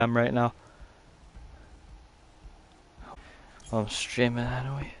I'm right now. I'm streaming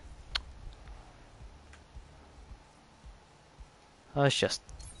anyway. Oh, it's just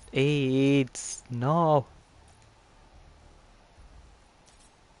AIDS. No.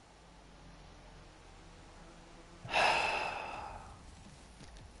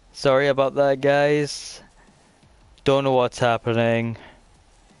 Sorry about that, guys. Don't know what's happening.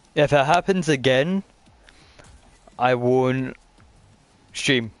 If it happens again, I won't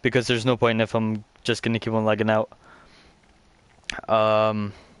stream because there's no point if I'm just gonna keep on lagging out.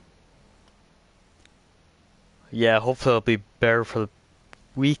 Yeah, hopefully it'll be better for the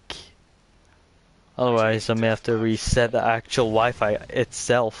week. Otherwise, I may have to reset the actual Wi-Fi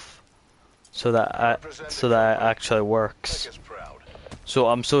itself so that it actually works. So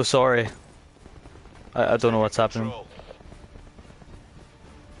I'm so sorry. I don't know what's happening.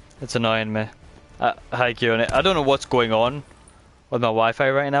 It's annoying me. Hi, Kieran. I don't know what's going on with my Wi-Fi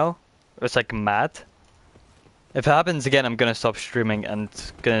right now. It's like mad. If it happens again, I'm gonna stop streaming and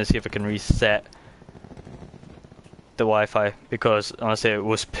gonna see if I can reset the Wi-Fi because honestly, it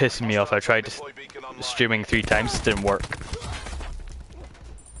was pissing me off. I tried streaming 3 times, it didn't work.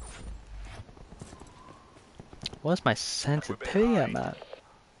 What's my sensitivity at, man?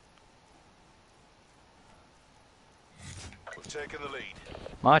 We've taken the lead.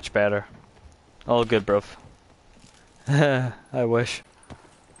 Much better. All good, bruv. I wish.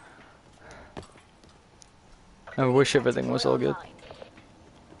 I wish everything was all good.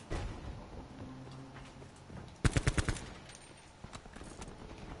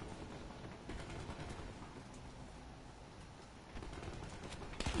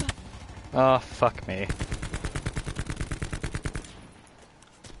 Oh, fuck me.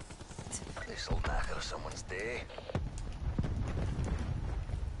 This'll knacker someone's day.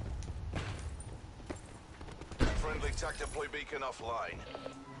 Friendly TAC deploy beacon offline.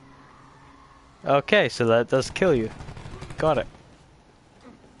 Okay, so that does kill you. Got it.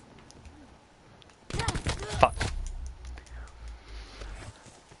 Fuck.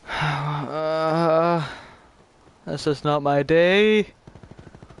 This is not my day.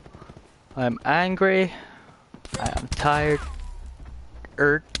 I'm angry. I am tired.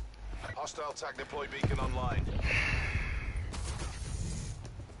 Hostile TAC deploy beacon online.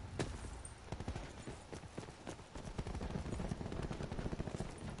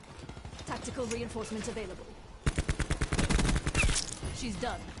 Tactical reinforcements available. She's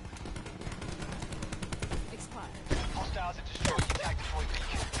done. Expired. Hostiles are destroying the TAC deploy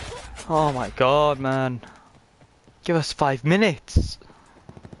beacon. Oh my god, man. Give us 5 minutes.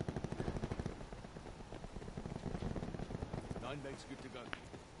 9 mags good to go.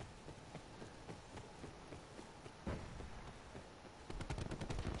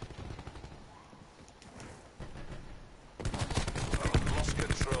 Lost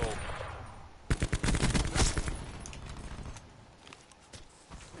control.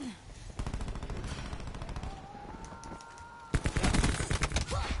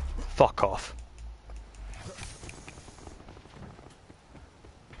 Fuck off.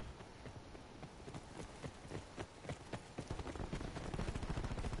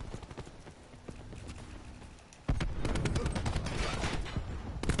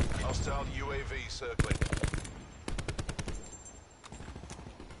 Hostile UAV circling.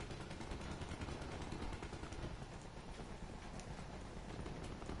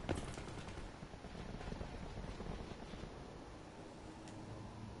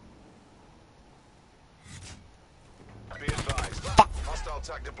 Be advised. Hostile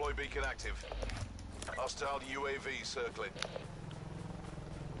TAC deploy beacon active. Hostile UAV circling.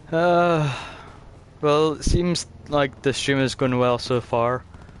 Well, it seems like the stream is going well so far.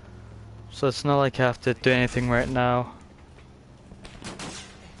 So it's not like I have to do anything right now.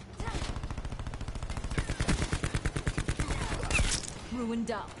 Ruin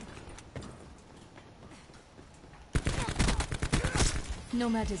down.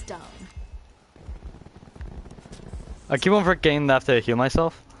 Nomad is down. I keep on forgetting that I have to heal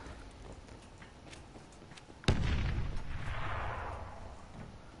myself.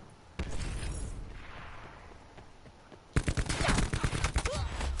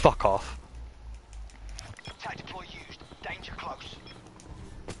 Fuck off. TAC deploy used. Danger close.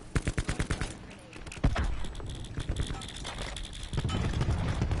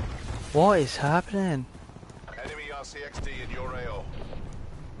 What is happening? Enemy RCXD in your AO.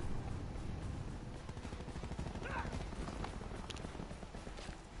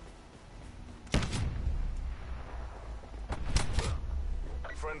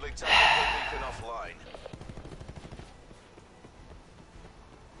 Friendly TAC deploy beacon offline.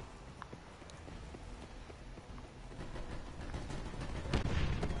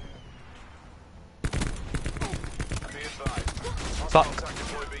 Fuck. Attack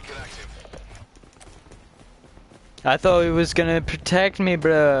deploy beacon active. I thought he was gonna protect me,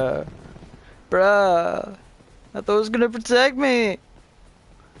 bruh. Bruh. I thought he was gonna protect me.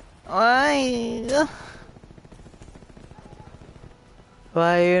 Why?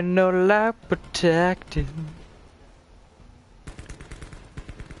 Why you no like protecting?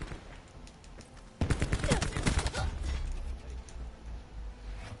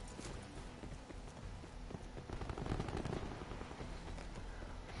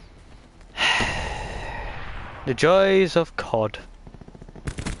 The joys of COD.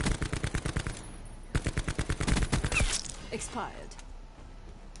 Expired.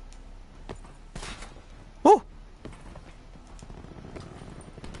 Oh!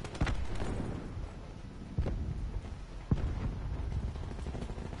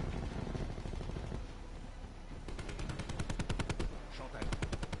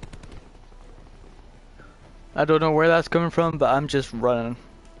 I don't know where that's coming from, but I'm just running.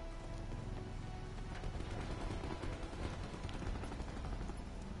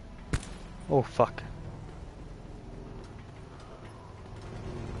 Oh fuck.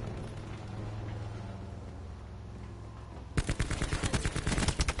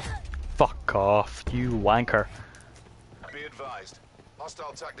 Fuck off, you wanker. Be advised.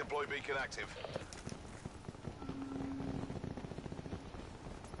 Hostile attack deploy beacon active.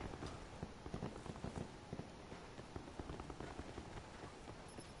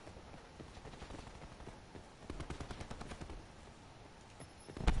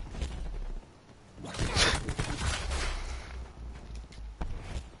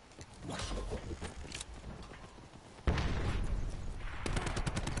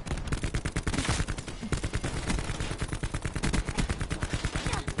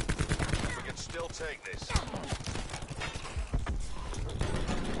 We can still take this.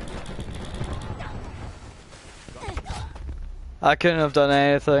 I couldn't have done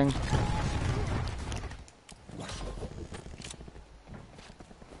anything.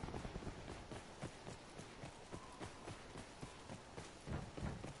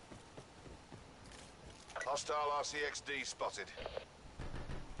 Hostile RCXD spotted.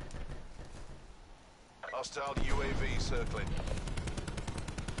 Hostile UAV circling.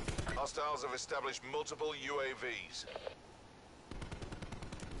 Hostiles have established multiple UAVs.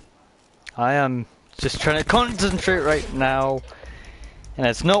 I am just trying to concentrate right now, and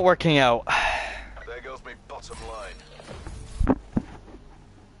it's not working out. There goes my bottom line.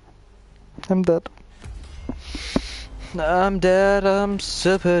 I'm dead. I'm dead, I'm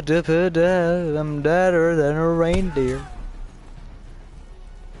super duper dead, I'm deader than a reindeer.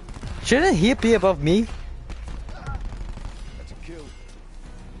 Shouldn't he be above me? That's a kill.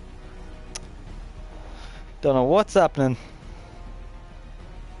 Don't know what's happening.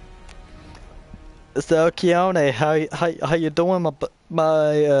 So Keone, how you doing, my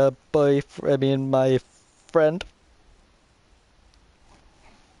my friend?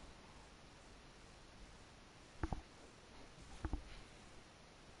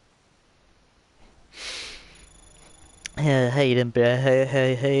 Yeah, how you doing, bro? How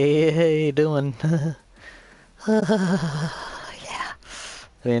you doing? Yeah.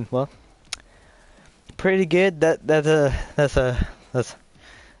 I mean, well, pretty good. That's a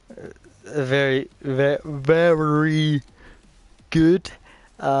very good.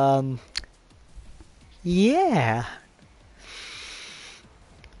 Yeah.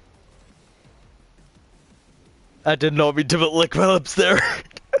 I did not mean to lick my lips there.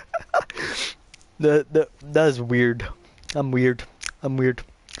 That's weird. I'm weird. I'm weird.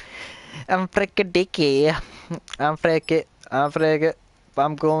 I'm freaking dicky. I'm freaking.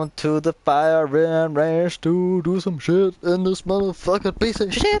 I'm going to the fire and ranch to do some shit in this motherfucking piece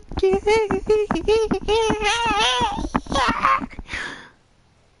of shit.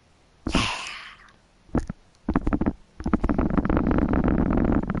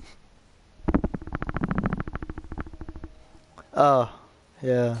 Oh,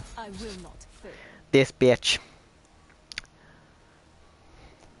 yeah. I will not fail. This bitch.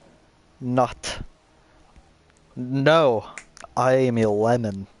 Not. No. I am a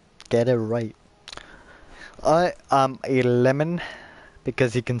lemon. Get it right. I am a lemon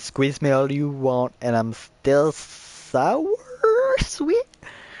because you can squeeze me all you want and I'm still sour? Sweet?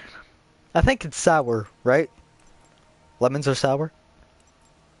 I think it's sour, right? Lemons are sour?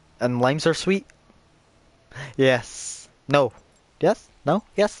 And limes are sweet? Yes. No. Yes? No?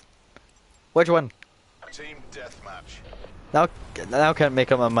 Yes? Which one? Team deathmatch. Now I can't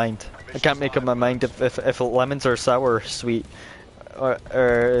make up my mind. I can't make up my mind if lemons are sour or sweet. Or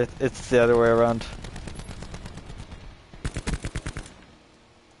it's the other way around.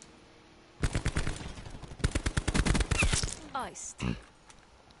 Iced.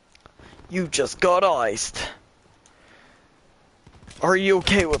 You just got iced. Are you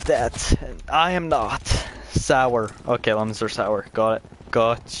okay with that? I am not. Sour. Okay, lemons are sour. Got it.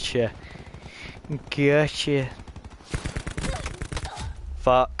 Gotcha. Gotcha.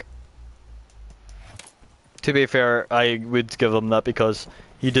 Fuck. To be fair, I would give him that because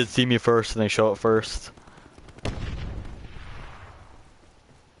he did see me first and I shot first.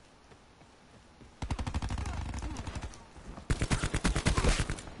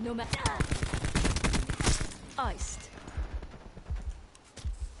 No matter. Iced.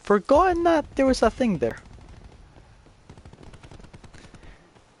 Forgotten that there was a thing there.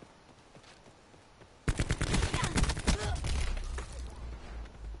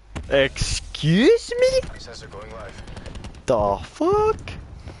 Excuse me? Sensor going live. The fuck?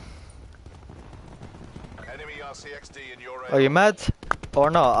 Enemy RCXD in your Are you mad? Or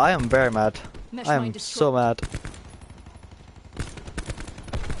not? I am very mad. Mesh I mine am destroyed. so mad.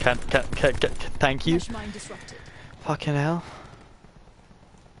 Can't, thank you. Mesh mine disrupted. Fucking hell.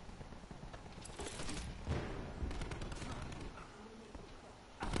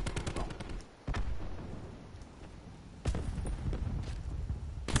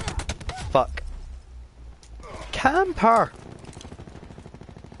 Fuck. Camper!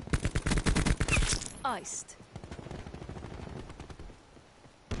 Iced.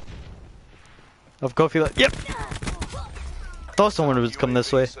 I've got a feeling. Yep! Thought someone was coming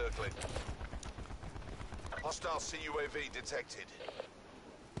this way. Circling. Hostile CUAV detected.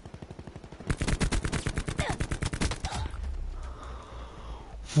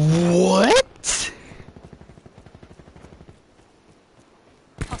 What?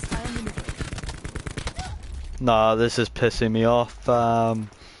 Hostile maneuver. Nah, this is pissing me off.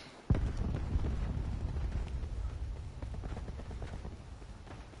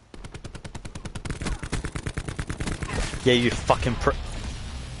 Yeah, you fucking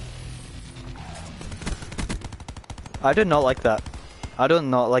I did not like that. I do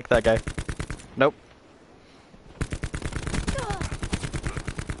not like that guy. Nope.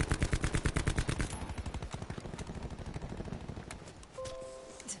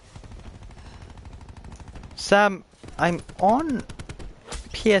 Sam, I'm on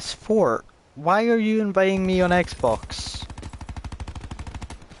PS4. Why are you inviting me on Xbox?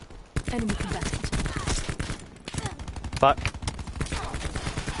 Enemy combatant. Fuck.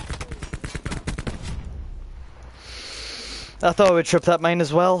 I thought I would trip that mine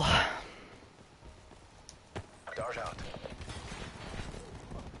as well. Dart out.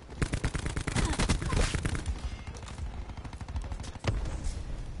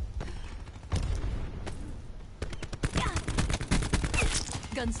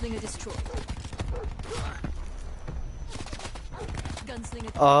 Gunslinger destroyed.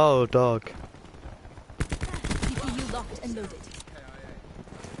 Gunslinger. Oh, dog. CPU locked and loaded.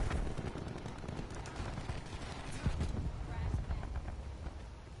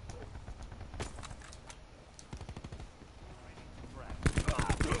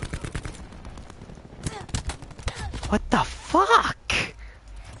 What the fuck?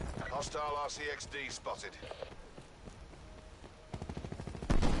 Hostile RCXD spotted.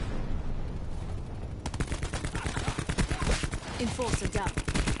 Enforcer down.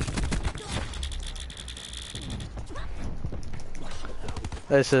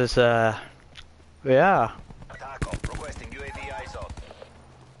 This is, yeah. TACOM requesting UAV eyes on.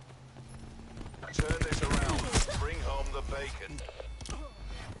 Turn this around. Bring home the bacon.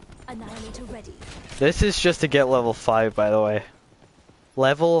 Annihilator ready. This is just to get level 5, by the way.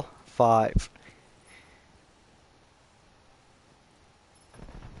 Level 5.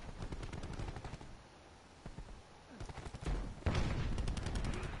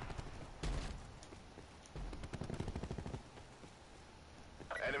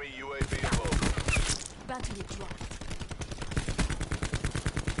 Enemy UAV above. Battery dropped.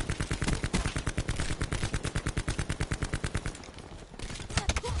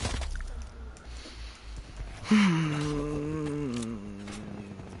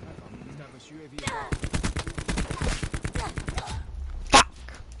 Fuck!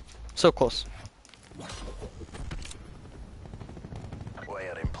 So close.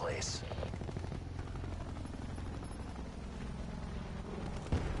 Wire in place.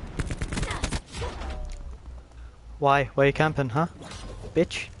 Why? Why you camping, huh?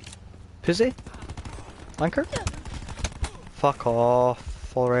 Bitch? Pussy? Wanker? Fuck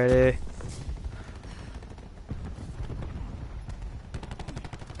off already.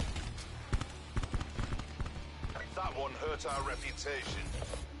 That one hurt our reputation.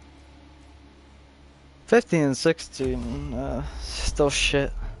 15 and 16, still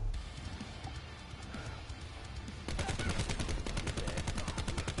shit.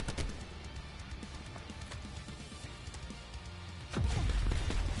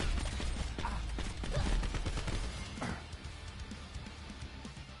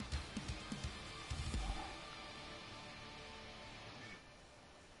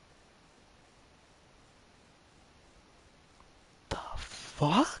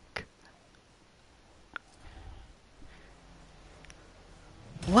 fuck?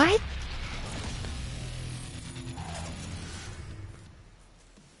 What?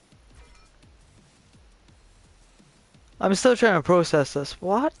 I'm still trying to process this.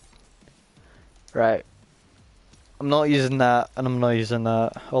 What? Right. I'm not using that, and I'm not using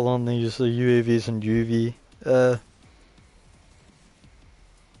that. I'll only use the UAVs and UV.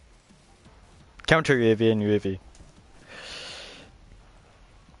 Counter UAV and UAV.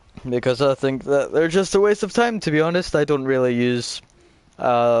 Because I think that they're just a waste of time, to be honest. I don't really use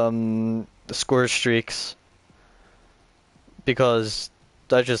score streaks. Because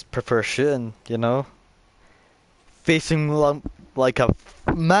I just prefer shooting, you know? Facing like a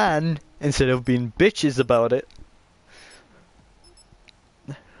man instead of being bitches about it.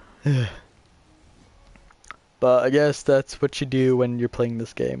 But I guess that's what you do when you're playing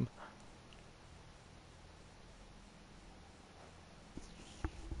this game.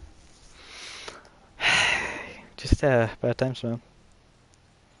 Just bad times, man.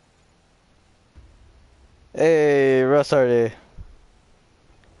 Hey, Russ Hardy.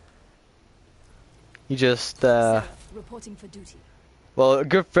 He just Sarah, reporting for duty. well, a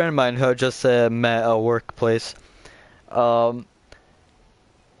good friend of mine who I just met at a workplace.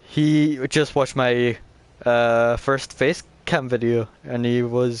 He just watched my first face cam video, and he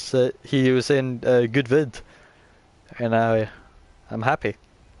was in a good vid, and I'm happy,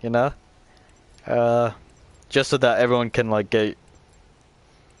 you know. Just so that everyone can like get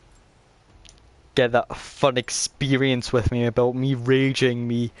that fun experience with me about me raging,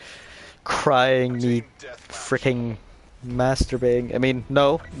 me crying, me freaking masturbating. I mean,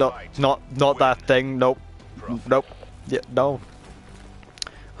 not that thing. Nope, nope. Yeah, no.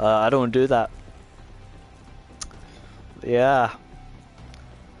 I don't do that. Yeah.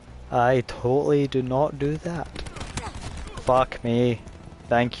 I totally do not do that. Fuck me.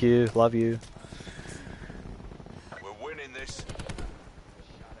 Thank you. Love you. We're winning this.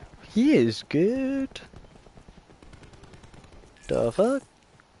 He is good. The fuck?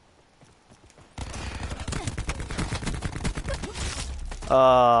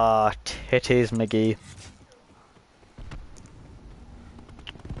 Ah, titties, McGee.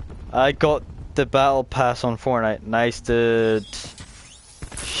 I got the battle pass on Fortnite. Nice, dude.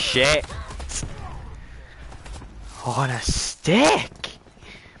 Shit. On a stick.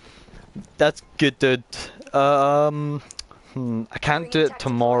 That's good, dude. I can't do it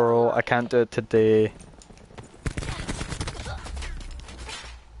tomorrow. I can't do it today.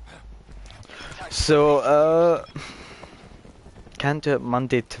 So, can't do it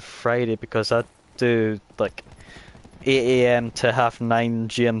Monday to Friday because I do like 8 AM to 9:30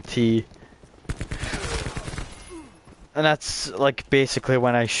 GMT. And that's like basically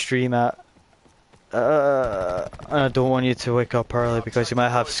when I stream at. I don't want you to wake up early because you might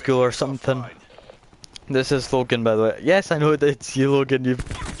have school or something. This is Logan, by the way. Yes, I know that it's you, Logan.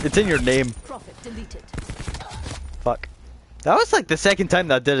 It's in your name. Profit deleted. Fuck. That was like the second time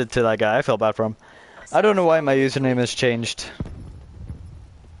that I did it to that guy. I felt bad for him. I don't know why my username has changed.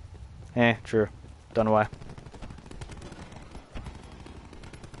 True. Don't know why.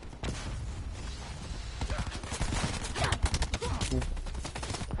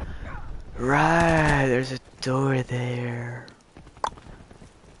 Right, there's a door there.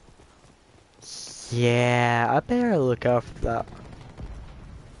 Yeah, I better look out for that.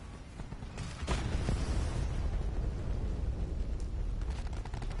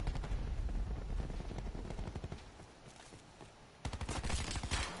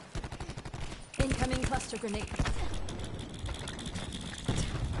 Incoming cluster grenade.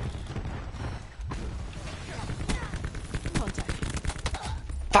 Contact.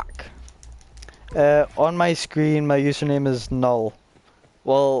 Fuck. On my screen, my username is null.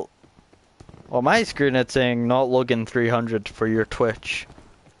 Well, on my screen, it's saying not Logan 300 for your Twitch.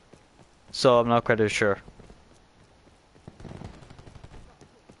 So I'm not quite sure.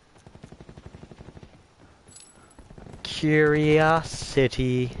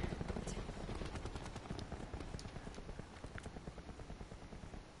 Curiosity.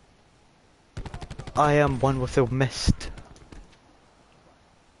 I am one with the mist.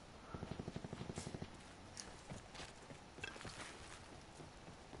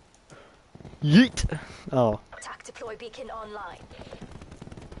 Yeet! Oh. Attack deploy beacon online.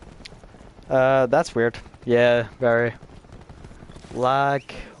 That's weird. Yeah, very.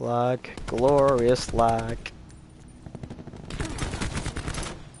 Lag, glorious lag.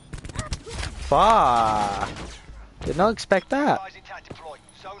 Fuck! Did not expect that.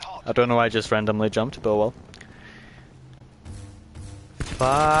 I don't know why I just randomly jumped, but well.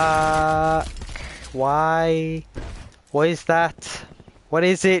 Fuck. Why? What is that? What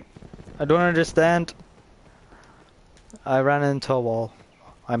is it? I don't understand. I ran into a wall.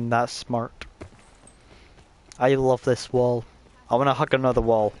 I'm that smart. I love this wall. I want to hug another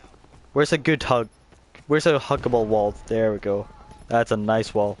wall. Where's a good hug? Where's a huggable wall? There we go. That's a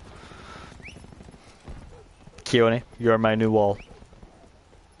nice wall. Keone, you're my new wall.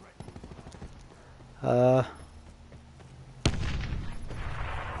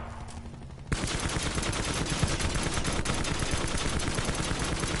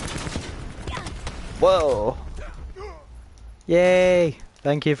 Whoa! Yay!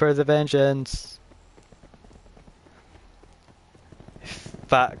 Thank you for the vengeance.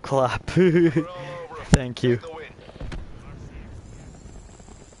 Fat clap. Thank you.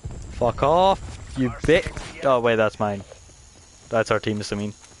 Fuck off, you bit. Oh wait, that's mine. That's our team's, I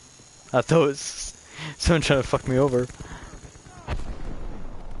mean. I thought it was someone trying to fuck me over.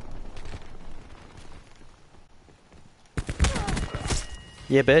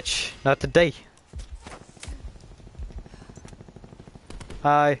 Yeah, bitch. Not today.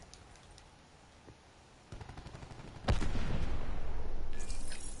 Hi.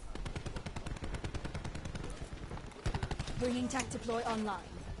 Bringing tac deploy online.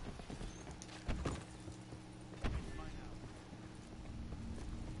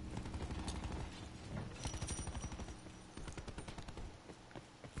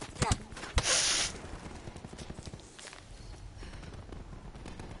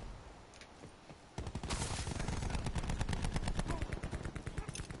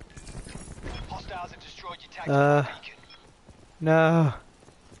 Hostiles have destroyed your tactical beacon. No.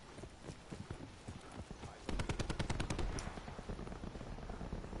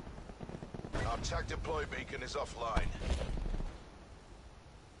 Our TAC deploy beacon is offline.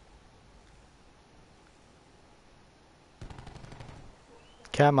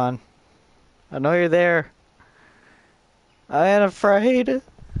 Come on. I know you're there. I ain't afraid.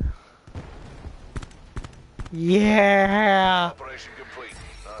 Yeah. Operation complete.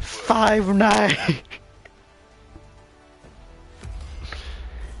 Nice work. 5-9.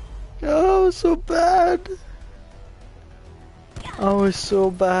 Oh, so bad. I was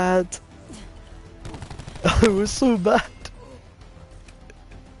so bad. I was so bad.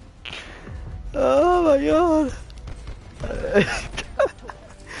 Oh my god.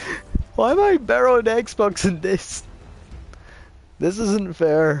 Why am I borrowing Xbox in this? This isn't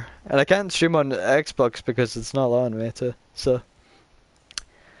fair. And I can't stream on Xbox because it's not allowing me to, so.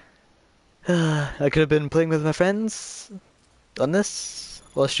 I could have been playing with my friends on this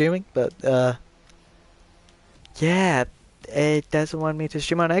while streaming, but yeah, it doesn't want me to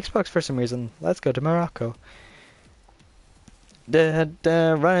stream on Xbox for some reason. Let's go to Morocco.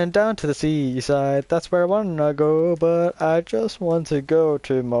 Running down to the seaside, that's where I wanna go, but I just want to go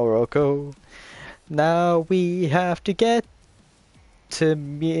to Morocco. Now we have to get to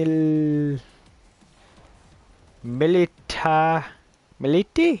Melita?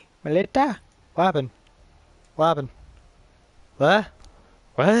 What happened? What happened? What?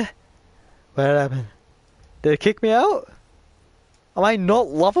 What? What happened? Did it kick me out? Am I not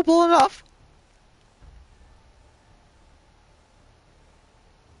lovable enough?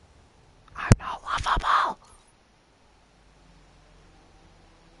 I'm not lovable.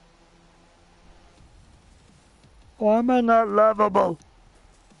 Why am I not lovable?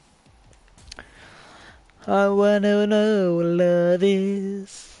 I wanna know what love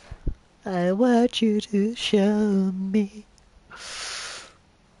is. I want you to show me.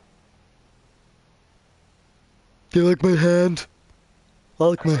 Do you like my hand? I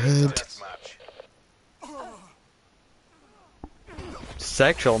like my hand.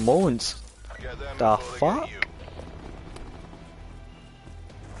 Sexual moments. Get them The before they fuck? get you.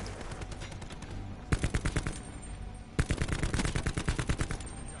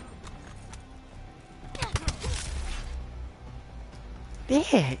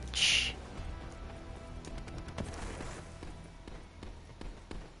 Bitch.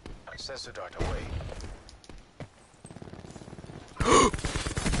 Sensor dart away.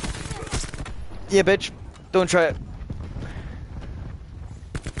 Yeah, bitch. Don't try it.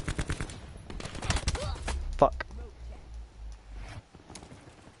 Fuck.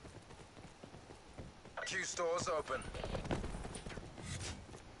 Q stores open.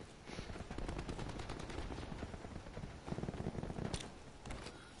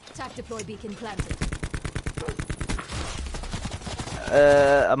 Tac deploy beacon planted.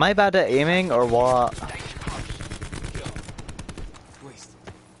 Am I bad at aiming or what?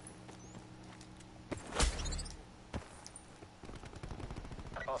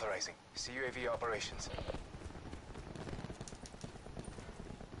 Authorizing. CUAV operations.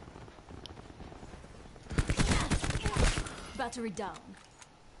 Battery down.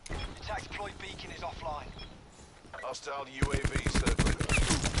 attack deployed beacon is offline. Hostile UAV circling.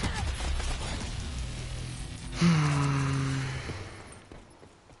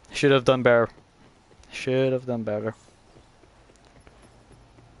 Should have done better. Should have done better.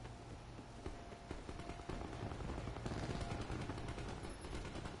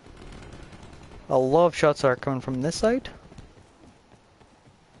 A lot of shots are coming from this side.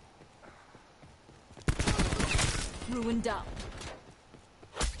 Ruin down.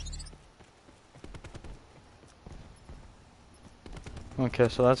 Okay,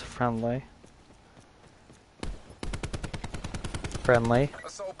 so that's a friendly. Friendly.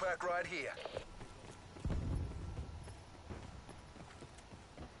 Assault pack right here.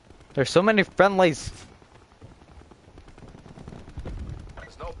 There's so many friendlies.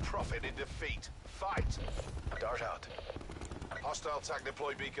 There's no profit in defeat. Fight. Dart out. Hostile attack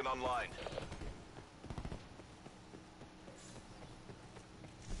deploy beacon online.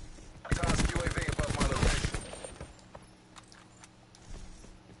 Task UAV above my location.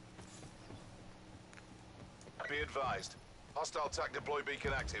 Be advised. Hostile attack deploy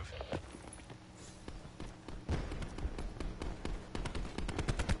beacon active.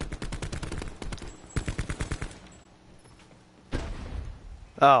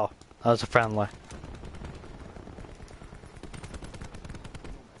 Oh, that was a friendly.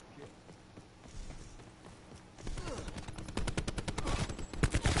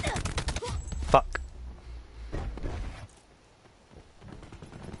 Fuck.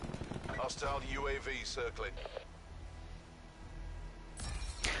 Hostile UAV circling.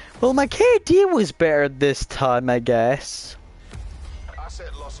 Well, my KD was better this time, I guess. Asset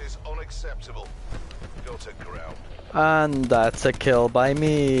losses unacceptable. Go to ground. And that's a kill by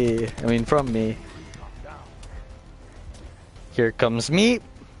me. I mean, from me. Here comes me.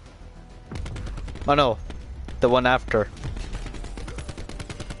 Oh no, the one after.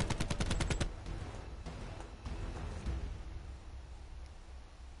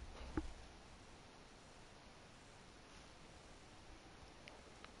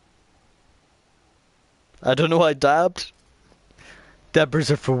 I don't know why I dabbed.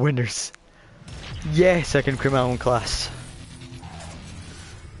 Dabbers are for winners. Yes, I can create my own class.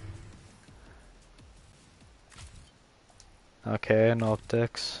 Okay, an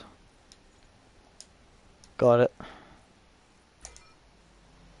optics. Got it.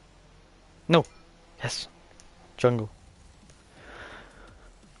 No. Yes. Jungle.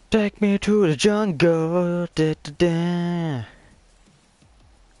 Take me to the jungle. Da, da, da.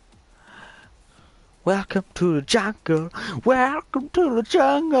 Welcome to the jungle. Welcome to the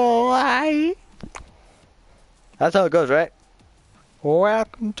jungle. Aye. That's how it goes, right?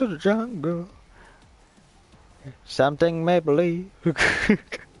 Welcome to the jungle. Something may believe.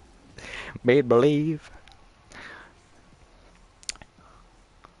 Made believe.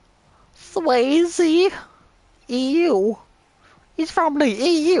 Swayze. EU. He's from the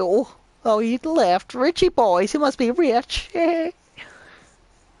EU. Oh, he left. Richie boys. He must be rich.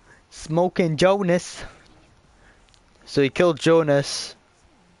 Smoking Jonas. So he killed Jonas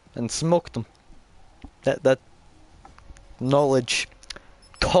and smoked him. That knowledge.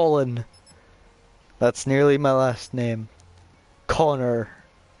 Colin. That's nearly my last name. Connor.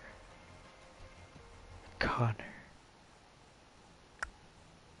 Connor.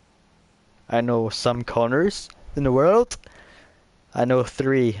 I know some Connors in the world. I know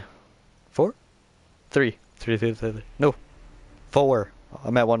 3. 4? 3. 3. No. 4. I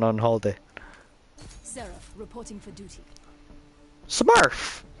met one on holiday. Seraph reporting for duty.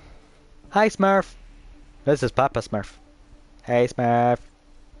 Smurf! Hi, Smurf. This is Papa Smurf. Hey, Smurf.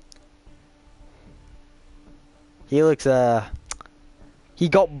 He looks, he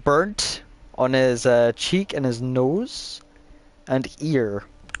got burnt on his, cheek and his nose and ear.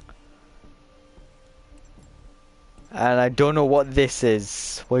 And I don't know what this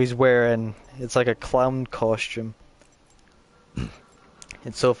is, what he's wearing. It's like a clown costume.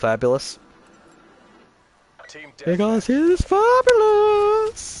 It's so fabulous. Team Because he's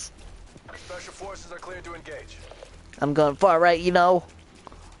fabulous! Special forces are cleared to engage. I'm going far right, you know.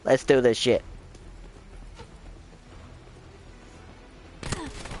 Let's do this shit.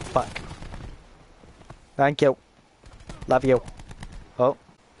 Fuck. Thank you. Love you. Oh.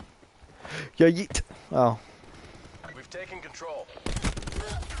 Yeah, yeet. Oh. We've taken control.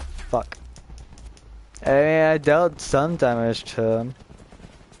 Fuck. I dealt some damage to him.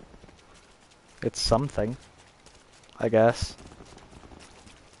 It's something. I guess.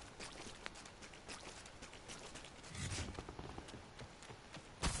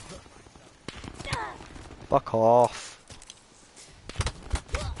 Fuck off.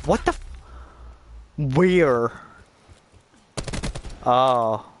 What the f— Where?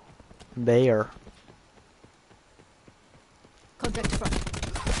 Oh. There. Contact front.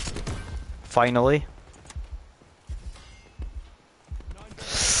 Finally.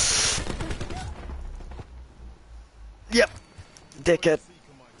 Yep. Dickhead.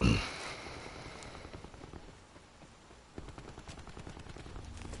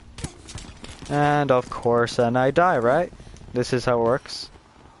 And of course, then I die, right? This is how it works.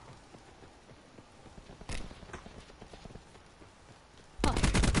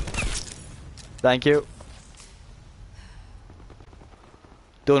 Thank you.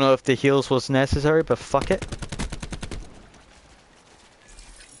 Don't know if the heals was necessary, but fuck it.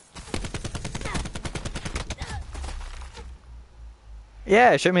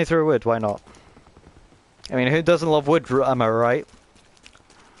 Yeah, shoot me through wood, why not? I mean, who doesn't love wood, am I right?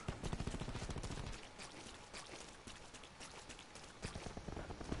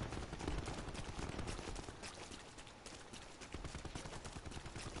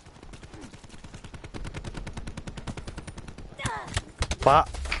 Fuck.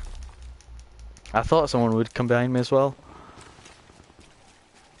 I thought someone would come behind me as well.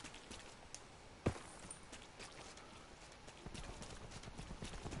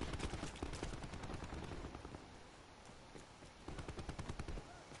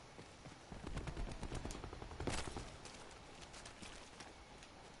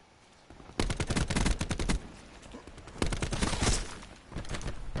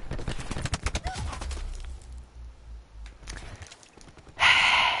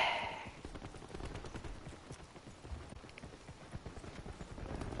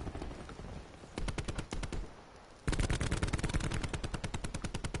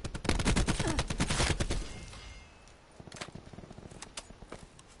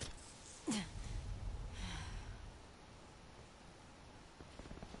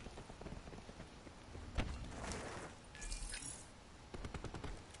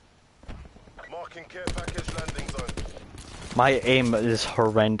 Marking care package landing zone. My aim is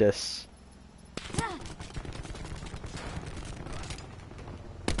horrendous.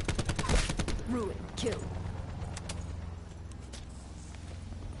 Ruin. Kill.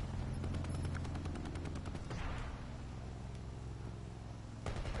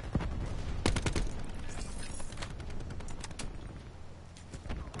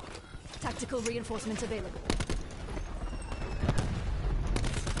 Tactical reinforcements available.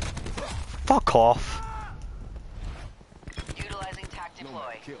 Fuck off. Utilizing tac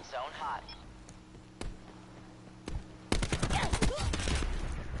deploy. Zone hot.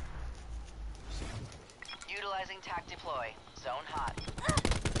 Utilizing tac deploy. Zone hot.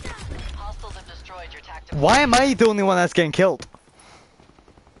 Hostiles have destroyed your tac deploy. Why am I the only one that's getting killed?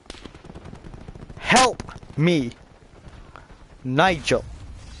 Help me. Nigel.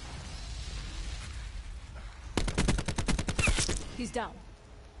 He's down.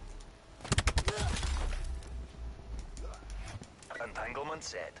 Entanglement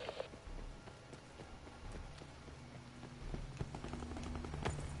set.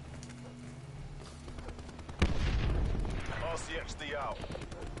 RCXD out.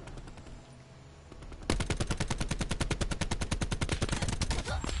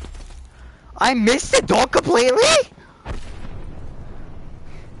 I missed the dog completely?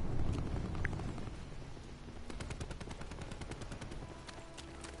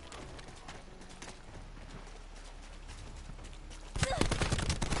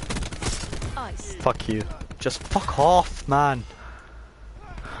 Ice. Fuck you. Just fuck off, man.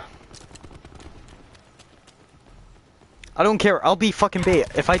 I don't care. I'll be fucking bait.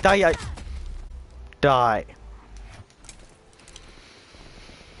 If I die, I die.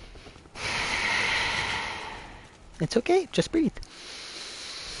 It's okay. Just breathe.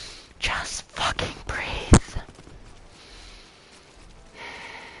 Just fucking breathe.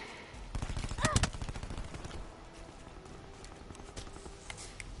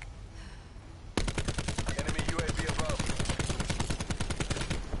 Enemy UAV above.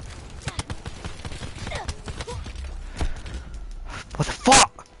 What the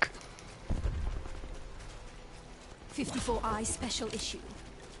fuck? 54I special issue.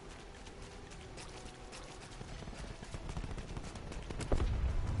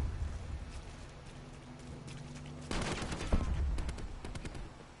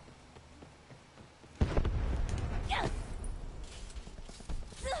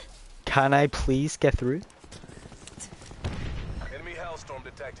 Can I please get through? Enemy Hellstorm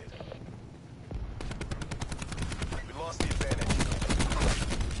detected. We lost the advantage.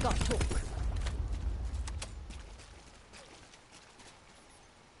 Got talk.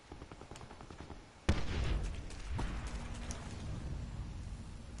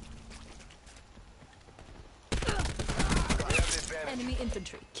 We have the advantage. Enemy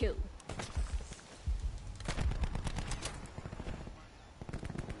infantry. Kill.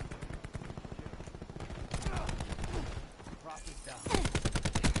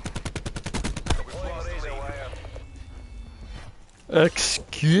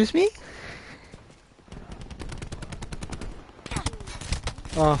 Excuse me?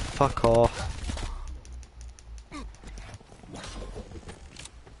 Oh, fuck off.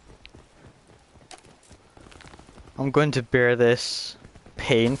 I'm going to bear this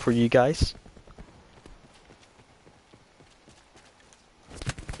pain for you guys.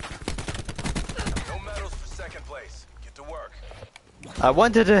 No medals for second place. Get to work. I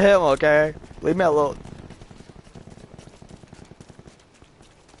wanted to hit him, okay? Leave me alone.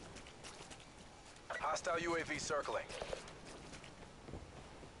 Hostile UAV circling.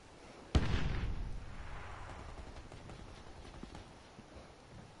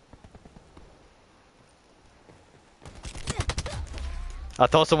 I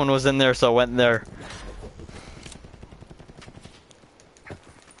thought someone was in there, so I went there.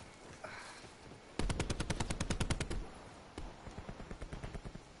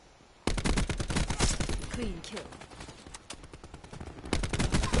 Clean kill.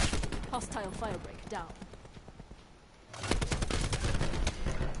 Hostile firebreak down.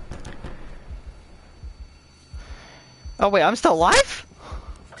 Oh wait, I'm still alive?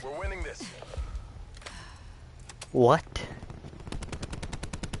 We're winning this. What?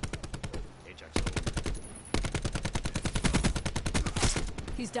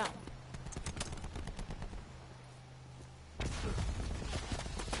 He's down.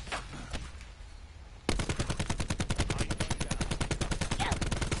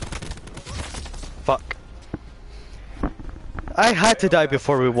 Fuck. I had to die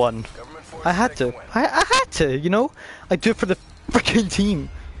before we won. Government forces I had take to. the win. I had to, you know? I do it for the freaking team.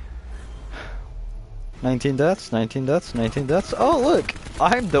 19 deaths, 19 deaths, 19 deaths. Oh look!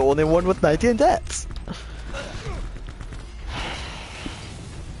 I'm the only one with 19 deaths!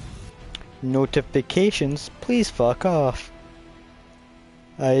 Notifications, please fuck off.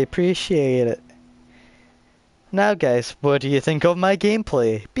 I appreciate it. Now guys, what do you think of my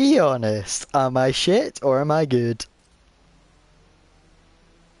gameplay? Be honest. Am I shit or am I good?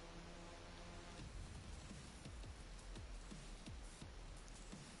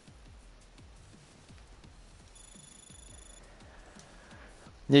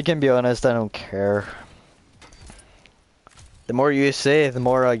 You can be honest, I don't care. The more you say, the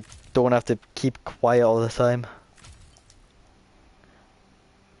more I don't have to keep quiet all the time.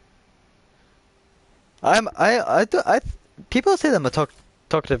 People say that I'm a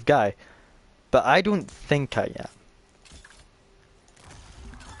talkative guy, but I don't think I am.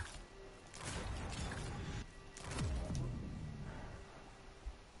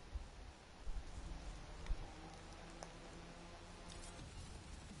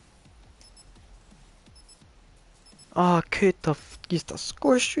 Oh, could have used a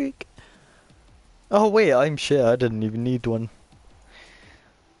score streak. Oh wait, I'm shit, I didn't even need one.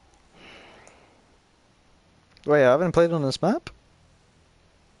 Wait, I haven't played on this map?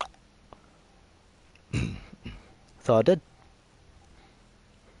 Thought I did.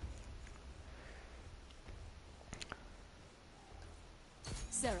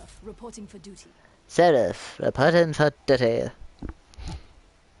 Seraph reporting for duty. Seraph, reporting for duty.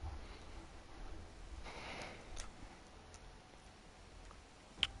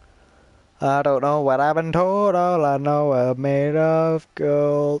 I don't know what I've been told, all I know I'm made of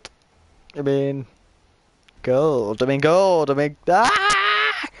gold. I mean... gold,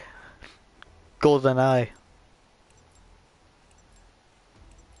 ah! Golden eye.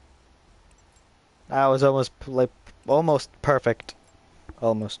 That was almost perfect.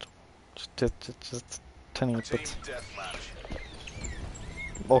 Almost. Just tiny Team bit. deathmatch.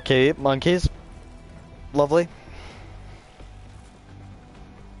 Okay, monkeys. Lovely.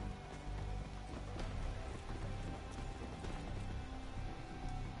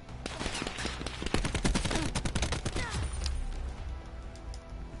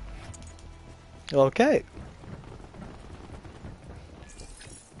 Okay.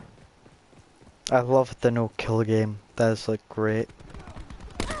 I love the no kill game. That is like great.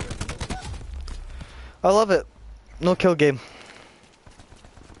 I love it. No kill game.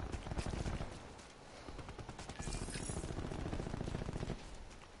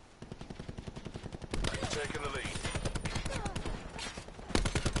 Taking the lead.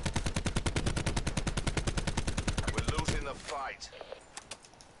 We're losing the fight.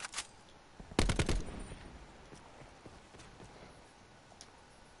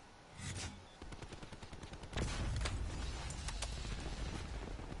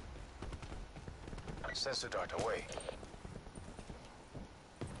 Sensor dart away.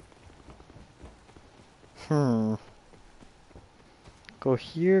 Go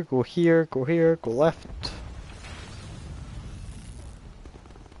here, go here, go here, go left.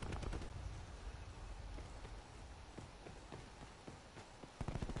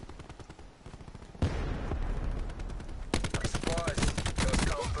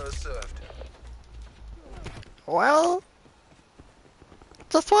 Well,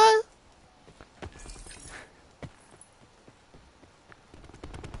 just what?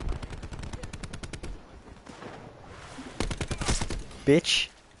 Bitch.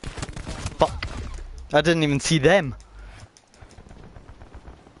 Fuck. I didn't even see them.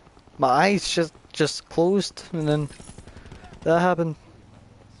 My eyes just closed and then that happened.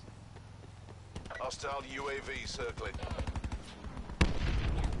 Hostile UAV circling.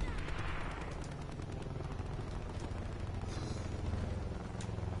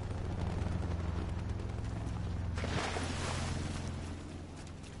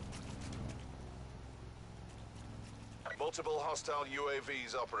 Multiple hostile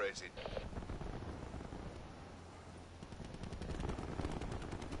UAVs operating.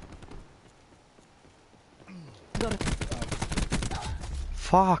 Got it.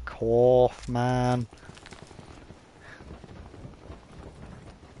 Fuck off, man.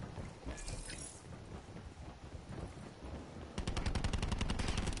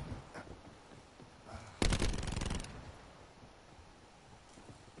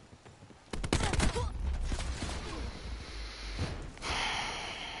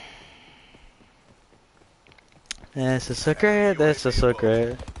 This is so great, this is so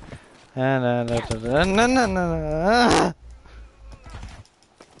great. No.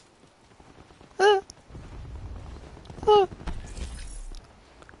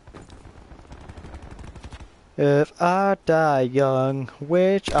 If I die young,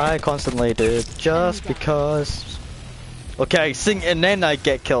 which I constantly do, just because. Okay, sing and then I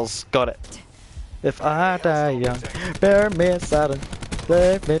get kills. Got it. If I die young, bear me Saturn,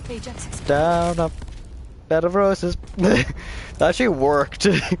 leave me Ajax expired. down a bed of roses. That actually worked.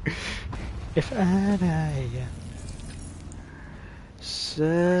 If I die young,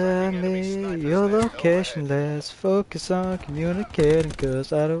 send me your location. Let's focus on communicating,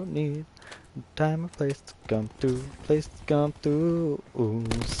 cause I don't need time or place to come through. Place to come through. Ooh,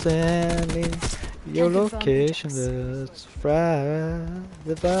 send me your Can confirm location. Ajax. Let's fry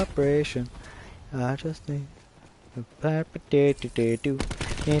the vibration. I just need a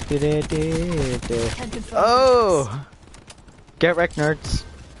Can confirm Oh! Get wrecked, nerds.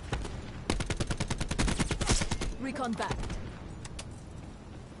 Ajax. Recon back.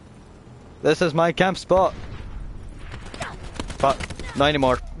 This is my camp spot. Fuck. Not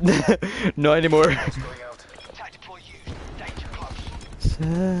anymore. Not anymore. Going out.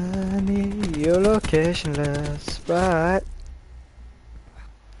 Send me your location, let's ride.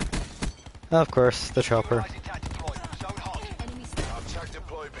 Of course, the chopper. Enemy Our attack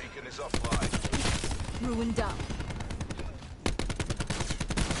deploy beacon is offline. ruined down.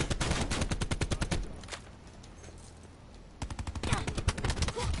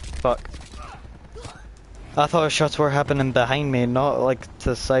 Fuck. I thought shots were happening behind me, not like to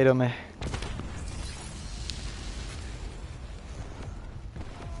the side of me.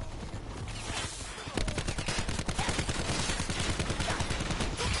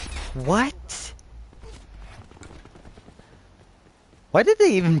 What? Why did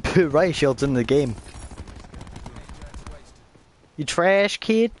they even put riot shields in the game? You trash,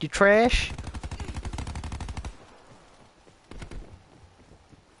 kid? You trash?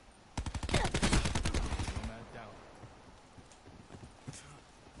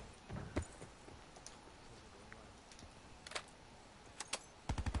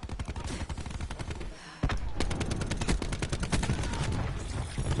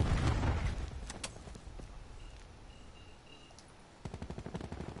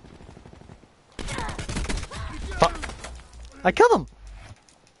 I killed him!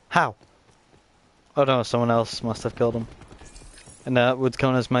 How? Oh no, someone else must have killed him. And that would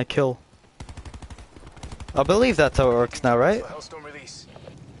count as my kill. I believe that's how it works now, right? Hellstorm release.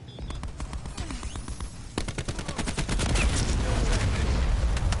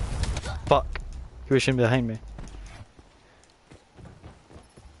 Fuck. He was shooting behind me.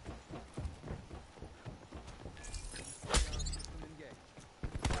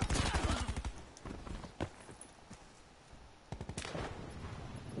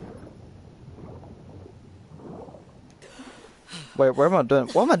 Wait, what am I doing?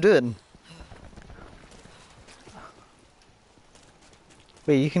 What am I doing?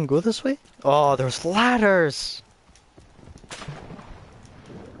 Wait, you can go this way? Oh, there's ladders!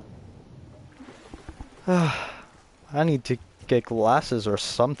 I need to get glasses or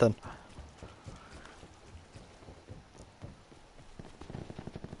something.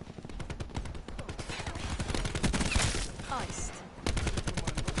 Iced.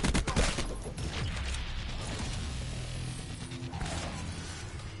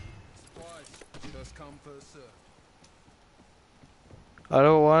 First come, first serve. I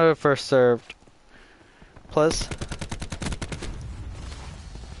don't want it first served. please.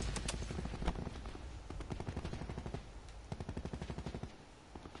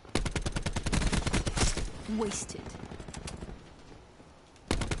 Wasted.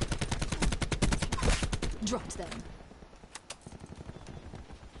 Dropped them.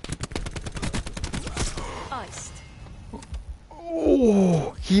 Iced.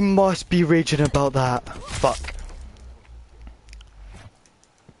 Oh, he must be raging about that. Fuck.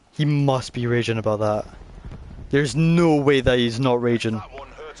 He must be raging about that. There's no way that he's not raging. That one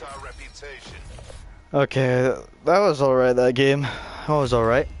hurt our reputation. Okay, that was alright, that game. That was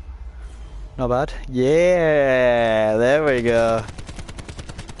alright. Not bad. Yeah, there we go.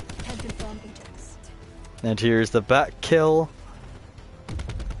 Can confirm agents. And here's the back kill.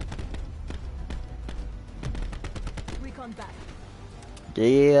 Recon back.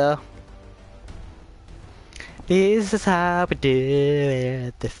 Yeah. This is how we do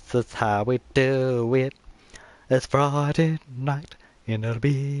it. This is how we do it. It's Friday night and it'll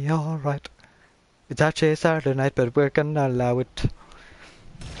be alright. It's actually Saturday night, but we're gonna allow it.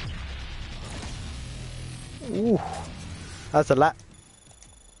 Ooh, that's a lot.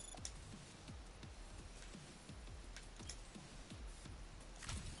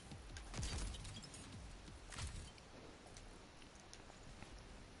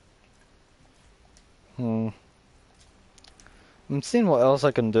 I'm seeing what else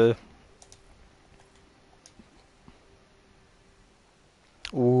I can do.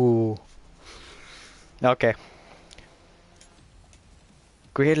 Ooh. Okay.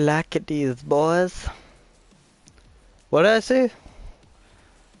 Great luck at these boys. What did I say?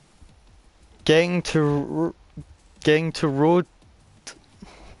 Getting to road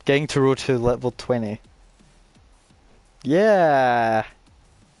to level 20. Yeah.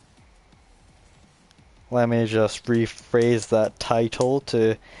 Let me just rephrase that title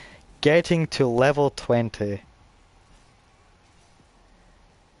to getting to level 20.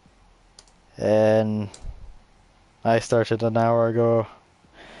 And I started an hour ago.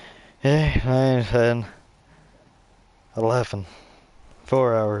 8, 9, 10, 11.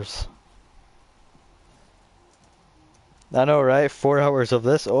 4 hours. I know, right? 4 hours of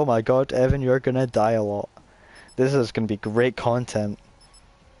this. Oh my god, Evan, you're gonna die a lot. This is gonna be great content.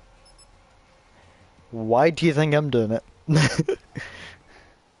 Why do you think I'm doing it?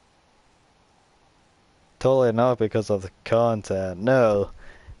 Totally not because of the content. No.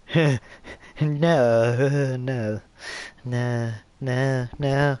 No.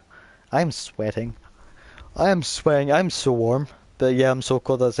 I'm sweating. I'm sweating. I'm so warm. But yeah, I'm so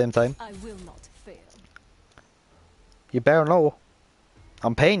cold at the same time. I will not fail. You better know.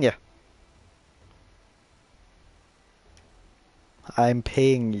 I'm paying you. I'm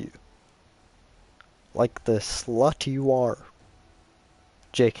paying you. Like the slut you are.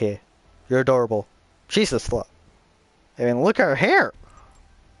 JK. You're adorable. She's a slut. I mean, look at her hair.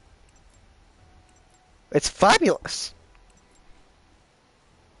 It's fabulous.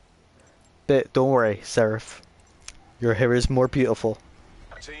 But don't worry, Seraph. Your hair is more beautiful.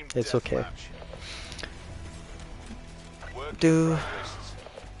 Team It's okay. deathmatch. Work in Do- progress.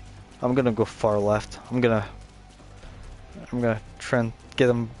 I'm gonna go far left. I'm gonna try and get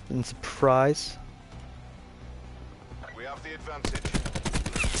them in surprise. We have the advantage.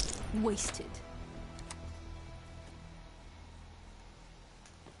 Wasted.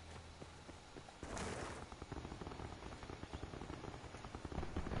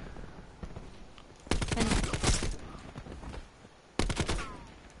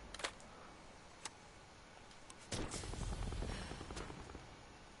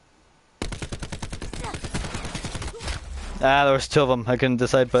 Ah, there was 2 of them. I couldn't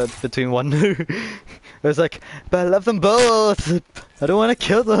decide between one. I was like, but I love them both. I don't want to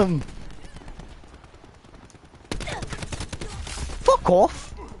kill them. Fuck off.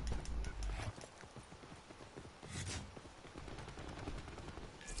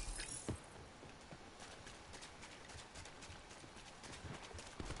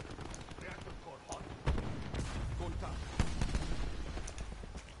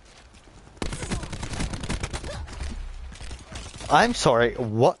 I'm sorry,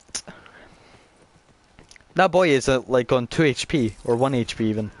 what? That boy is like on 2 HP, or 1 HP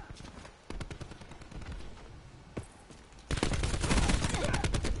even.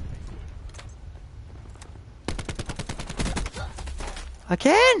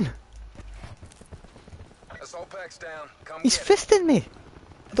 Again! Assault pack's down. Come He's get it. fisting me!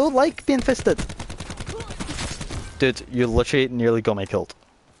 I don't like being fisted. Dude, you literally nearly got me killed.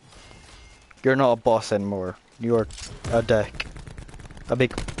 You're not a boss anymore. You're a dick. A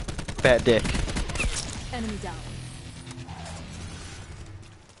big fat dick. Enemy down.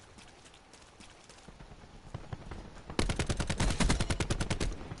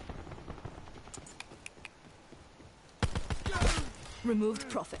 Removed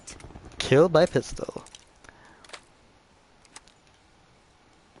profit. Killed by pistol.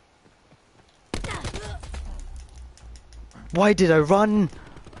 Why did I run?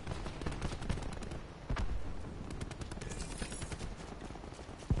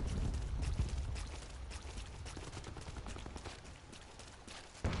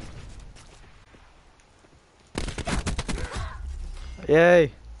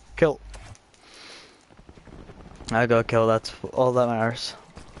 Yay! Kill. I got killed, that's all that matters.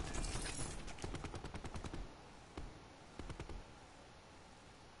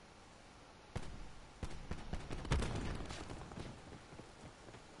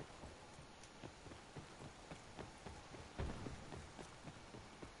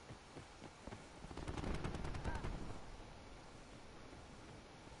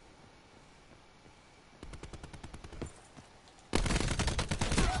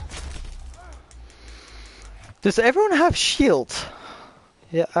 Does everyone have shield?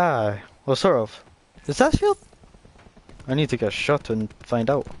 Yeah, well, sort of. Is that shield? I need to get shot and find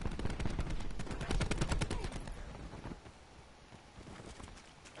out.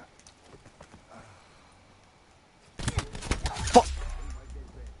 Fuck!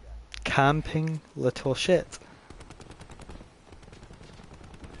 Camping little shit.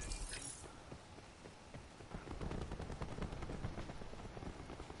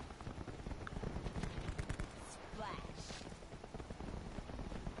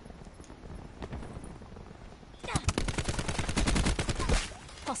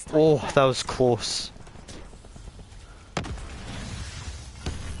 Hostile. Oh, that was close.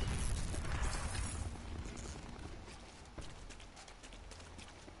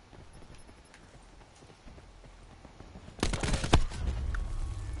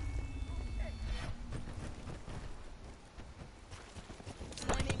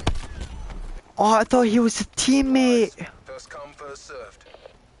 Oh, I thought he was a teammate. First come, first served.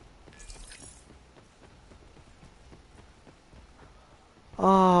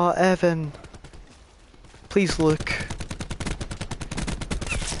 Oh, Evan. Please look.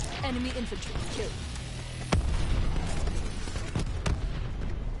 Enemy infantry killed.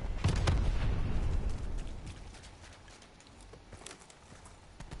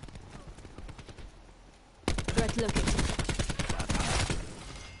 Threat located.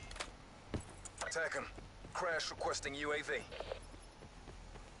 Taken. Crash requesting UAV.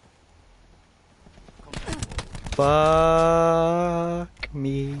 Fuck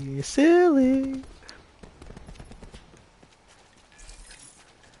me silly.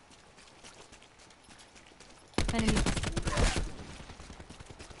 Enemy.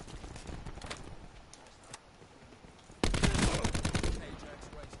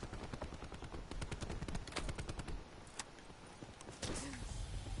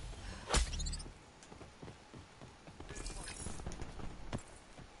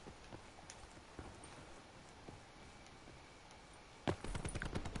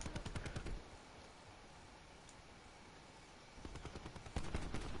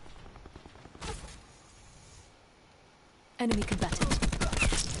 Enemy combatant.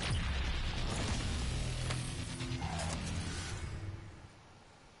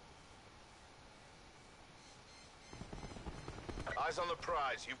 Eyes on the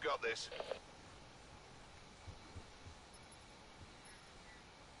prize. You've got this.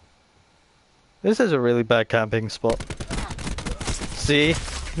 This is a really bad camping spot. See?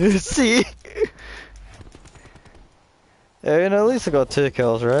 See? Yeah, you know, at least I got 2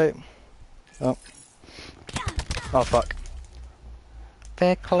 kills, right? Oh. Oh, fuck.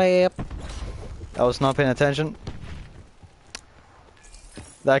 Fair clip. I was not paying attention.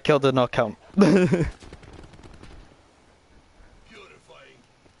 That kill did not count.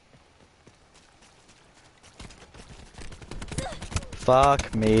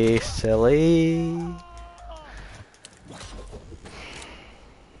 Fuck me, silly.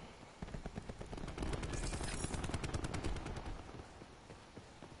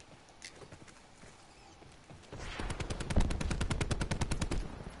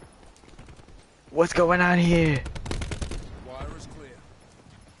 What's going on here? Wire is clear.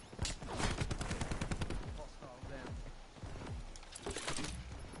 Hostile down.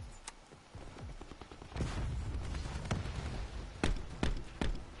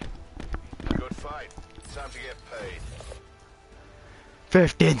 Good fight. Time to get paid.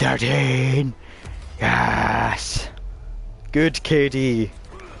 15-13. Yes. Good KD.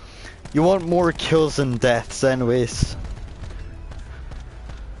 You want more kills than deaths anyways.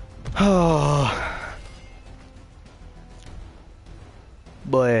 Oh.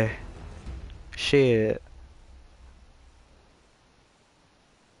 Boy. Shit.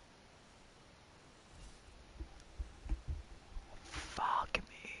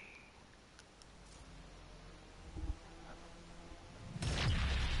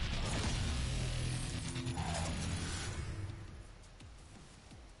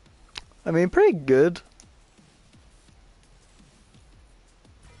 I mean, pretty good.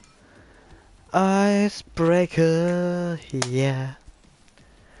 Icebreaker, yeah.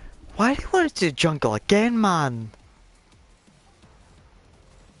 Why do you want to do jungle again, man?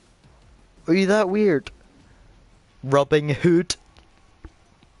 Are you that weird? Rubbing Hood.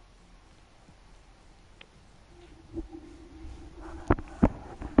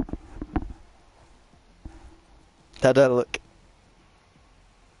 How'd that look?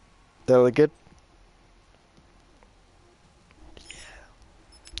 That look good?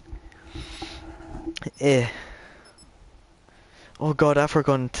 Yeah. Oh god, I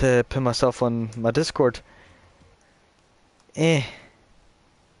forgot to put myself on my Discord. I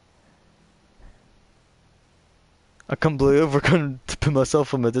can't believe I forgot to put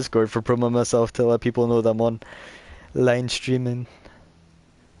myself on my Discord for promoting myself to let people know that I'm on line streaming.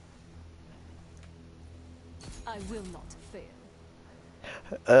 I will not fail.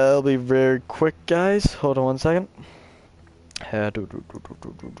 I'll be very quick, guys. Hold on one second. Yeah, do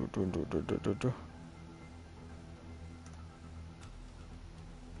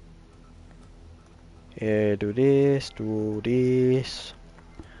this, do this.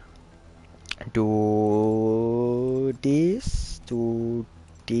 Do this, do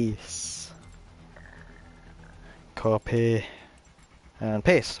this. Copy and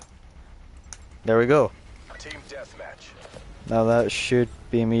paste. There we go. Team deathmatch. Now that should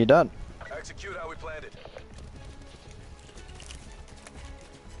be me done. Execute how we planned it.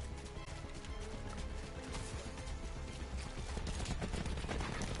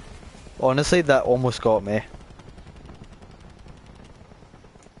 Honestly, that almost got me.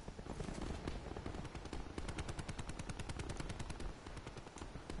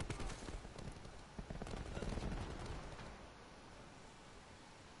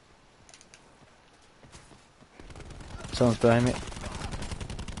 Someone's behind me.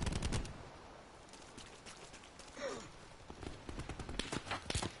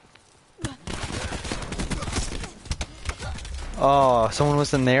 Oh, someone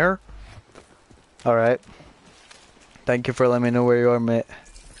was in there? Alright. Thank you for letting me know where you are, mate.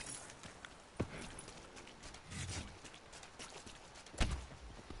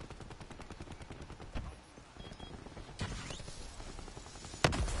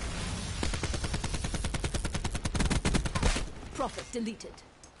 Prophet deleted.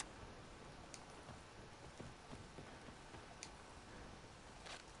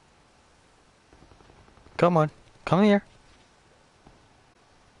 Come on. Come here.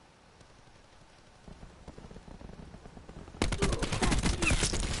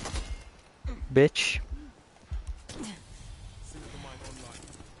 Bitch.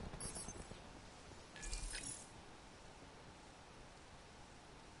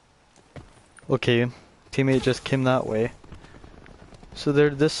 Okay, teammate just came that way. So they're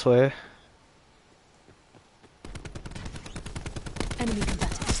this way. Enemy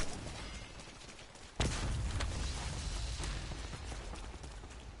combatant.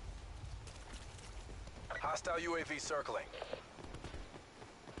 Hostile UAV circling.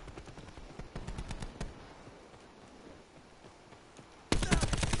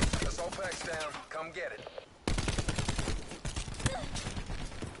 Assault pack's down. Come get it.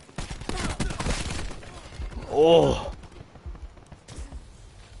 Oh!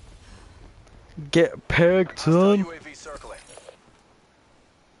 Get pegged, Hostile son! UAV circling.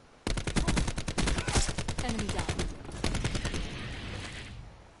 Enemy down.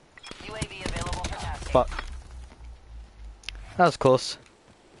 UAV available for tasking. Fuck. That was close.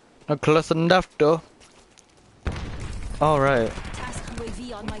 Not close enough, though. Alright. Task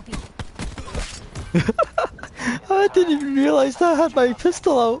UAV on my beat. I didn't even realize I had my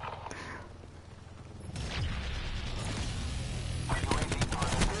pistol out.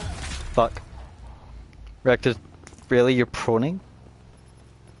 Fuck. Rectus, really? You're proning?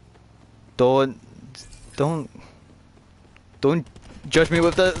 Don't judge me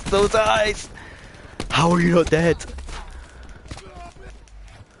with those eyes! How are you not dead?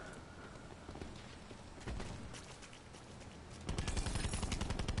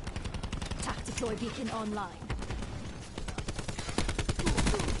 Tac deploy beacon online.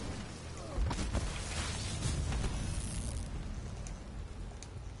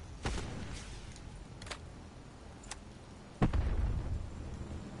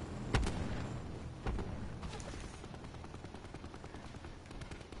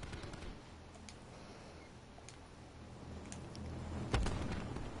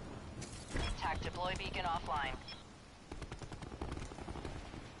 TAC deploy beacon offline.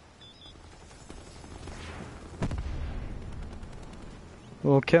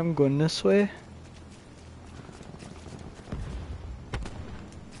 Okay, I'm going this way.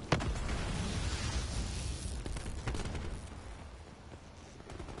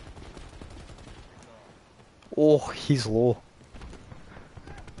 he's low.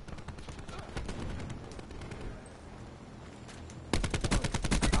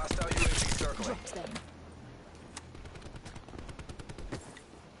 Hostile UAV circling. Dropped them.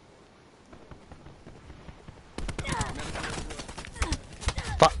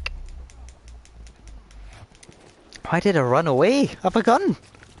 Fuck. Why did I run away? I have a gun.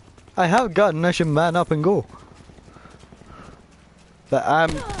 I have a gun. I should man up and go. But I'm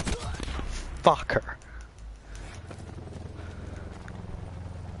fucker.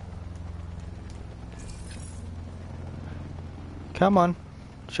 Come on.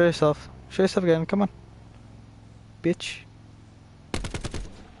 Show yourself. Show yourself again. Come on. Bitch.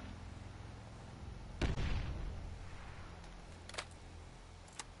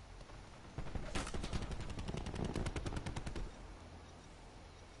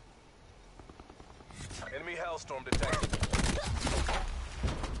 Enemy Hellstorm detected.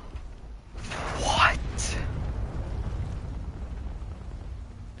 What?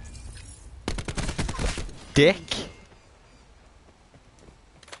 Dick?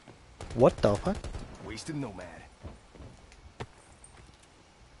 What the fuck? Wasted nomad.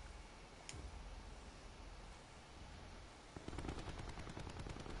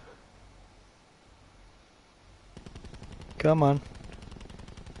 Come on.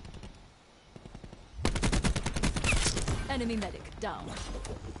 Enemy medic down.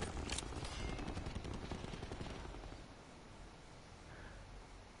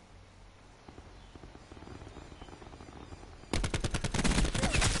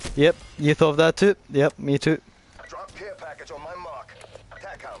 Yep, you thought of that too? Yep, me too. Drop care package on my mark.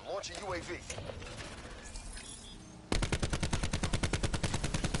 TACOM, launch a UAV.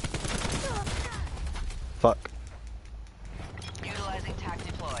 Fuck. Utilizing TAC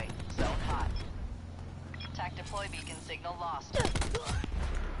deploy. Zone hot. TAC deploy beacon signal lost.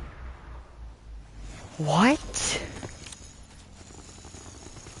 What?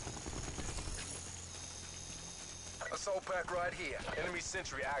 Assault pack right here. Enemy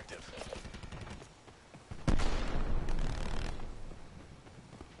sentry active.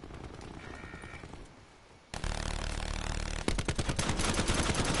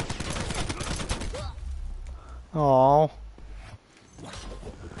 Oh.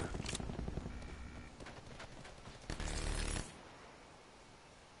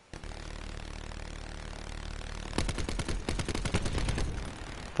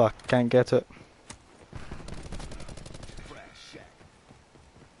 Fuck, can't get it.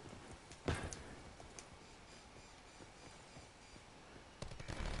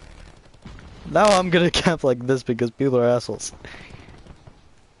 Now I'm gonna camp like this because people are assholes.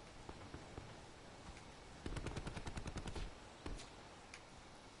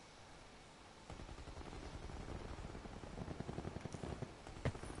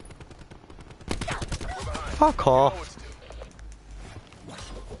 Fuck off.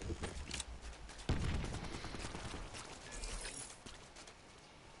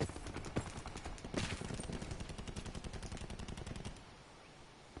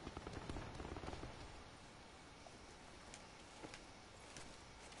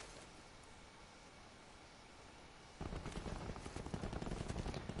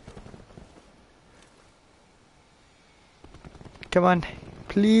 Come on,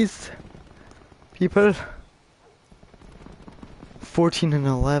 please, people. 14 and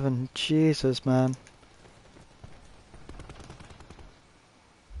 11, Jesus, man.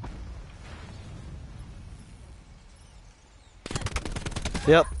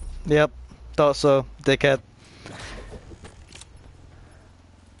 Yep, thought so, dickhead.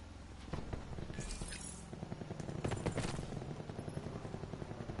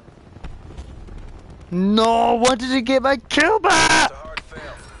 No, what did he get my kill back? It's a hard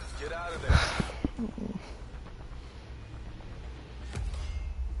fail. Get out of there.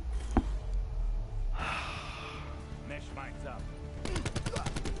 Mesh mines up.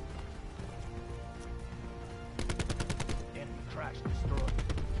 Enemy crash destroyed.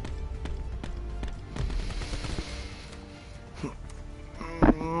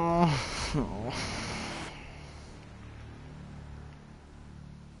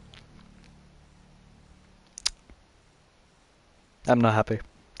 I'm not happy.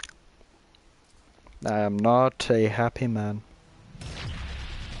 I am not a happy man.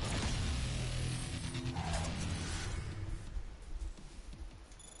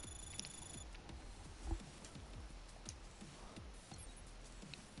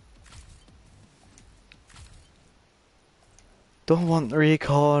 Don't want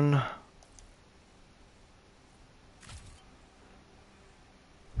recon.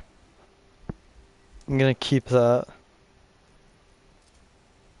 I'm gonna keep that.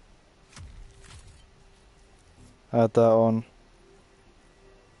 Add that on.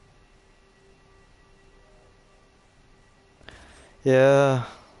 Yeah.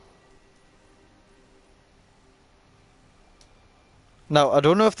 Now, I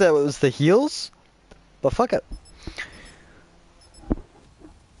don't know if that was the heals, but fuck it.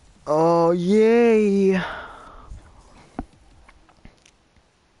 Oh, yay!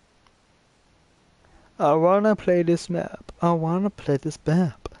 I wanna play this map. I wanna play this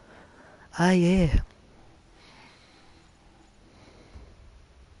map. Ah, yeah.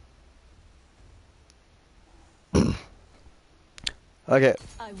 Okay.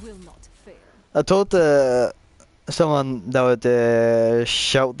 I will not fail. I told someone that would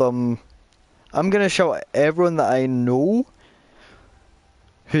shout them. I'm gonna shout everyone that I know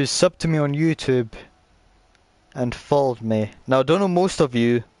who's subbed to me on YouTube and followed me. Now, I don't know most of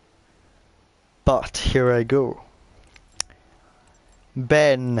you, but here I go.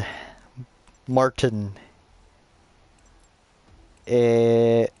 Ben, Martin,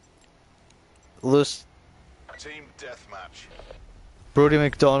 Lewis, Team deathmatch. Brody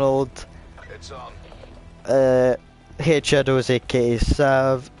McDonald, It's on. Hate Shadows aka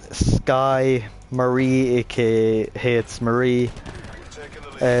Sav, Sky, Marie aka Hey It's Marie, Taking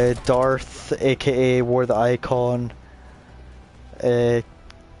the lead. Darth aka War the Icon,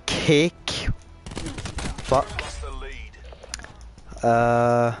 Cake, fuck, Lost the lead.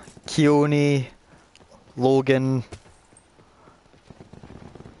 Keone, Logan,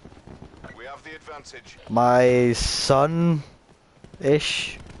 We have the advantage. my son-ish,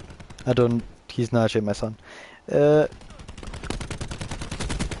 he's not actually my son,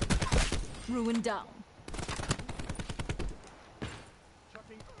 Ruin down.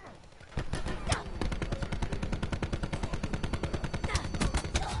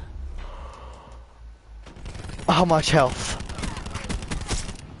 how much health?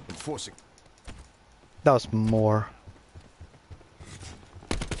 Enforcing. That was more.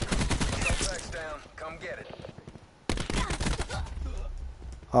 Tracks down. Come get it.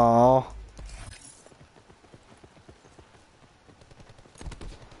 Oh.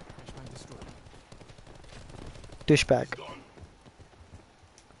 Douchebag.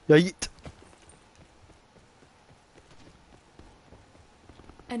 Yeet.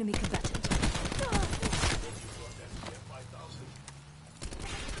 Enemy combatant.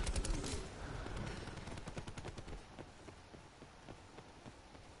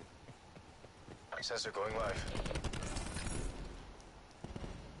 Sensor going live.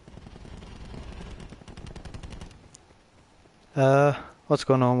 What's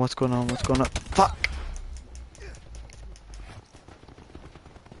going on? What's going on? What's going on? Fuck!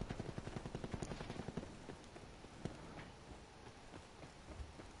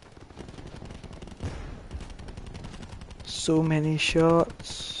 So many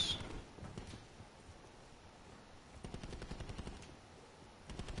shots.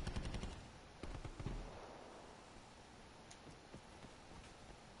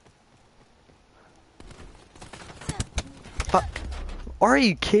 Fuck. Are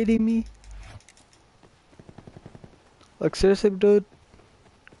you kidding me? Like seriously, dude?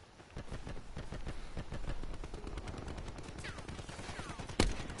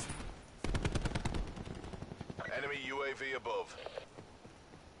 Enemy UAV above.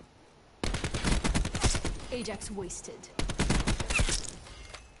 Ajax wasted.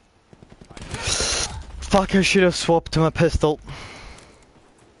 Fuck, I should have swapped to my pistol.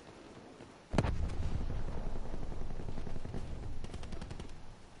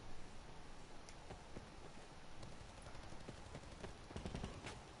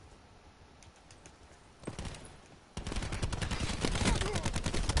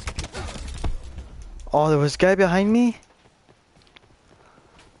 Oh, there was a guy behind me?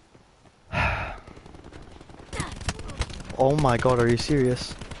 Oh my god, are you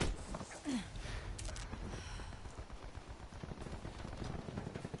serious?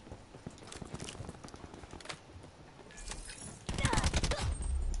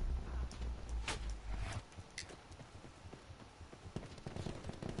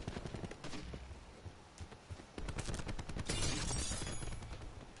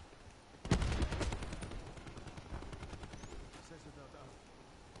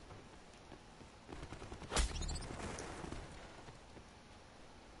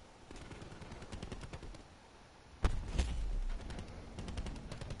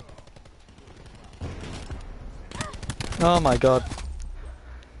 Oh my god.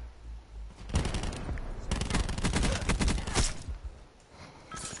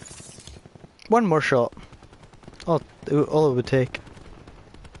 One more shot. All it would take.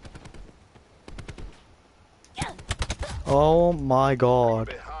 Oh my god.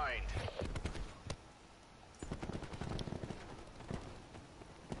 Behind.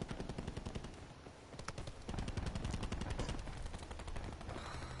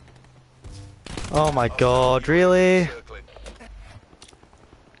 Oh my god, really? Circling.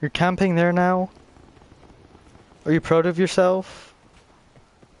 You're camping there now? Are you proud of yourself?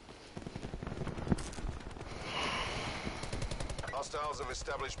 Hostiles have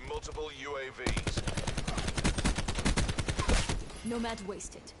established multiple UAVs. Nomad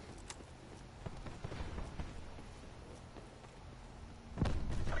wasted.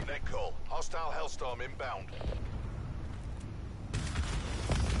 Net call. Hostile Hellstorm inbound.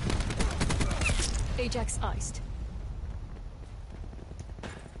 Ajax iced.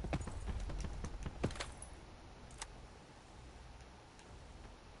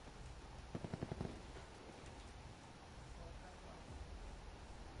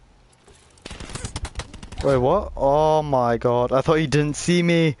 Wait, what? Oh my god, I thought he didn't see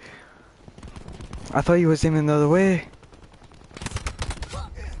me. I thought he was aiming the other way.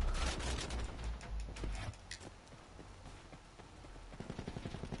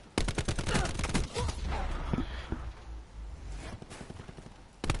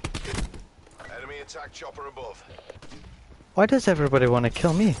 Enemy attack chopper above. Why does everybody want to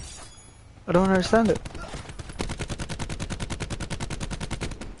kill me? I don't understand it.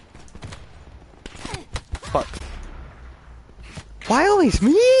 Fuck. Why always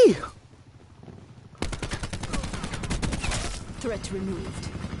me? Threat removed.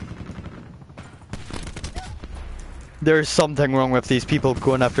 There's something wrong with these people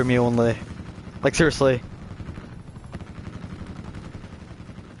going after me only. Like, seriously.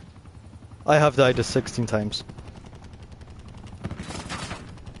 I have died 16 times.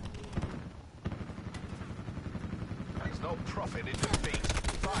 There's no profit in defeat.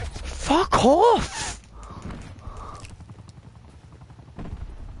 Fight. Fuck off!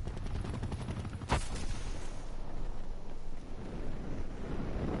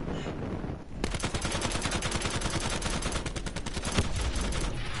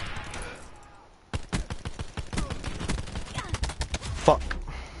 Fuck.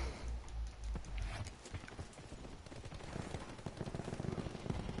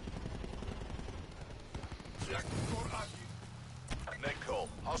 Net call.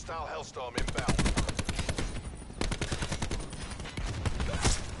 Hostile Hellstorm inbound.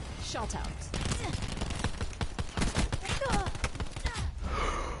 Shot out.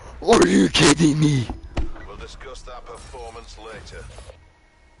 Are you kidding me? We'll discuss that performance later.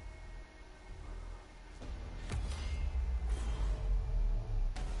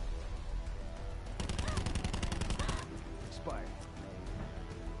 Expired.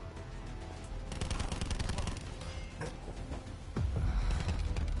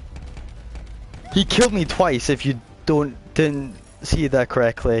 He killed me twice if you didn't see that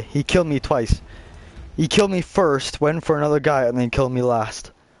correctly. He killed me twice. He killed me first, went for another guy, and then killed me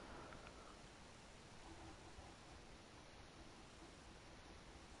last.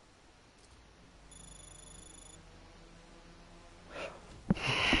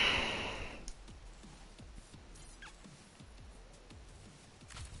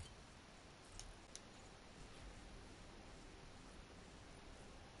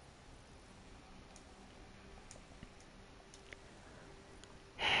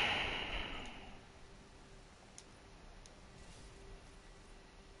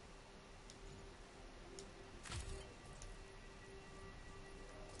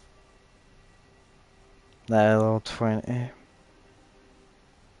 Level 20.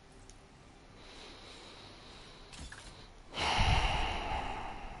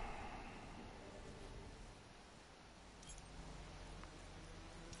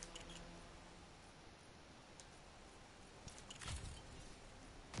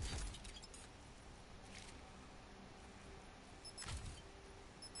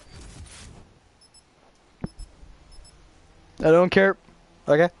 I don't care.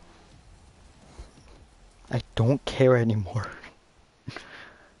 Okay. I don't care anymore.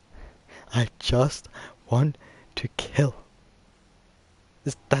 I just want to kill.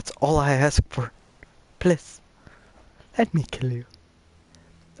 That's all I ask for. Please. Let me kill you.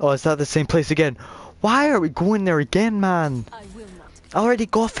 Oh, is that the same place again? Why are we going there again, man? I will not. I already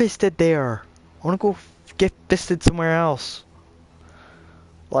got fisted there. I wanna go get fisted somewhere else.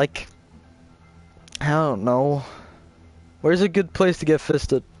 Like, I don't know. Where's a good place to get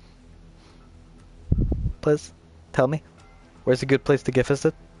fisted? Please, tell me. Where's a good place to get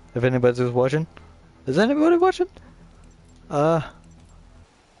fisted? If anybody's watching. Is anybody watching?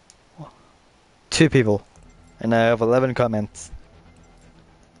 2 people. And I have 11 comments.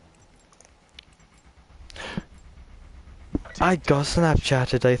 I got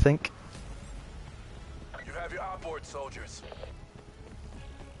Snapchatted, I think. You have your outboard soldiers.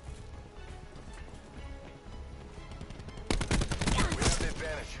 We have the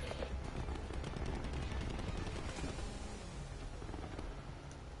advantage.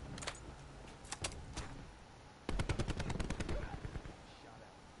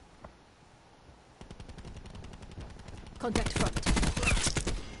 Contact front.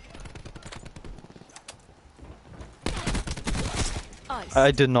 Ice. I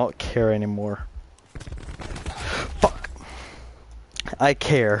do not care anymore. Fuck. I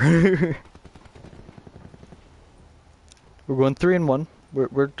care. We're going 3 and 1.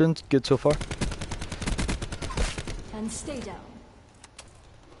 We're doing good so far. And stay down.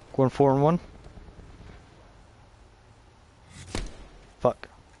 Going 4 and 1. Fuck.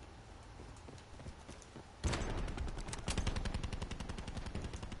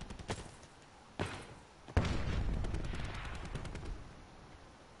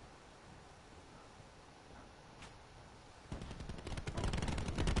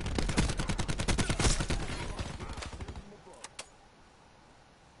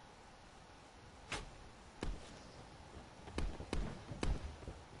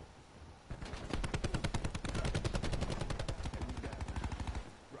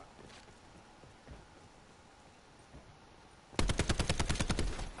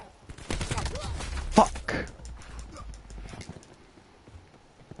 Fuck.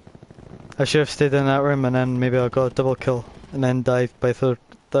 I should have stayed in that room and then maybe I got a double kill and then die by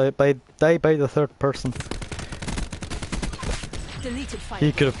the third person. Deleted file.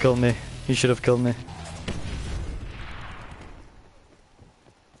 He could have killed me. He should have killed me.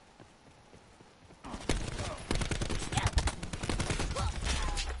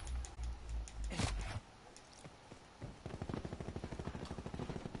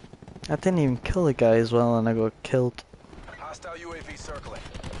 I didn't even kill the guy as well and I got killed. Hostile UAV circling.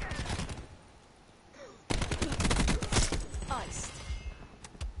 Iced.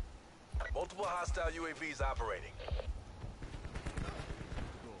 Multiple hostile UAVs operating.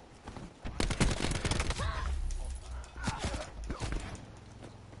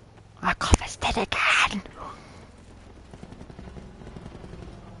 I got this dead again!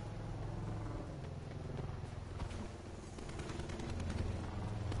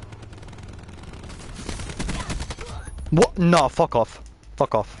 What? No, fuck off.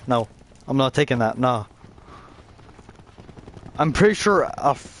 Fuck off. No. I'm not taking that. No. I'm pretty sure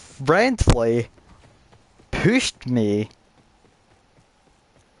a friendly pushed me.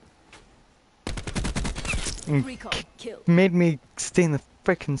 And Recon. Kill. made me stay in the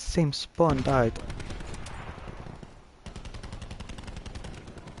freaking same spot and died.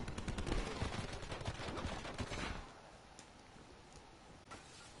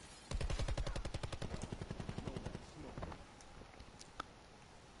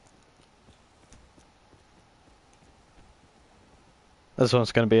 This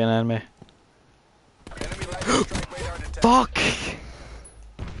one's gonna be an enemy. Enemy lightning strike radar detected. Fuck!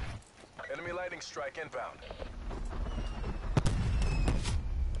 Enemy lightning strike inbound.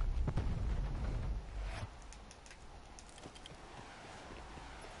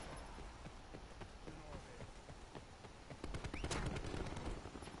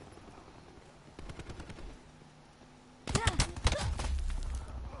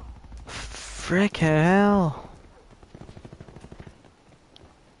 Frickin' hell.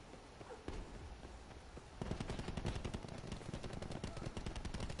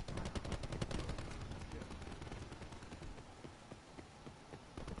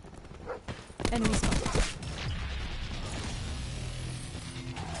 Enemy spotted.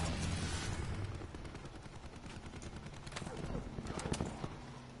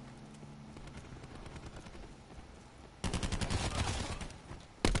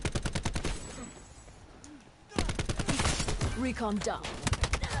 Recon down.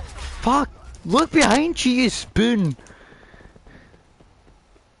 Fuck! Look behind you, you spoon!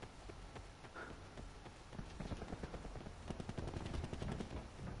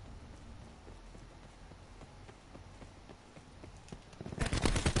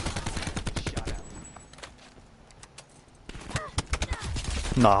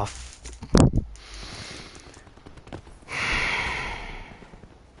 Nah.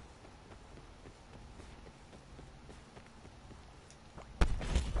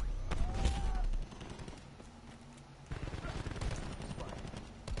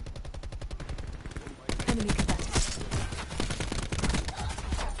 Enemy combatant.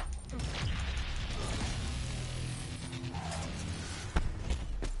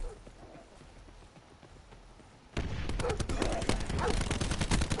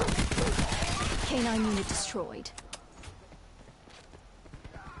 K9 unit destroyed.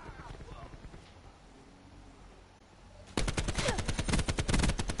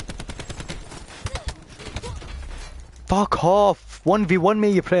 Fuck off! 1v1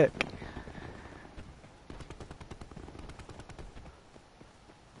 me, you prick!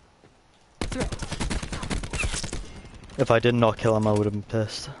 Threat. If I did not kill him, I would have been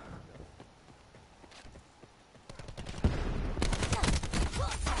pissed.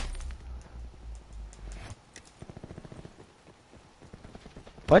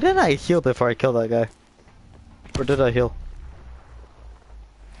 Why didn't I heal before I killed that guy? Or did I heal?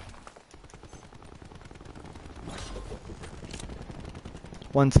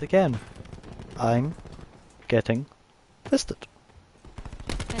 Once again, I'm getting fisted.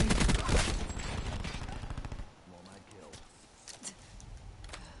 Enemy. More my kill.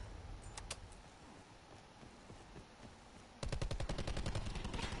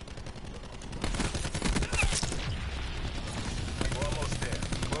 We're almost there.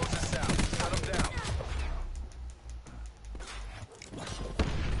 Close this out. Shut them down.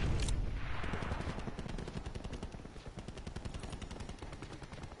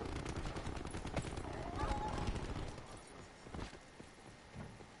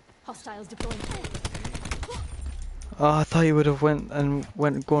 Hostiles deploying. Oh, I thought you would have went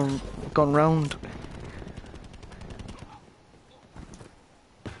gone round.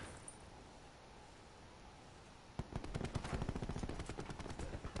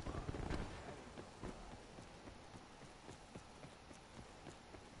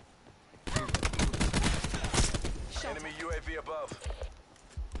 Enemy UAV above.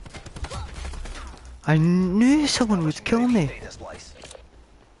 I knew someone was killing me. Data splice.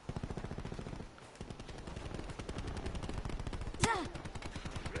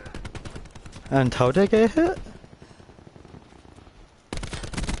 And how did I get hit?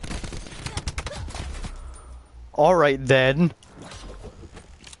 Alright then.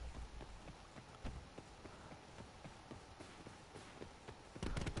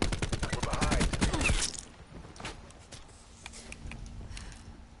 We're behind.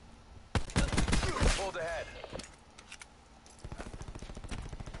 Pulled ahead.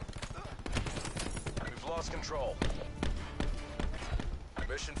 We've lost control.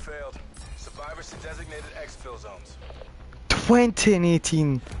 Mission failed. Survivors to designated exfil zones.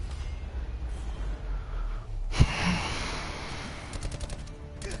 2018.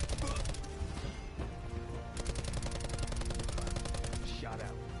 Shot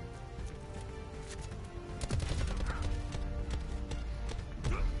out.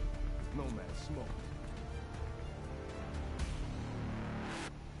 Nomad smoke.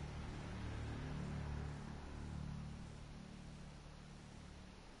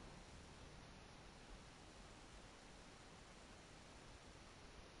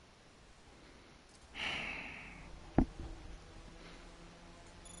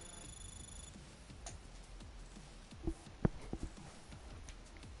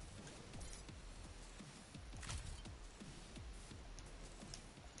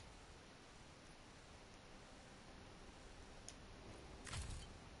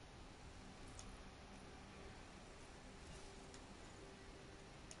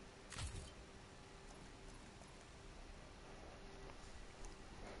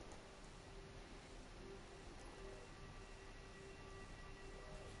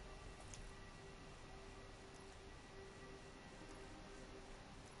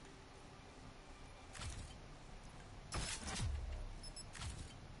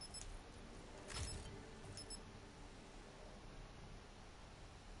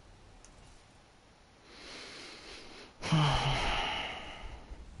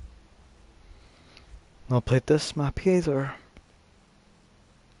 I'll play this map either.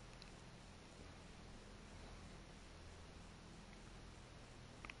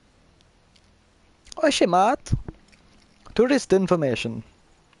 Oh shit, Matt. Tourist information.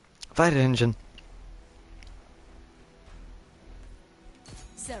 Fire engine.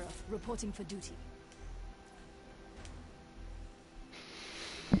 Seraph reporting for duty.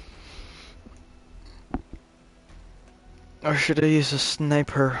 Or should I use a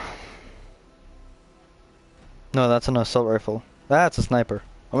sniper? No, that's an assault rifle. That's a sniper.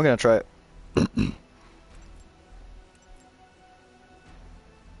 I'm gonna try it.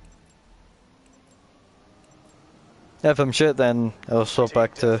 If I'm shit, then I'll swap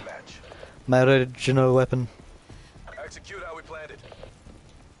back to Deathmatch. my original weapon. Execute how we planned it.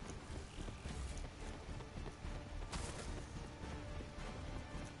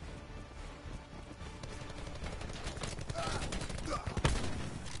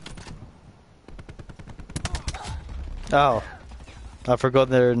 Oh, I forgot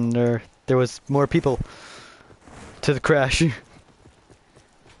there was more people to the crash.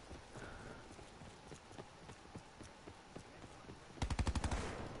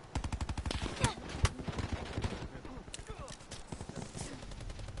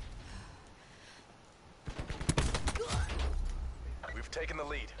 We've taken the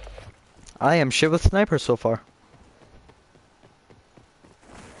lead. I am shit with snipers so far.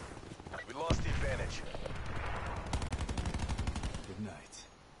 We lost the advantage. Good night.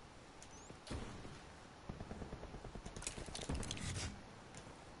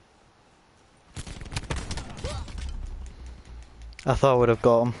 I thought I would have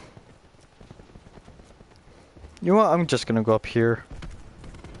got him. You know what? I'm just gonna go up here.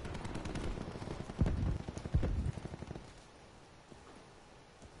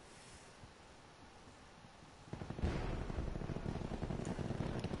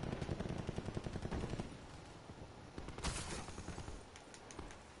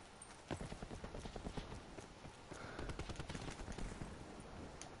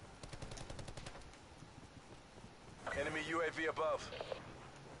 Enemy UAV above.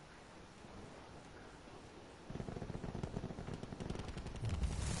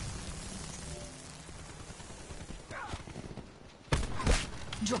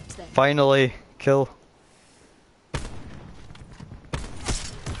 Dropped them. Finally, kill.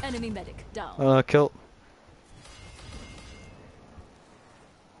 Enemy medic down. Kill.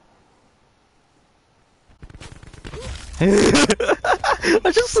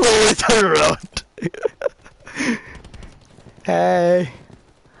 I just slowly turn around. Hey,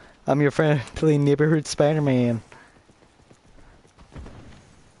 I'm your friendly neighborhood Spider-Man.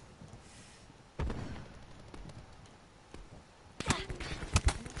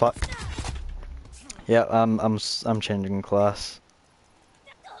 Fuck. Yeah, I'm changing class.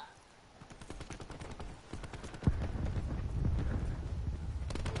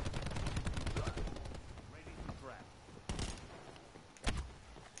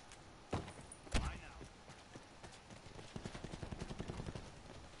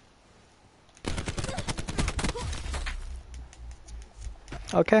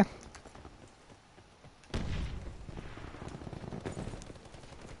 Okay.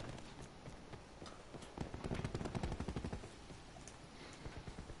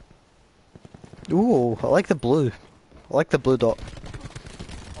 Ooh, I like the blue. I like the blue dot.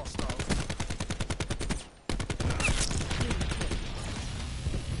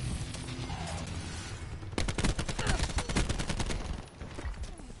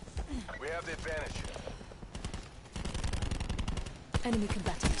 We have the advantage. Enemy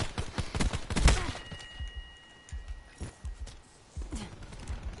combatant.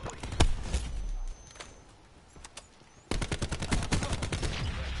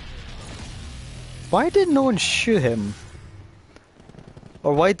 Why did no one shoot him?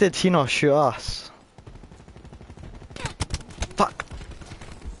 Or why did he not shoot us? Fuck.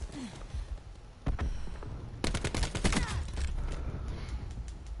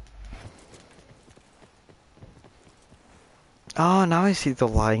 Oh, now I see the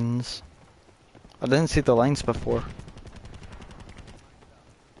lines. I didn't see the lines before.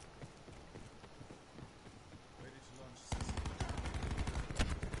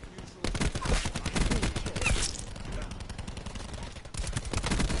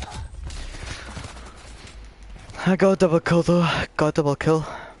 I got a double kill though. Got a double kill.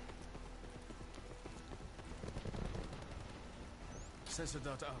 Sensor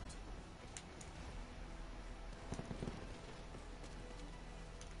dot out.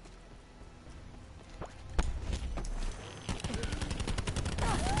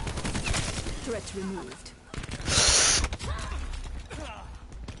 Threat removed.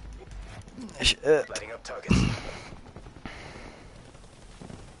 Shit. Lighting up targets.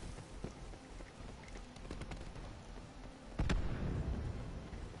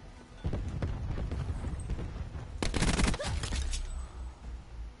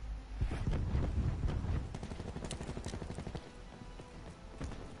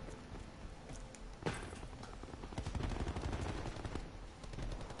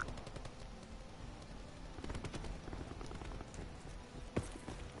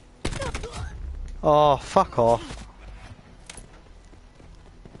 Oh, fuck off.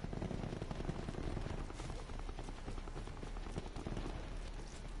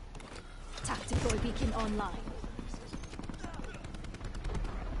 Tactical beacon online.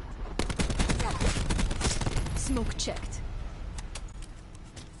 Smoke checked.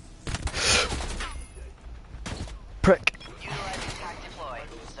 Prick. Utilize attack deploy.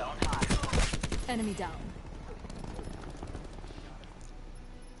 Zone hot. Enemy down.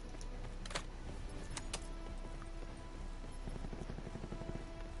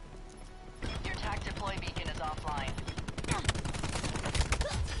 Your attack deploy beacon is offline.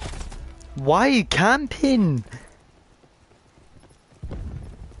 Why are you camping?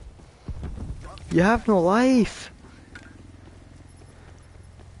 You have no life.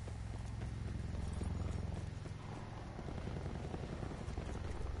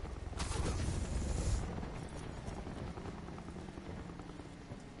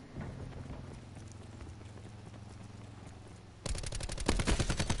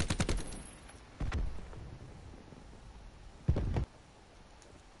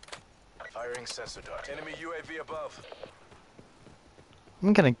 Firing sensor dart. Enemy UAV above.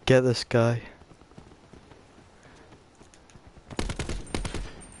 I'm gonna get this guy.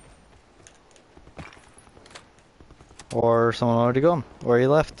 Or someone already gone. Or he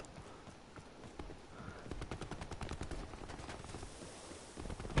left.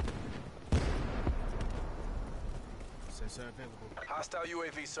 Sensor available. Hostile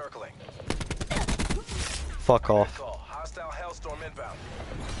UAV circling. Fuck off. Call. Hostile Hellstorm inbound.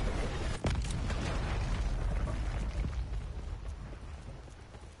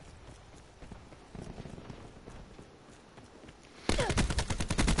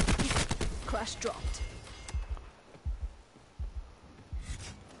 Crash dropped.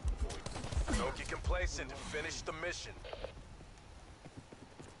 Don't get complacent and finish the mission.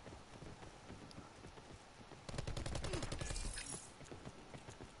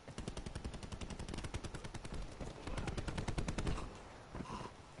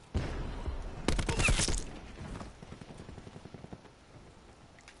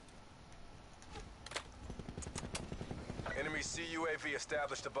 Enemy CUAV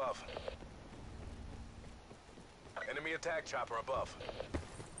established above. Enemy attack chopper above.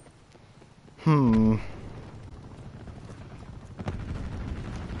 Hmm.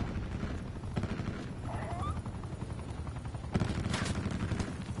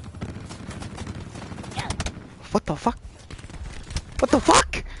 What the fuck? What the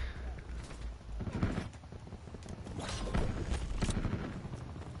fuck?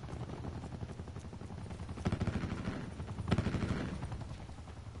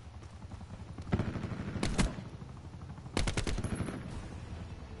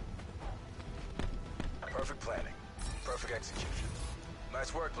 Perfect planning. Perfect execution.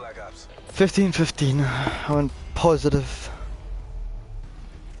 Nice work, Black Ops. 15-15. I went positive.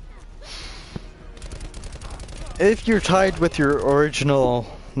 If you're tied with your original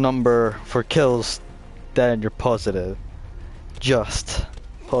number for kills, then you're positive. Just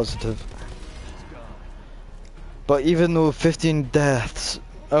positive. But even though 15 deaths,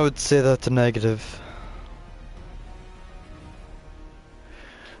 I would say that's a negative.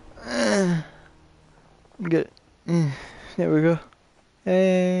 Good. There we go.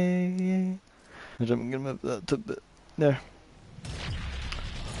 Hey. I'm gonna move that to a bit. There.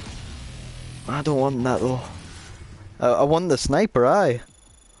 I don't want that though. I want the sniper, aye.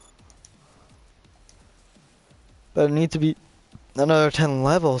 But I need to be another 10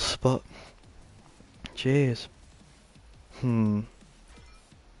 levels, but... Jeez. I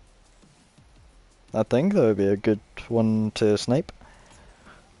think that would be a good one to snipe.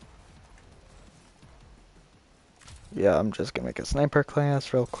 Yeah, I'm just gonna make a sniper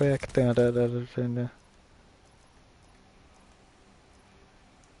class real quick.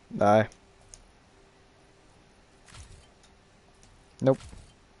 Aye. Nope.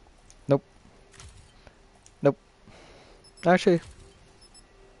 Nope. Nope. Actually,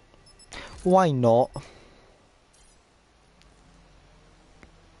 why not?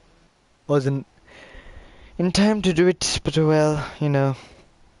 Wasn't in time to do it, but well, you know.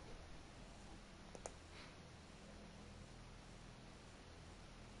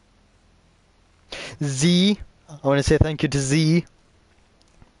 Z, I want to say thank you to Z.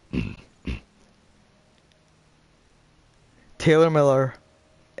 Taylor Miller,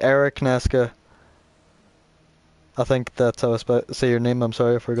 Eric Nesca. I think that's how I say your name. I'm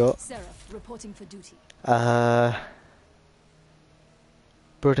sorry, I forgot. Seraph reporting for duty. Brody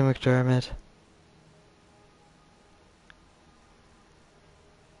McDermott.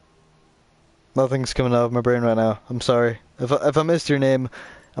 Nothing's coming out of my brain right now. I'm sorry. If I missed your name,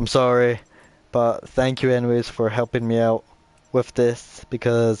 I'm sorry. But thank you anyways for helping me out with this,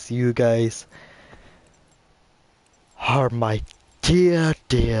 because you guys are my dear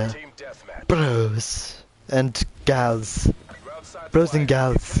Team deathmatch. bros and gals. You're outside the Bros and flag. Get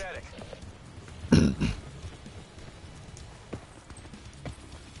gals. kinetic.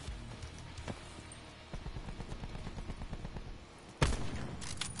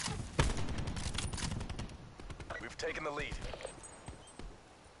 We've taken the lead.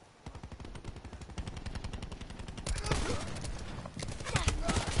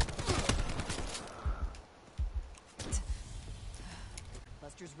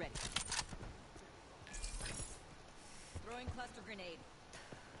 Cluster's ready. Throwing cluster grenade.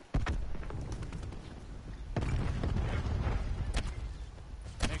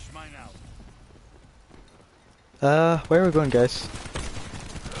 Next mine out. Where are we going, guys?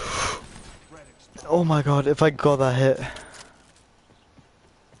 Oh my god, if I got that hit.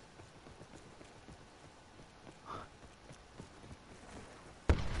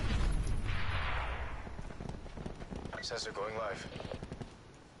 Sensor going live.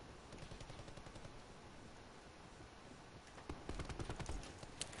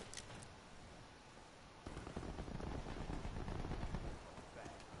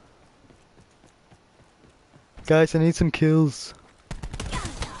 Guys, I need some kills.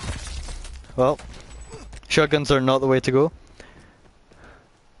 Well, shotguns are not the way to go.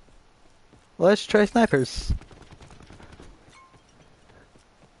 Let's try snipers.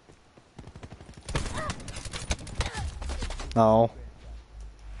 No.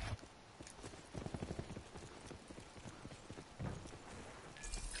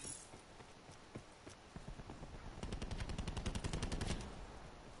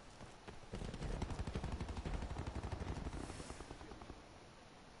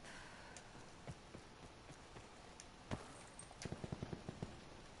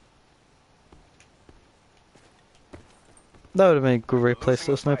 That would have been a great place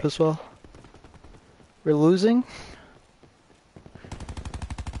to snipe as well. We're losing?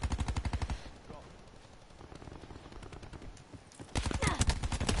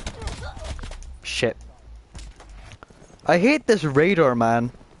 Shit. I hate this radar, man.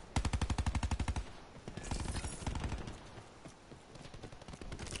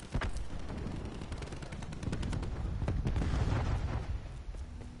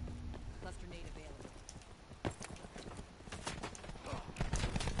 Cluster nade available.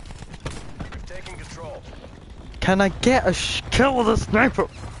 We've taken control. Can I get a kill with a sniper?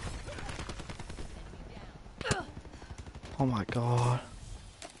 Oh my god.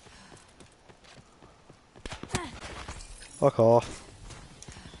 Fuck off.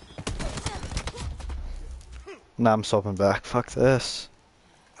 Nah, I'm stopping back. Fuck this.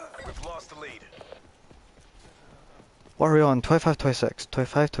 We've lost the lead. What are we on? 25, 26,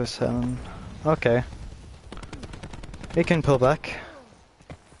 25, 27. Okay. We can pull back.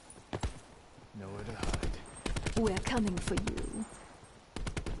 Nowhere to hide. We're coming for you.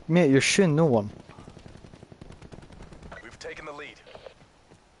 Mate, you're shooting no one. We've taken the lead.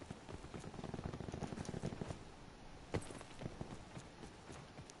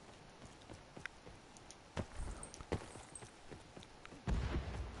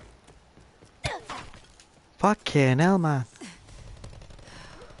 Fucking hell, man.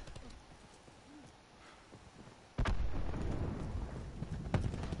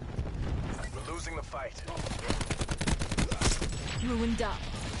 We're losing the fight. Ruin down.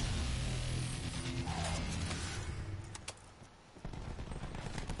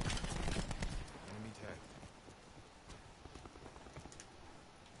 Enemy tag.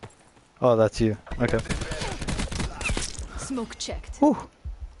 Oh, that's you. Okay. Smoke checked. Whew.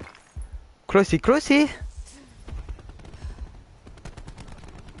 Crossy, crossy.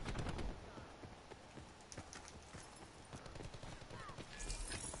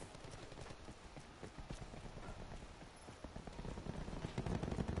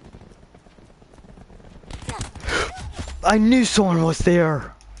 I knew someone was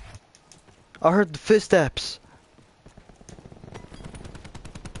there. I heard the footsteps.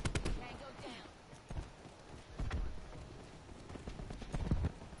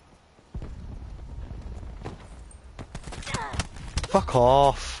 Fuck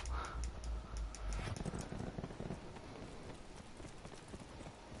off.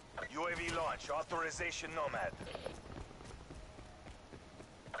 UAV launch. Authorization Nomad.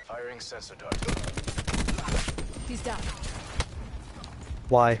 Firing sensor dart. He's down.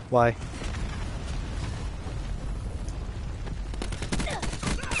 Why? Why?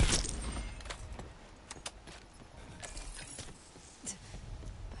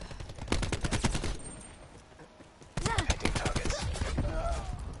 Hitting targets.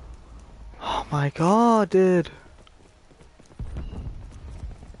 Oh my god, dude.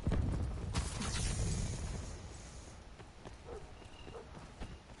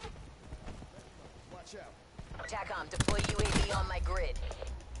 TACOM, deploy UAV on my grid.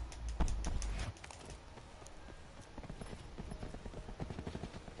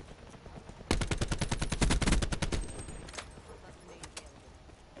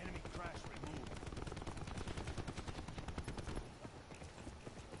 Enemy crash removed.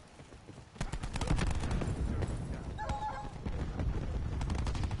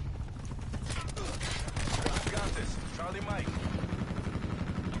 Got this. Charlie Mike.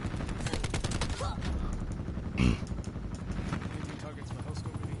 Engaging targets for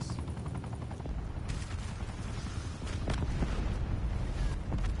hostile release.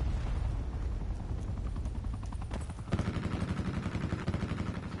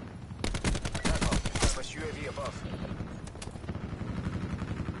 Plus UAV above.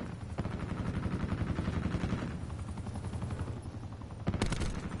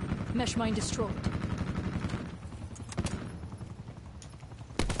 Mesh mine destroyed.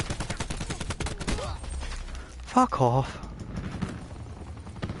 Fuck off.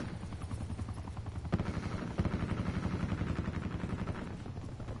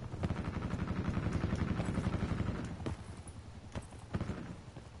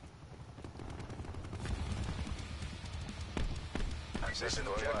 Mission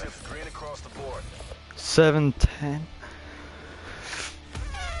objective green across the board. 710.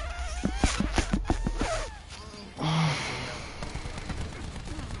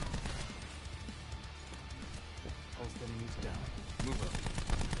 Pulse enemies down. Move up.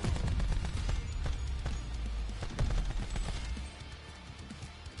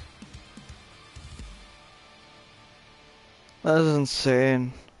 That's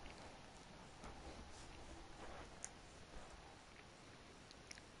insane.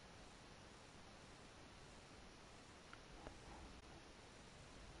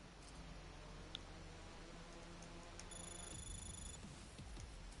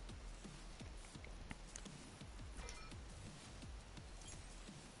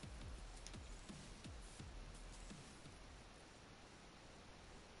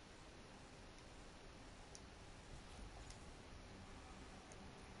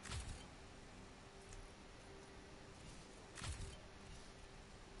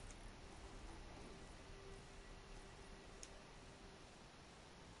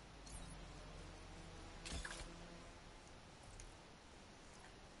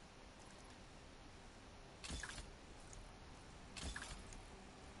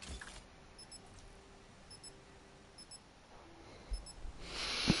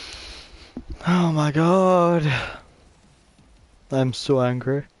 Oh my god. I'm so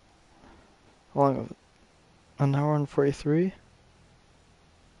angry. How long? An hour and 43?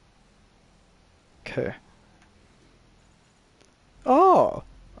 Okay. Oh!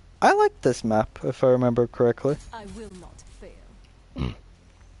 I like this map, if I remember correctly. I will not fail.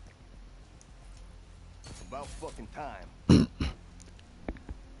 About fucking time.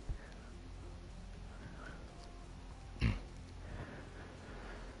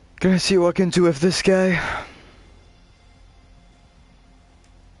 Gonna see what I can do with this guy.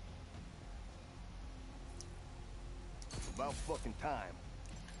 About fucking time.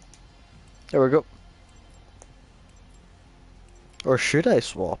 There we go. Or should I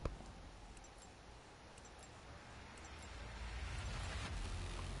swap?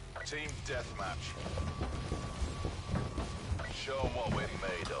 Team deathmatch. Show 'em what we're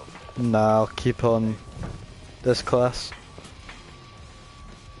made of. Nah, I'll keep on this class.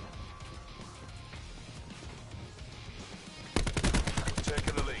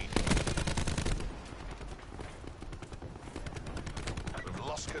 Taking the lead. We've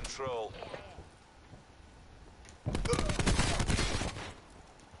lost control.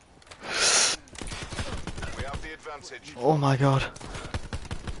 We have the advantage. Oh my god.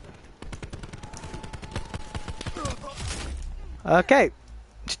 Okay.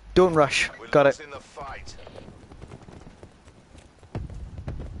 Just don't rush. We're Got it. losing the fight.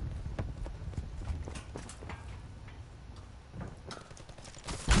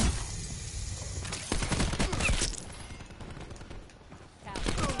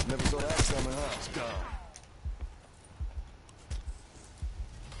 Never saw that coming, huh? It's gone.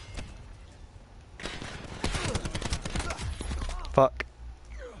 Fuck.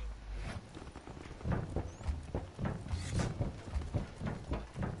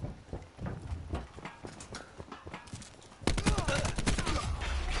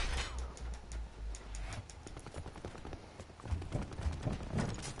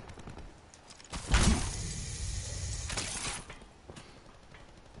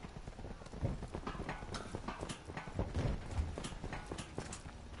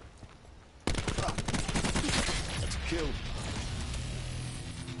 Killed.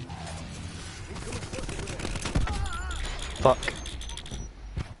 Fuck.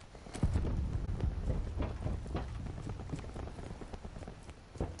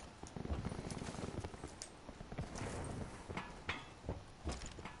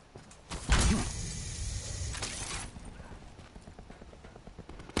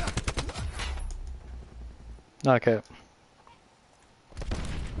 Okay.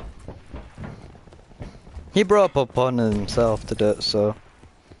 He brought up upon himself to do it, so.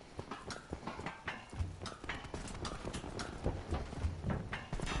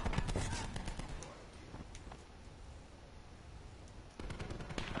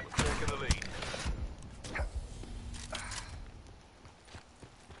 We're taking the lead.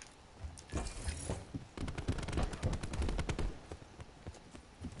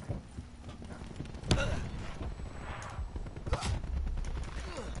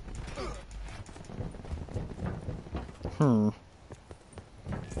 Hmm.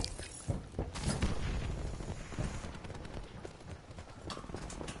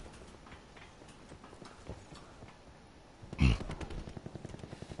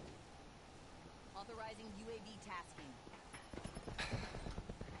 Authorizing UAV tasking.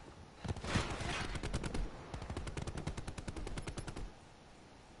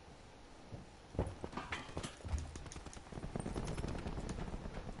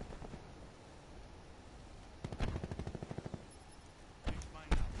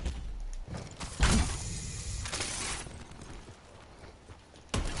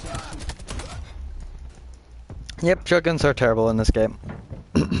 Yep, shotguns are terrible in this game.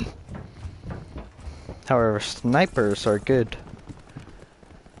 However, snipers are good.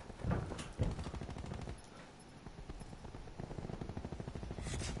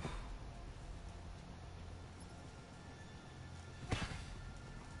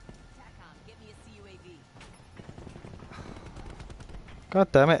 TACOM, get me a CUAV.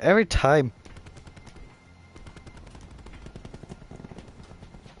 God damn it, every time.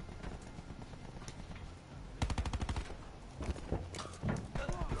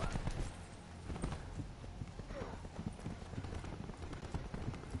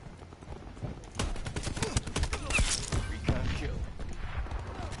 Recon kill.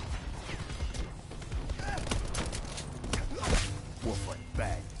 We'll fight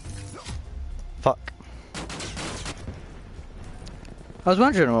back. Fuck. I was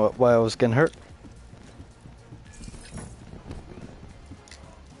wondering why I was getting hurt.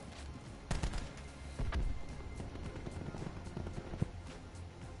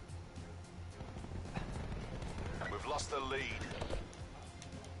 We've lost the lead.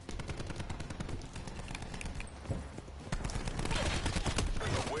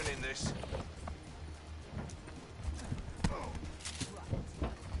 We're winning this.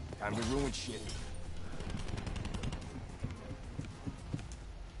 Time to ruin shit.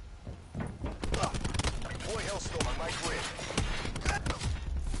 Boy, Hellstorm on my grid.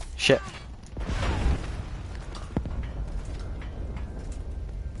 Shit.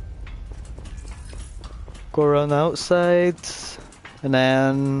 Go around the outside, and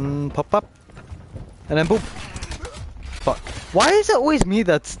then pop up, and then boom. Fuck. Why is it always me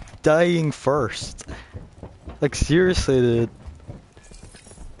that's dying first? Like seriously, dude.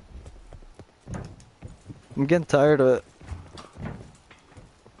 I'm getting tired of it.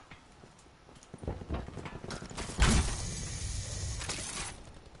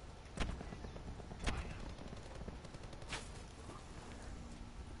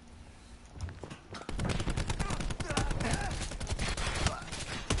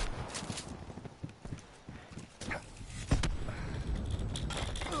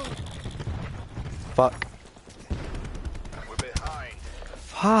 Fuck. We're behind.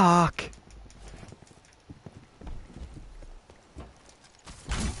 Fuck.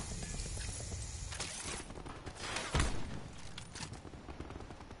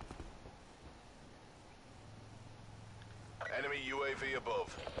 Enemy UAV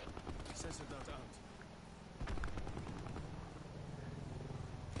above.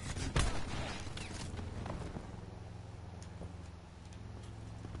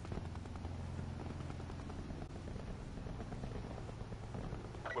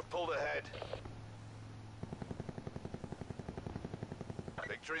 We're pulled ahead.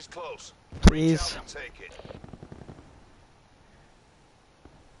 Victory's close. Reach Please. out and take it.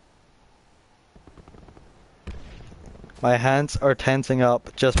 My hands are tensing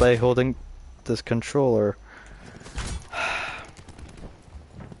up just by holding this controller.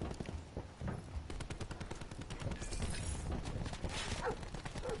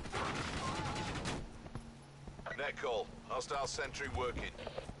 Net call. Hostile sentry working.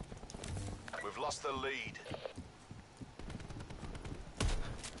 We've lost the lead.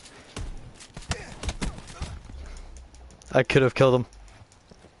 I could have killed him.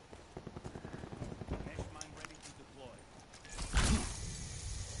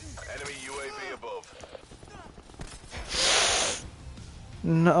 Enemy UAV above.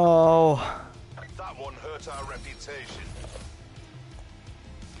 No. That one hurt our reputation.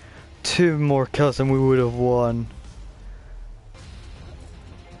 2 more kills and we would have won.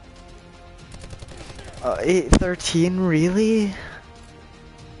 8-13, really?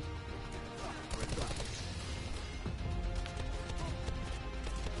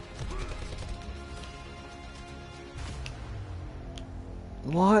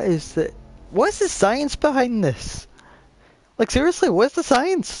 What's the science behind this? Like seriously, what's the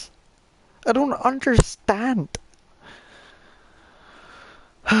science? I don't understand.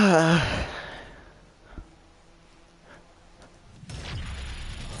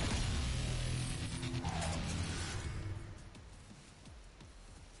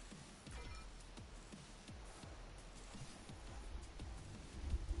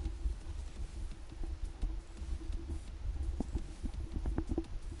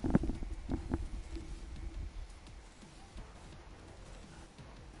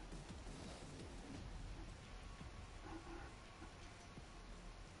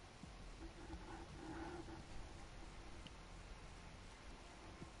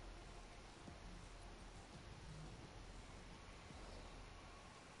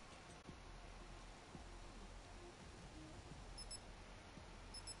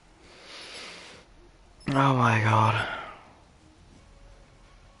 Oh my god.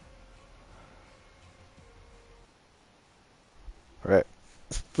 Right.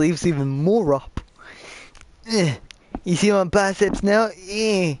 Sleeves even more up. You see my biceps now?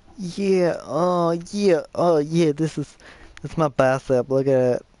 Yeah. Yeah. Oh yeah. Oh yeah. That's my bicep. Look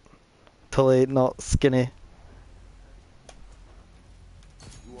at it. Totally not skinny.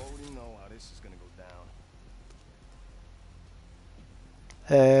 You already know how this is gonna go down.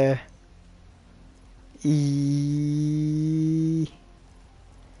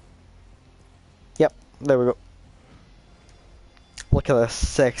 Yep, there we go. Look at this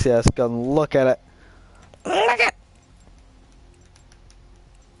sexy ass gun. Look at it. Look at.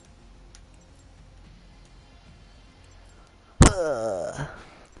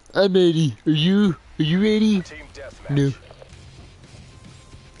 I'm ready. Are you? Are you ready? Team deathmatch. No.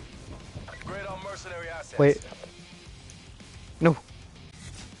 Great on mercenary assets. Wait. No.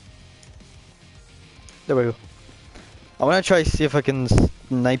 There we go. I want to try to see if I can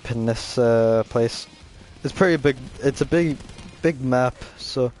snipe in this place. It's pretty big. It's a big map,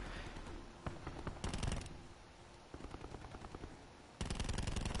 so.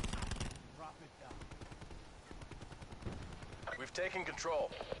 We've taken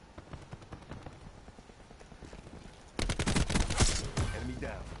control. Enemy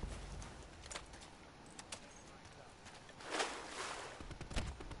down.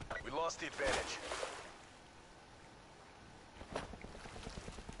 We lost the advantage.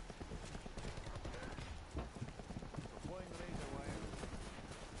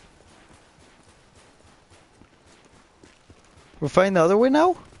 We're finding the other way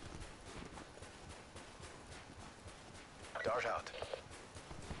now? Dart out.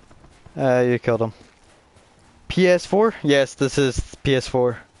 You killed him. PS4? Yes, this is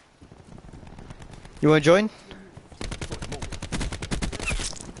PS4. You wanna join?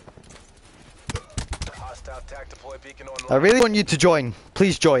 Hostile tac deploy beacon online. I really want you to join.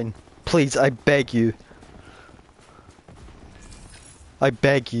 Please join. Please, I beg you. I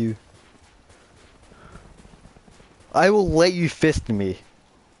beg you. I will let you fist me.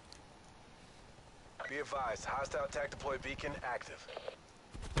 Be advised, hostile tac deploy beacon active.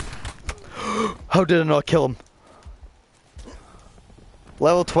 How did I not kill him?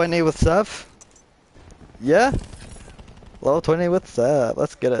 Level 20 with Sav? Yeah? Level 20 with Sav.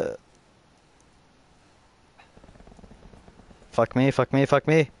 Let's get it. Fuck me, fuck me, fuck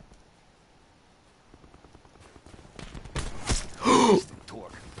me.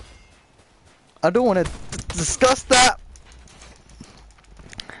 Torque. I don't want to discuss that.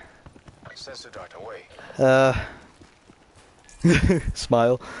 Sensor dart away.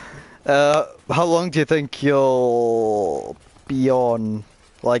 Smile. How long do you think you'll be on?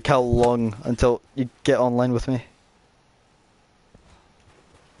 Like, how long until you get online with me?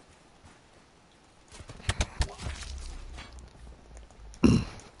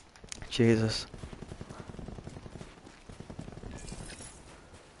 Jesus.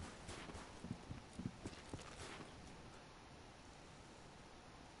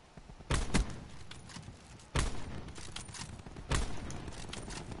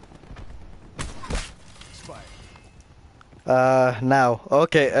 Now.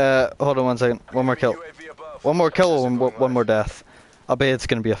 Okay, hold on one second. One more kill. UAV above. One more kill or Sensor going one more live. death. I bet it's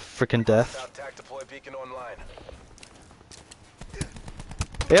gonna be a freaking death. Hostile tac deploy beacon online.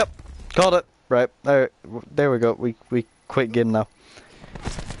 Yep, called it. Right, there we go. We quit game now.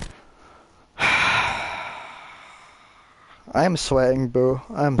 I'm sweating, bro.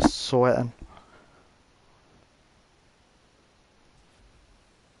 I'm sweating.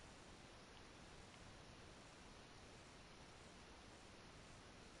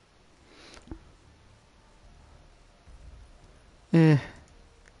 Yeah.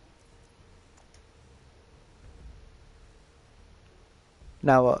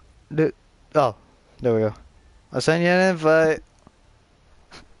 Now what? Oh, there we go. I'll send you an invite.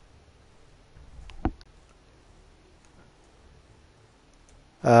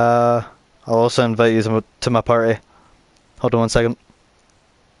 I'll also invite you to my party. Hold on one second.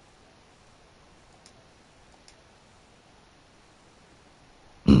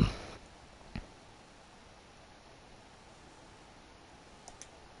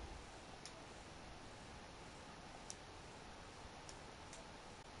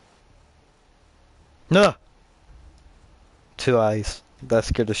 No! Two eyes. That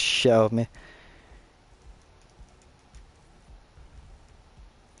scared the shit out of me.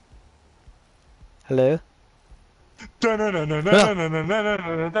 Hello? Sorry,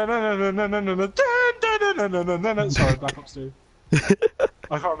 back up, Steve. I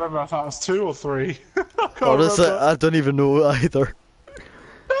can't remember if that was 2 or 3. I can't Honestly, remember. I don't even know either.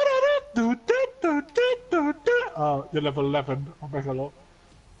 you're level 11 on Megalot.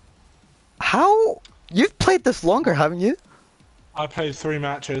 How? You've played this longer, haven't you? I played 3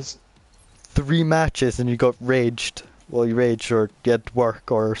 matches. 3 matches and you got raged. Well, you raged or you had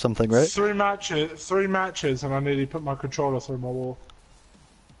work or something, right? 3 matches, and I nearly put my controller through my wall.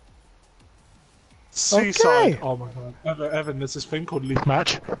 Seaside. Okay. Oh my god. Evan, there's this thing called League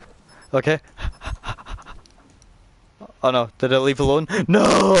Match. Okay. Oh no, did I leave alone?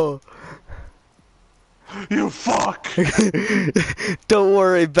 No! You fuck! Don't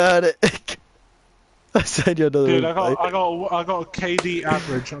worry about it. I sent you another Dude, I invite. got a KD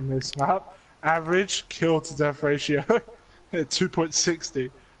average on this map. Average kill to death ratio at 2.60.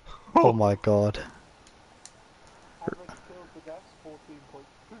 Oh my god. Average kill to death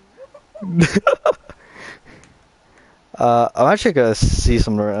 14.2. I'm actually gonna see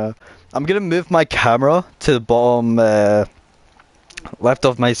something right now. I'm gonna move my camera to the bottom left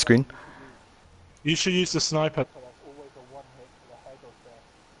of my screen. You should use the sniper.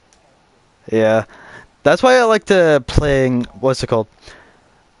 Yeah. That's why I like to playing, what's it called?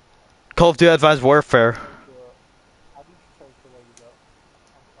 Call of Duty Advanced Warfare.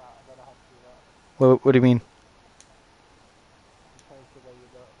 What do you mean?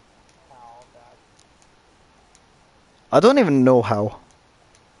 I don't even know how.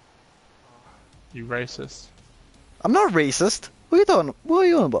 You racist. I'm not racist. What are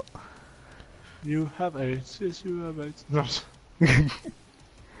you on about? You have AIDS. Yes, you have AIDS. No.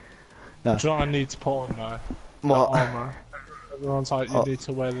 No. Do you know what I need to put on though? What? Armor. Everyone's like, you Oh. need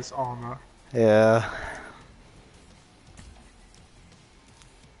to wear this armor. Yeah.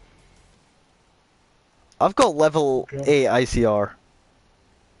 I've got level Okay. 8 ICR.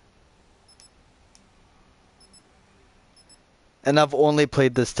 And I've only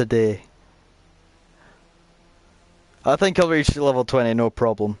played this today. I think I'll reach level 20, no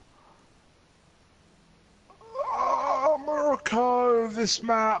problem. Oh, Morocco, this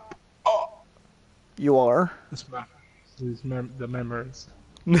map. Oh. You are? This map. The memories.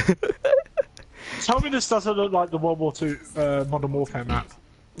 Tell me this doesn't look like the World War II Modern Warfare map.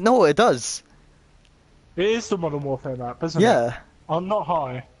 No, it does. It is the Modern Warfare map, isn't it? Yeah. I'm not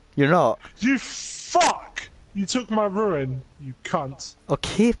high. You're not. You fuck! You took my ruin, you cunt.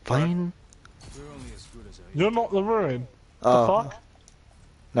 Okay, fine. We're only as good as our You're not the ruin. Oh, The fuck?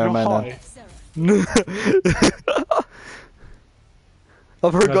 never You're mind high. then.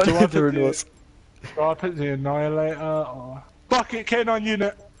 I've forgotten do I who put the the- was. Do I put the Annihilator or... Fuck it, K9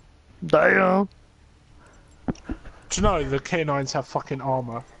 unit! Damn. Do you know the K9s have fucking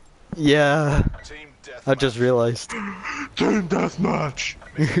armor? Yeah, Team deathmatch. I just realized. Team Deathmatch!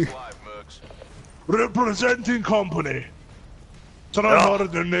 Mission's live, Mercs. Representing company! Try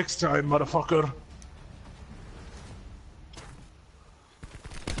harder next time, motherfucker.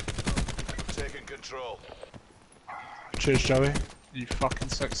 Taking control. Cheers, Joey. You fucking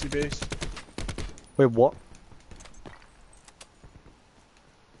sexy beast. Wait, what?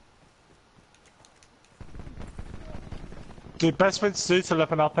 The best thing to do to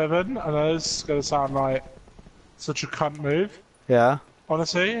level up Evan, I know this is gonna sound like such a cunt move. Yeah.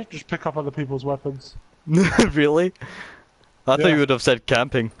 Honestly, just pick up other people's weapons. Really? I thought Yeah. you would have said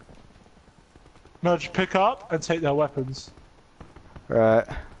camping. No, just pick up and take their weapons. Right.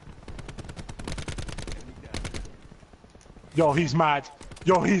 Yo, he's mad.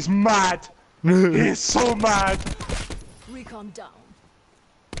 Yo, he's mad. He's so mad. Recon down.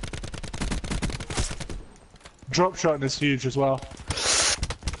 Drop shot is huge as well.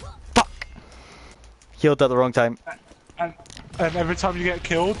 Fuck! Healed at the wrong time. And every time you get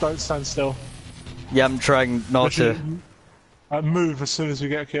killed, don't stand still. Yeah, I'm trying not to. Move as soon as you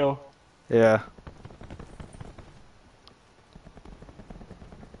get a kill. Yeah.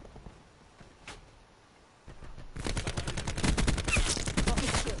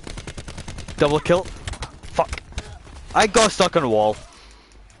 Double kill. Fuck. I got stuck on a wall.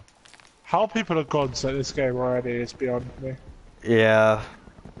 How people are gods at this game already is beyond me. Yeah.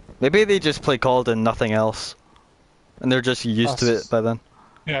 Maybe they just play COD and nothing else. And they're just used to That's- it by then.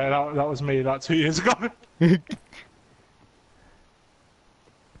 Yeah, that was me like 2 years ago.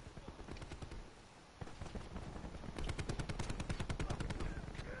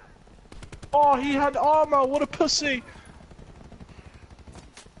 Oh, he had armor. What a pussy.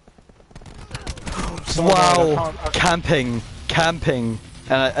 Wow! Camping! Camping!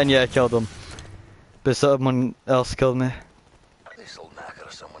 And yeah, I killed him. But someone else killed me. This'll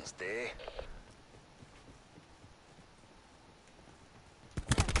knacker someone's day.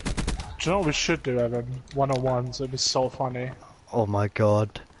 Do you know what we should do, Evan? One-on-ones. It'd be so funny. Oh my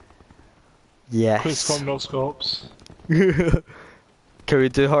god. Yes. Quiz from no scopes. Can we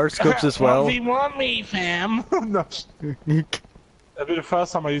do hard scopes as well? 1v1 me, fam! No. It'll be the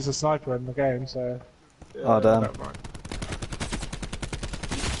first time I use a sniper in the game, so... Yeah, Oh, damn. I don't mind.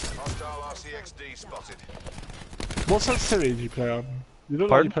 Hostile RCXD spotted. What sensitivity do you play on? You look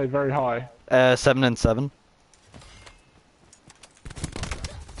Pardon? like you play very high. 7 and 7.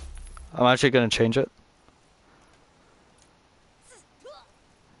 I'm actually gonna change it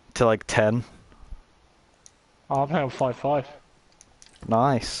to like 10. Oh, I'm playing on 5.5.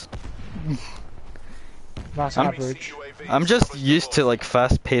 Nice. That's I'm- average. UAV I'm just circling used to above. like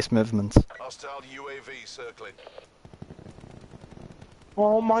fast-paced movements. Hostile UAV circling.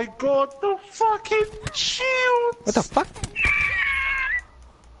 Oh my god, the fucking shield! What the fuck?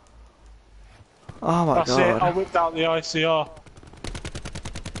 Oh my That's it, I god. whipped out the ICR.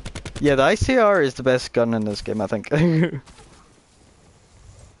 Yeah, the ICR is the best gun in this game, I think.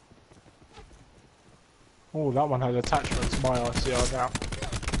 Oh, that one had attachment to my ICR now.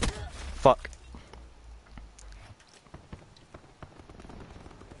 Fuck.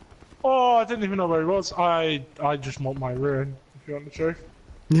 Oh, I didn't even know where he was. I just want my ruin, if you want the truth.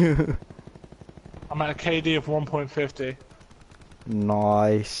 I'm at a KD of 1.50.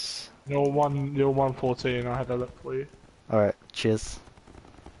 Nice. You're 114, I had a look for you. Alright, cheers.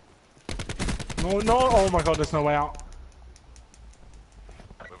 No, no, oh my god, there's no way out.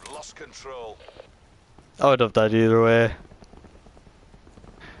 We've lost control. I would have died either way.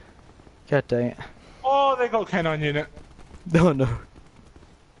 God dang it. Oh, they got K9 unit. No, no.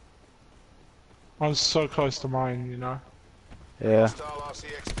 I'm so close to mine, you know. Yeah. Hostile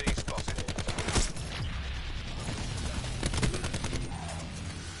RCXD spotted.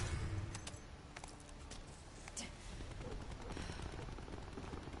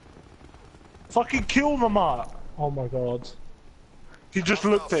 Fucking kill Mama! Oh my god. He just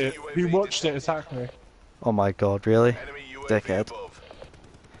looked at it. He watched it attack me. Oh my god, really? Enemy UAV Dickhead. above.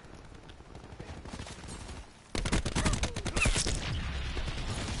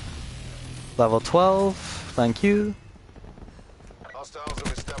 Level 12, thank you. Hostiles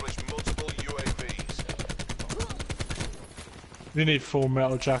have established multiple UAVs. You need full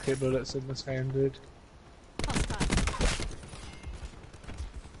metal jacket bullets in this game, dude.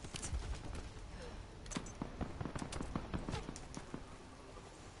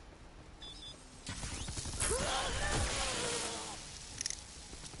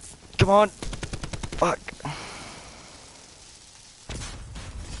 Come on! Fuck.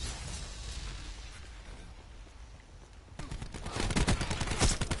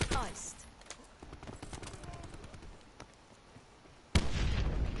 Iced.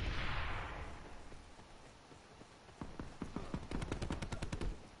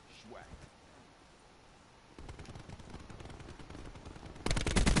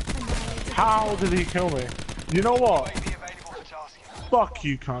 How did he kill me? You know what? Fuck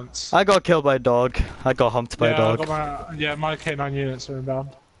you, cunts. I got killed by a dog. I got humped by a I dog. got my K9 units are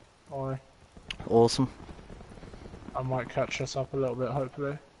inbound. Alright. Awesome. I might catch us up a little bit,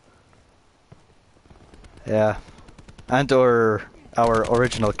 hopefully. Yeah. And or our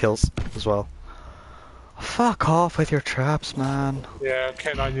original kills as well. Fuck off with your traps, man. Yeah,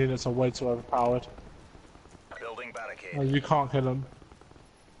 K9 units are way too overpowered. Building barricade. Oh, you can't kill them.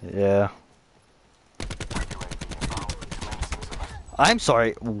 Yeah. I'm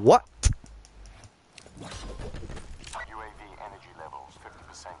sorry, what? UAV energy levels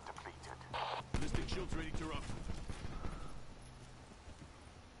 50% depleted. Ballistic shields ready to rough.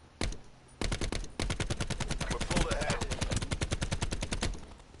 We're full ahead.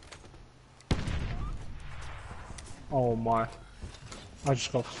 Oh my. I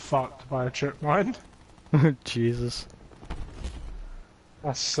just got fucked by a trip mine. Jesus.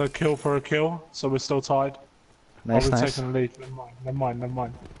 That's a kill for a kill, so we're still tied. Nice, We're nice. taking the lead. Never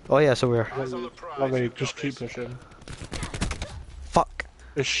mind. Oh yeah, so we're... Eyes on the prize. Lovely, We've just got keep this. pushing. Fuck.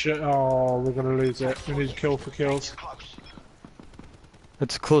 This shit, oh, we're gonna lose it. We need to kill for kills.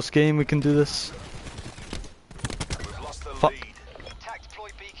 It's a close game, we can do this. We've lost the Fuck. lead. Attack deploy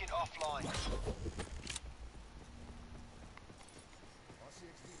beacon offline.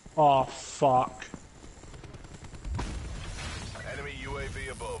 Oh, fuck. Enemy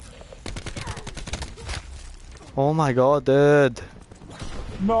UAV above. Oh my god, dude.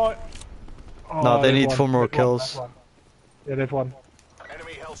 No! Oh, No, they they've need won, 4 more they've won, kills. they've won. Yeah, they've won.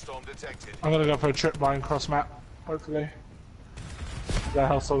 Enemy Hellstorm detected. I'm gonna go for a trip mine cross map, hopefully. The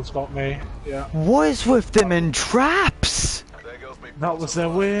Hellstorm's got me, yeah. What is with them in traps? There goes me. That was their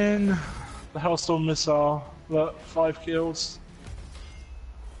win. The Hellstorm missile. Look, 5 kills.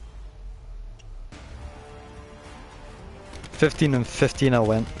 15 and 15 I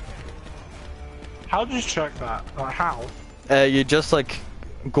went. How did you check that? Like, how? You just like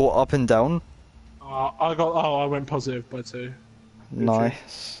go up and down. I went positive by 2.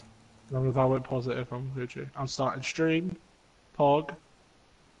 Nice. As long as I went positive, I'm Gucci. I'm starting stream. Pog.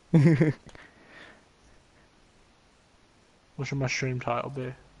 What should my stream title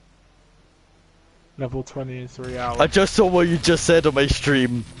be? Level 20 in 3 hours. I just saw what you just said on my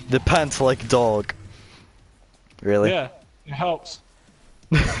stream. The pants like dog. Really? Yeah, it helps.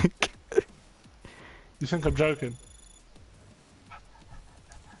 You think I'm joking?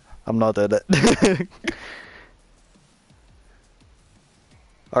 I'm not in it.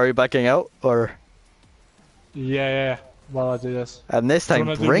 Are you backing out or? Yeah. While I do this. And this Do you time,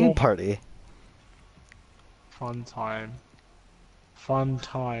 wanna do ring more? party. Fun time. Fun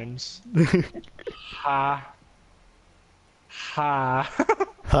times. Ha. Ha.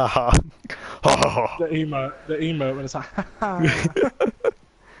 Haha. Ha The emote when it's like, ha.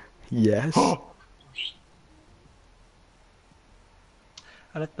 Yes.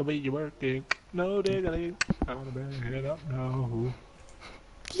 I like the way you're working. No digging. I wanna bring it up now.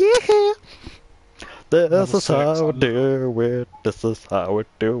 Yeah. This is 6, how we do it. This is how we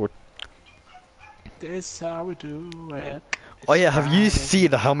do it. This is how we do it. Oh yeah, have you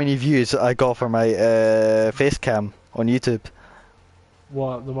seen how many views I got for my face cam on YouTube?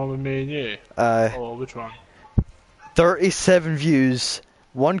 What, the one with me and you? Uh, Or which one? 37 views,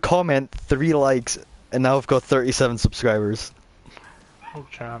 1 comment, 3 likes, and now I've got 37 subscribers. Oh,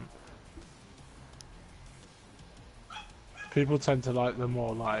 champ. People tend to like the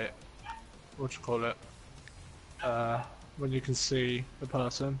more like, what you call it? When you can see the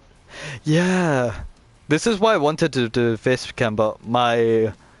person. Yeah. This is why I wanted to do face cam, but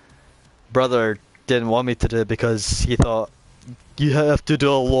my brother didn't want me to do it because he thought you have to do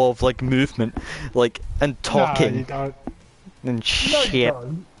a lot of like movement, like and No, talking you don't. and No, shit. you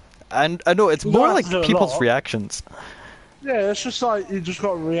don't. And I know it's You don't more have like to do a people's lot. reactions. Yeah, it's just like you just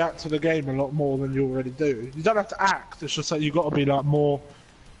got to react to the game a lot more than you already do. You don't have to act. It's just that you got to be like more,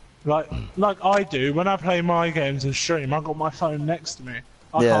 like I do when I play my games and stream. I got my phone next to me.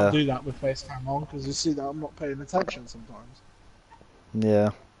 I Yeah. can't do that with FaceTime on because you see that I'm not paying attention sometimes. Yeah.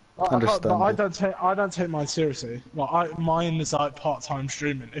 But I Understandable. don't take mine seriously. Like mine is like part-time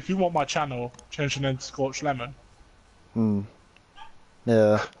streaming. If you want my channel, change the name to Scorched Lemon. Hmm.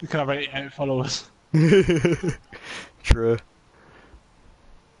 Yeah. You can have 88 followers. True.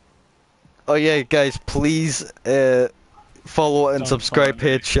 Oh yeah, guys, please follow and Don't subscribe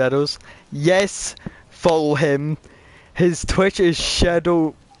follow me. Page Shadows. Yes, follow him. His Twitch is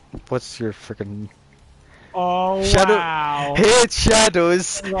Shadow. What's your freaking Oh Shadow? wow! Hate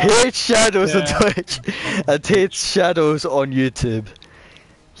Shadows. Right. Hate Shadows on Yeah. Twitch, and Hate Shadows on YouTube.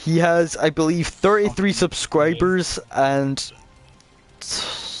 He has, I believe, 33 subscribers and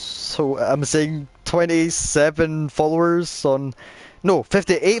so I'm saying 27 followers on. No,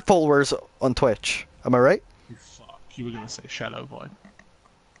 58 followers on Twitch. Am I right? You fuck! You were gonna say Shadow Boy.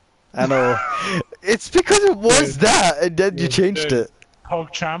 I know. It's because it was Dude. that, and then you Dude, changed dude. it.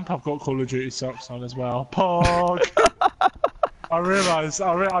 Pog champ, I've got Call of Duty socks on as well. Pog! I realised,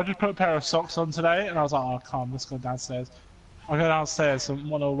 I just put a pair of socks on today, and I was like, oh, calm, let's go downstairs. I go downstairs, and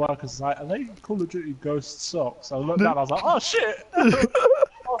one of the workers is like, are they Call of Duty Ghost socks? I looked down, I was like, oh shit!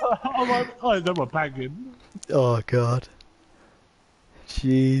 I'm like, oh, they were banging. Oh god.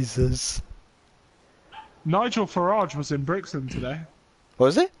 Jesus. Nigel Farage was in Brixton today. What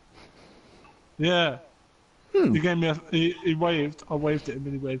was it? Yeah. Hmm. He gave me he waved, I waved at him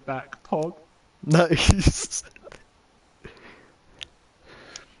and he waved back. Pog. Nice.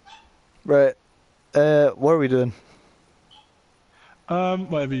 Right. What are we doing?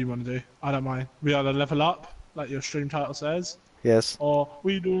 Whatever you want to do. I don't mind. We either level up, like your stream title says, Yes. or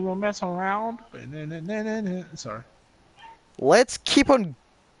we do a mess around. Sorry. Let's keep on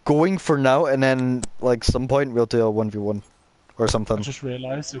going for now, and then, like, some point we'll do a 1v1 or I something. just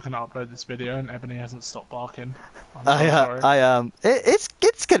realised we can upload this video and Ebony hasn't stopped barking. I'm so sorry. I am.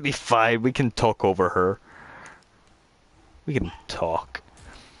 It's gonna be fine. We can talk over her. We can talk.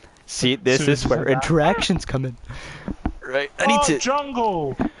 See, this Soon is as where you said that. interactions come in. Right. I need Oh, to.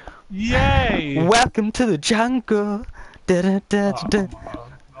 jungle! Yay! Welcome to the jungle. Da, da, da, da,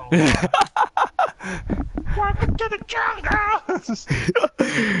 da. Welcome to the jungle!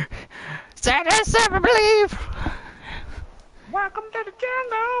 Sadness, I believe. Welcome to the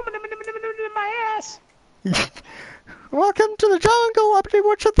jungle! My ass! Welcome to the jungle.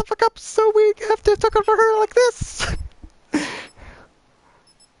 Everyone, shut the fuck up. So we have to talk over her like this.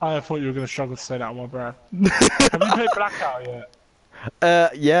 I thought you were going to struggle to say that on my breath. Have you played Blackout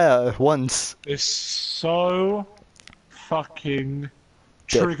yet? Yeah, once. It's so fucking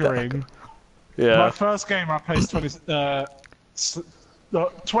triggering. Yeah. My first game I played Fuck!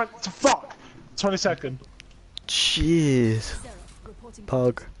 22nd. Jeez. Seraph reporting.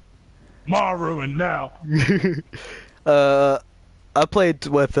 Pug. My ruin now. I played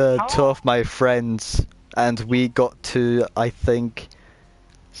with two How? of my friends, and we got to, I think,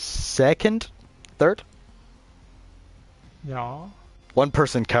 second, third. Yeah. One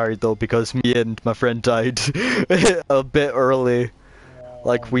person carried though because me and my friend died a bit early.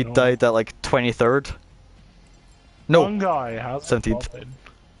 Like we no. died at like 23rd. No, One guy has 17th.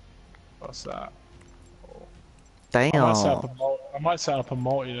 What's that? damn. I might set up a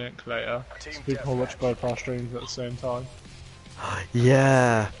multi-link later. So people can watch both our streams at the same time.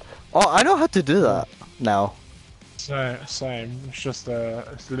 Yeah. Oh, I know how to do that now. Same. It's just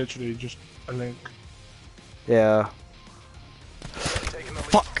it's literally just a link. Yeah.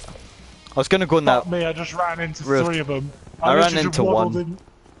 Fuck. I was gonna go in that. Fuck me! I just ran into Rift. 3 of them. I ran literally into waddled one.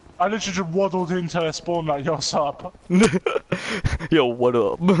 I literally just waddled into a spawn like, "What's up? Yo, what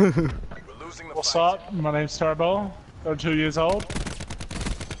up? We're losing the What's fight. up? My name's Turbo. I'm 2 years old.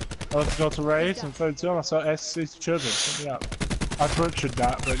 I like to go to race and 32 and I sell SC to children. Hit me up." I butchered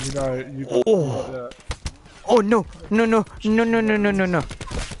that, but you know, you got Oh no, no, no, no, no, no, no, no, no.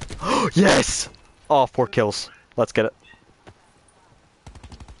 Yes! Oh, 4 kills. Let's get it.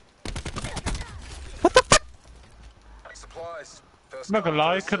 Supplies. First I'm not gonna come,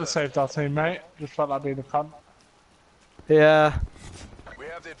 lie, first could have served. saved our teammate. Just felt like being a cunt. Yeah. We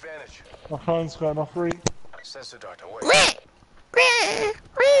have the advantage. My phone's going off read. Sensor dart away.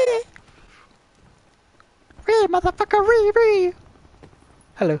 Motherfucker,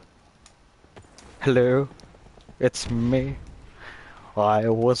 Hello. Hello. It's me. I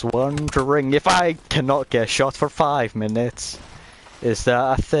was wondering if I cannot get shot for 5 minutes. Is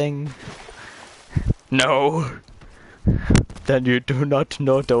that a thing? No. Then you do not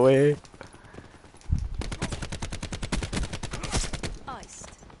know the way. Iced.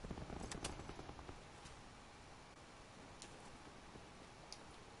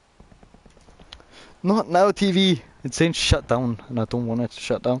 Not now, TV. It's saying shut down, and I don't want it to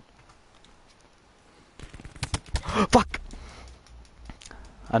shut down. Fuck!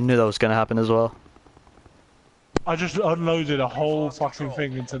 I knew that was gonna happen as well. I just unloaded a whole fucking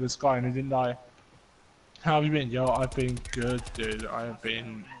thing into this guy and he didn't die. How have you been? Yo, I've been good, dude. I have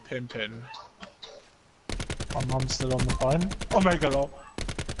been pimping. My mum's still on the phone. Oh my god.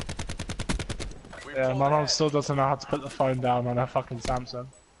 Yeah, my mum still doesn't know how to put the phone down on her fucking Samsung.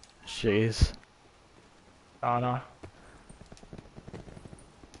 Jeez. Oh no.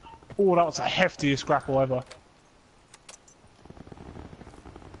 Oh, that was the heftiest grapple ever.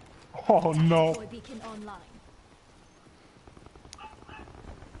 Oh no. Deploy beacon online.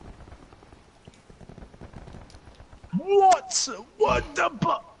 What? What the bu-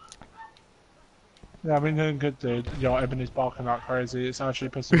 Yeah, I've been doing good, dude. Yo, Ebony's barking like crazy. It's actually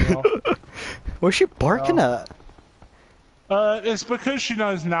pissing me off. What's she barking at? It's because she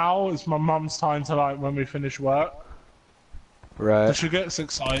knows now it's my mum's time to, like, when we finish work. So Right. she gets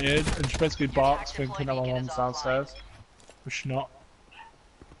excited and she basically barks thinking that my mum's downstairs. But she's not.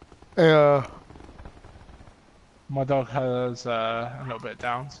 Yeah. My dog has a little bit of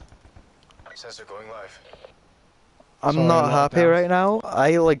downs. Sensor going live. I'm Sorry, not lockdown. happy right now.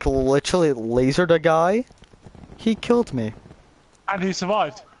 I like literally lasered a guy. He killed me. And he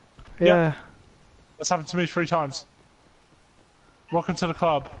survived. Yeah. That's happened to me 3 times. Welcome to the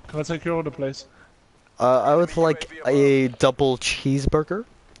club. Can I take your order, please? I would like a double cheeseburger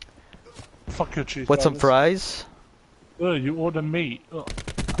Fuck your cheese. with some burgers. fries. Ugh, you order meat. Ugh.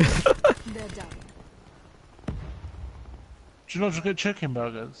 They're down. Do you not just get chicken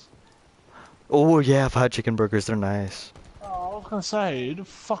burgers? Oh yeah, I've had chicken burgers. They're nice. Oh, I was gonna say, who the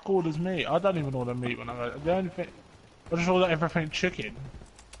fuck orders meat? I don't even order meat when I go. The only thing, I just order everything chicken.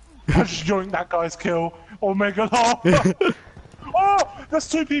 I just joined that guy's kill. Oh my god! Oh, that's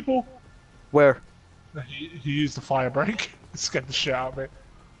 2 people. Where? He used the fire break. It scared the shit out of me.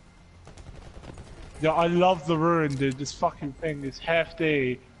 Yeah, I love the ruin, dude. This fucking thing is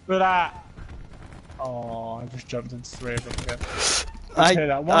hefty. Look at that. Oh, I just jumped into 3 of them again. Okay,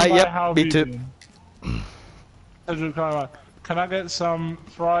 that one guy, how have me you too. been? Andrew, can I get some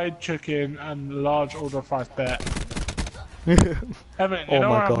fried chicken and large order of fries? Bet. Evan, you Oh know my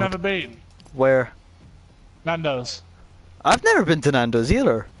where I've God. never been? Where? Nando's. I've never been to Nando's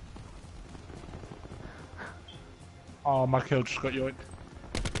either. Oh, my kill just got yoinked.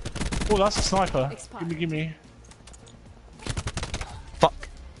 Oh, that's a sniper. Expired. Gimme. Fuck.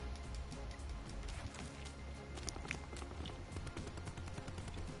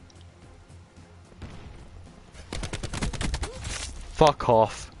 Fuck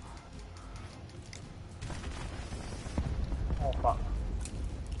off. Oh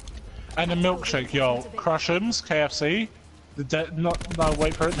And the milkshake, yo. Crush'ems, KFC. No,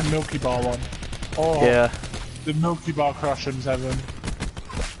 wait for it. The Milky Bar one. Oh, Yeah. the Milky Bar Crush'ems, Evan.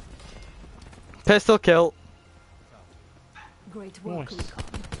 Pistol kill. Great work, Nice. Recon.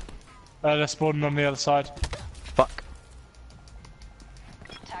 They're spawning on the other side. Fuck.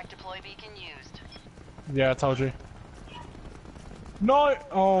 Tac deploy beacon used. Yeah, I told you. No!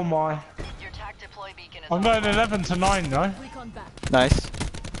 Oh my. Your tac deploy beacon is I'm going 11 to 9 though. Recon back. Nice.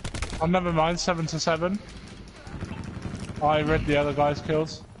 Oh, never mind, 7 to 7. I read the other guy's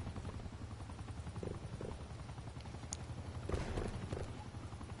kills.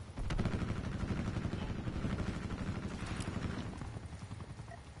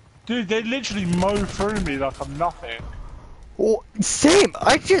 Dude, they literally mow through me like I'm nothing. Oh, same.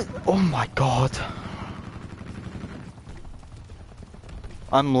 I just. Oh my god.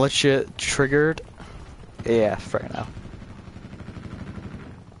 I'm legit triggered. Yeah, fair enough.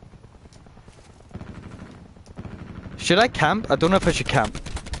 Should I camp? I don't know if I should camp.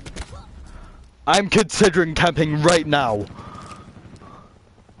 I'm considering camping right now.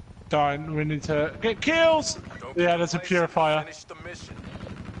 Darn, we need to get kills! Yeah, there's a purifier. Finish the mission.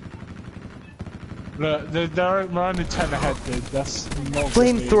 Look, we're only 10 ahead, dude. That's not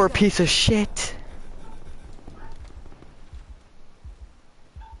good news. Flamethrower piece of shit.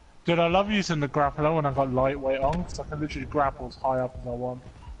 Dude, I love using the grappler when I've got lightweight on, because I can literally grapple as high up as I want.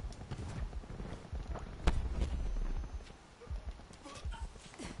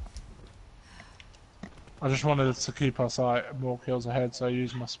 I just wanted to keep us like more kills ahead, so I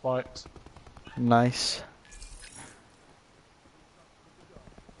use my spikes. Nice.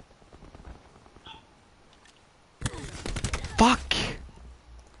 Fuck.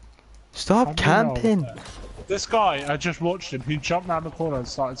 Stop I don't know. camping. This guy, I just watched him. He jumped around the corner and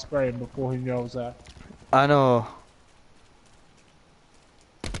started spraying before he knew I was there. I know.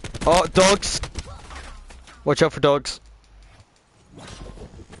 Oh, dogs. Watch out for dogs.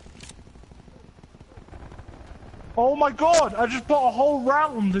 Oh my god! I just put a whole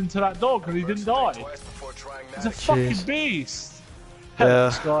round into that dog and he didn't die. Twice before trying He's a magic. fucking Jeez. beast. Yeah. Hello,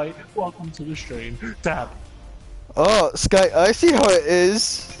 Sky. Welcome to the stream. Dab. Oh, Sky, I see how it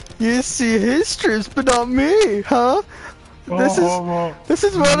is. You see his streams, but not me, huh? This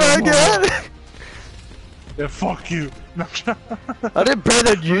is what I get. Yeah, fuck you. I did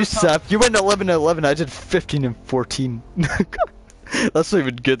better than you, Seth. You went 11 and 11. I did 15 and 14. That's not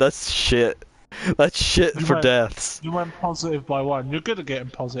even good. That's shit. That's shit You for went- deaths. You went positive by 1. You're good at getting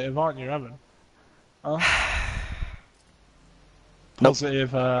positive, aren't you, Evan? Huh? Nope. Positive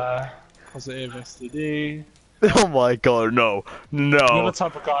STD. Oh my god, no. You're No. the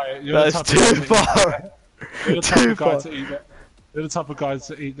type of guy. You're the That's type of too guy to eat- far. You're the type Too of guy far. to eat that. You're the type of guy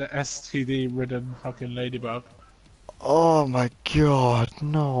to eat the STD-ridden fucking ladybug. Oh my god,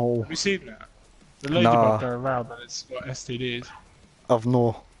 no. Have you seen that? The ladybug Nah. go around and it's got STDs.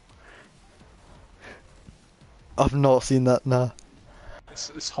 I've not seen that, nah.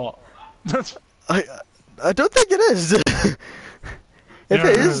 It's hot. I don't think it is. If Yeah,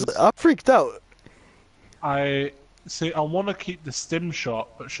 it it is, is. I'm freaked out. I see. I want to keep the stim shot,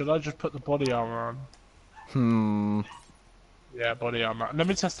 but should I just put the body armor on? Yeah, body armor. Let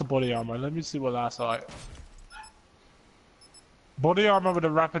me test the body armor. Let me see what that's like. Body armor with a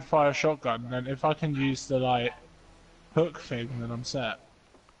rapid fire shotgun. Then if I can use the like hook thing, then I'm set.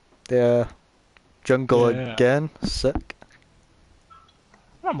 Yeah. Jungle Yeah. again. Sick.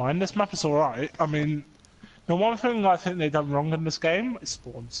 I don't mind. This map is alright. I mean, the one thing I think they've done wrong in this game is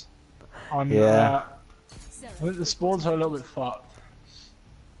spawns. Yeah. I think the spawns are a little bit fucked.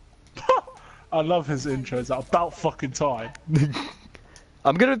 I love his intros. About fucking time.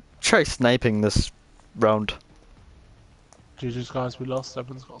 I'm gonna try sniping this round. GG's guys, we lost.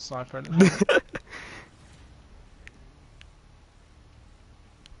 Everyone's got a sniper in it.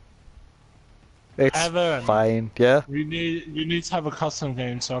 It's Evan. fine. Yeah. You need to have a custom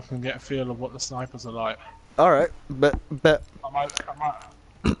game so I can get a feel of what the snipers are like. Alright. Bet. I might.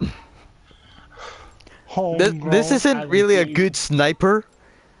 This Homegrown isn't really a alligator. good sniper.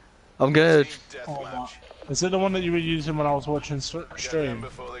 I'm gonna. Team Oh, deathmatch. my. Is it the one that you were using when I was watching Get them stream?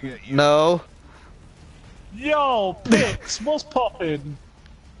 before they get you. No. Yo, Pix, what's poppin'?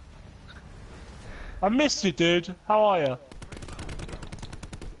 I missed you, dude. How are you?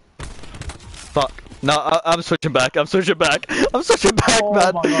 Fuck. No, I'm switching back. I'm switching back. I'm switching back, Oh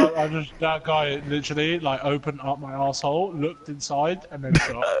man. my god! That guy literally like opened up my asshole, looked inside, and then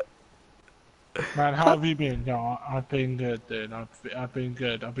shot. Man, how have you been? Yeah, I've been good, dude. I've been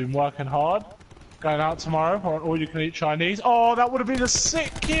good. I've been working hard. Going out tomorrow for an all-you-can-eat Chinese. Oh, that would have been a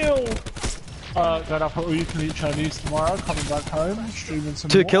sick kill. Going up at All You Can Eat Chinese tomorrow, coming back home, streaming some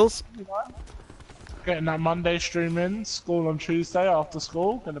 2 more, kills. you know? Getting that Monday stream in, school on Tuesday after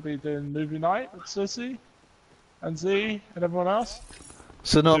school, gonna be doing movie night with Sissy, and Z, and everyone else.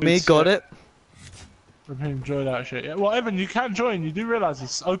 So not Dude, me, got sick. it. We can enjoy that shit. Yeah, well, Evan, you can join, you do realise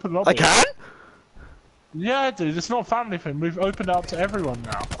it's open lobby. I can? Yeah, dude, it's not a family thing, we've opened it up to everyone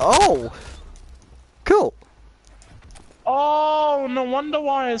now. Oh! Cool. Oh, no wonder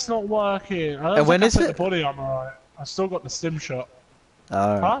why it's not working. I don't And when think I is set it? the body armor right. I still got the stim shot.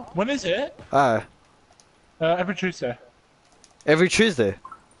 Alright. Huh? When is it? Every Tuesday. Every Tuesday.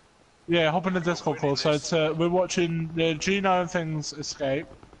 Yeah, hop in the Discord call. So it's, we're watching the Gino and Things Escape,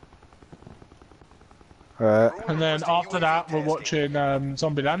 Alright. and then after that we're watching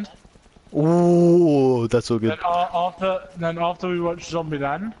Zombieland. Ooh, that's so good. Then after we watch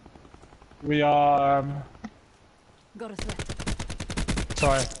Zombieland, we are. Got a threat.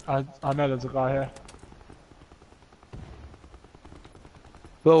 Sorry, I know there's a guy here.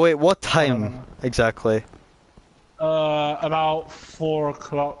 Well, wait, what time exactly? About 4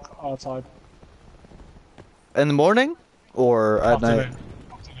 o'clock our time. In the morning? Or at night?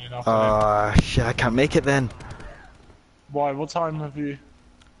 Afternoon. Shit, I can't make it then. Why? What time have you?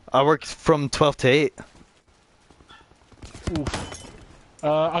 I work from 12 to 8. Oof.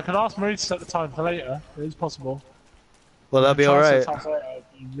 I could ask Marie to set the time for later. It is possible. Well, that'll be Try to set alright. the time for later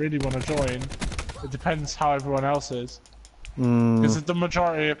if you really want to join. It depends how everyone else is. Mm. Because if the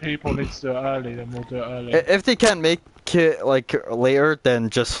majority of people need to do it early, then we'll do it early. If they can't make it, like, later, then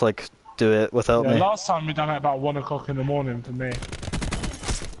just, like, do it without Yeah, me. last time we done it about 1 o'clock in the morning for me.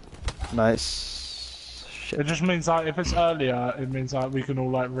 Nice. Shit. It just means like if it's earlier, it means like we can all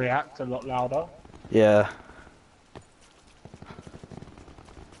like react a lot louder. Yeah.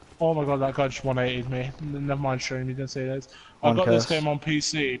 Oh my god, that guy just 180'd me. Never mind stream, you didn't see this. I On got this cast. game on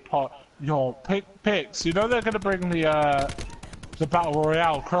PC. Yo, Pix, you know they're gonna bring the Battle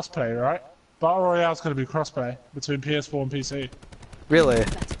Royale crossplay, right? Battle Royale's gonna be crossplay between PS4 and PC. Really?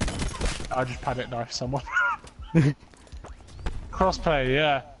 I just panic knife someone. Crossplay,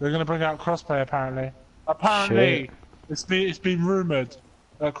 yeah. They're gonna bring out crossplay apparently. Apparently, it's been rumored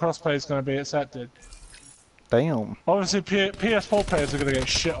that crossplay is gonna be accepted. Damn. Obviously, PS4 players are gonna get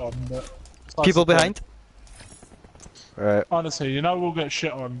shit on, but that's People the point. behind? Right. Honestly, you know we'll get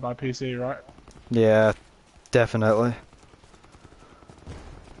shit on by PC, right? Yeah, definitely.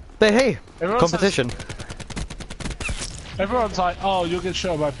 But hey, Everyone competition. Everyone's like, oh, you'll get shit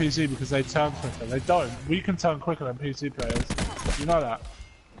on by PC because they turn quicker. They don't. We can turn quicker than PC players. You know that?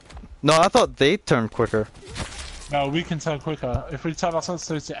 No, I thought they turned quicker. No, we can turn quicker. If we turn our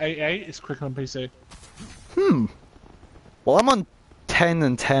sensitivity to 8.8, it's quicker than PC. Well, I'm on 10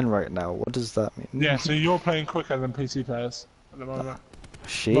 and 10 right now. What does that mean? Yeah, so you're playing quicker than PC players at the moment. Most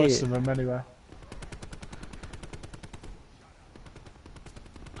Shit. of them, anyway.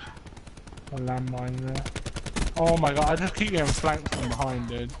 A landmine there. Oh my god, I just keep getting flanked from behind,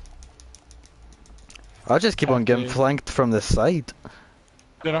 dude. I just keep on getting Okay. flanked from the side.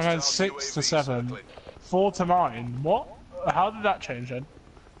 Dude, I'm going 6 to 7. 4 to 9. What? How did that change then?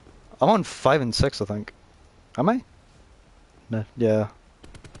 I'm on 5 and 6, I think. Am I? No. Yeah.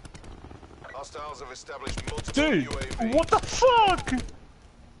 Hostiles have established multiple Dude, UAV. what the fuck?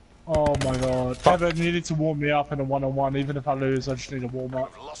 Oh my god. Fuck. Evan, you need to warm me up in a one-on-one. Even if I lose, I just need to warm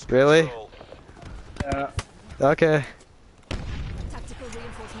up. We've lost Really? control. Yeah. Okay. Tactical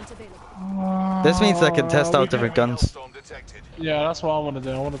reinforcement available. This means I can test we out different guns. Hailstorm detected. Yeah, that's what I want to do.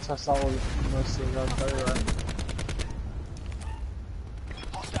 I want to test out all most of the guns anyway.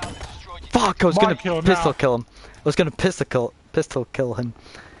 Fuck! I was My kill gonna pistol now. kill him. I was gonna pistol kill him.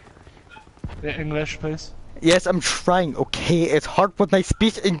 Yeah, English, please. Yes, I'm trying. Okay, it's hard with my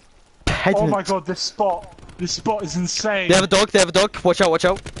speech impediment. Oh my god, this spot is insane. They have a dog. They have a dog. Watch out! Watch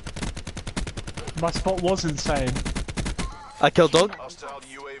out! My spot was insane. I killed dog. Hostile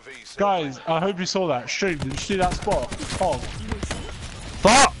UAV. sent. Guys, I hope you saw that. Stream, did you see that spot? Oh,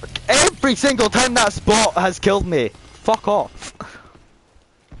 Fuck! Every single time that spot has killed me. Fuck off.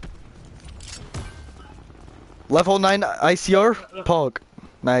 Level 9 ICR? Pog.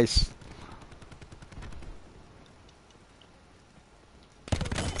 Nice.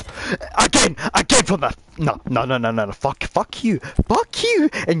 Again from the... No. Fuck you. Fuck you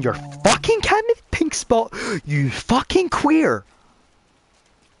and your fucking candid pink spot. You fucking queer.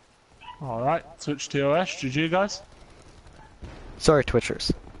 alright. Switch TOS. GG, guys. Sorry,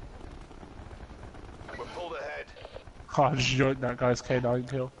 Twitchers. We're pulled ahead. Oh, I just joined that guy's K9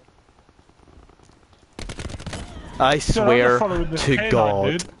 kill. I Dude, I'm swear following this to K9, God.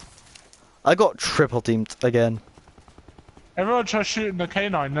 dude. I got triple teamed again. Everyone tries shooting the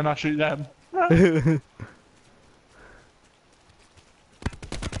K9, then I shoot them.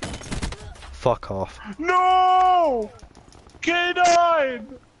 Fuck off. No! K9!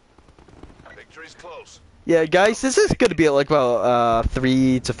 Victory's close. Yeah, guys, this is gonna be like about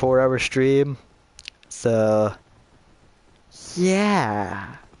 3 to 4 hour stream. So,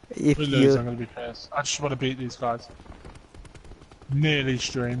 yeah. If We lose, you I'm gonna be pissed. I just want to beat these guys. Nearly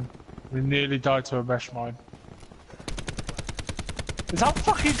stream. We nearly died to a mesh mine. Is that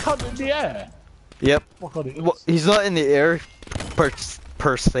fucking cunt in the air? Yep. Oh god, it is. Well, he's not in the air per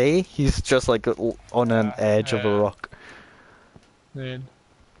se. He's just like on an edge of a rock. Man.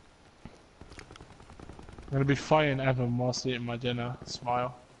 I'm gonna be fighting Evan whilst eating my dinner.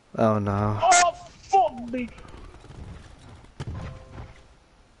 Smile. Oh no. Oh, fuck me!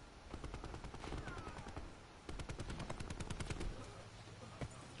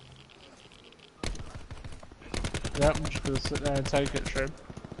 Yep, I'm just gonna sit there and take it, Shrimp.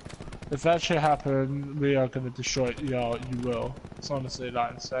 If that shit happen, we are gonna destroy it. Yeah, you will. It's honestly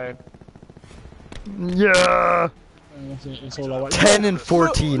like insane. Yeah. It's all I want. 10 and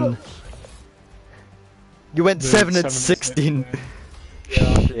 14. You went Dude, 7 and 7 16.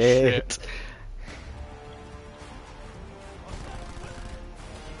 Yeah, Shit.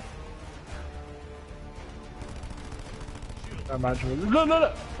 Imagine. Look, look,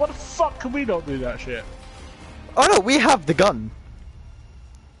 look! What the fuck can we not do that shit? Oh no, we have the gun.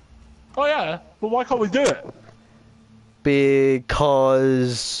 Oh yeah, but why can't we do it?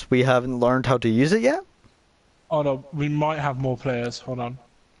 Because we haven't learned how to use it yet? Oh no, we might have more players. Hold on.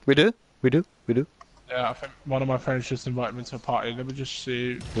 We do? We do? We do? Yeah, I think one of my friends just invited me to a party. Let me just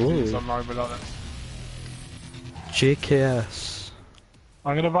see who's Ooh. online with us. JKS.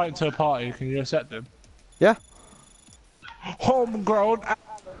 I'm gonna invite him to a party. Can you accept him? Yeah. Homegrown.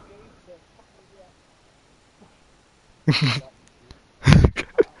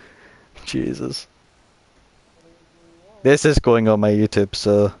 Jesus. This is going on my YouTube,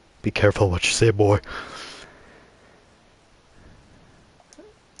 so be careful what you say, boy.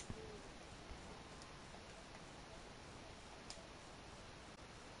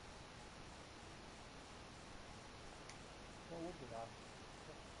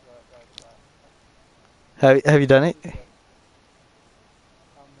 Have you done it?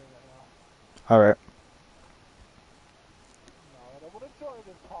 Alright.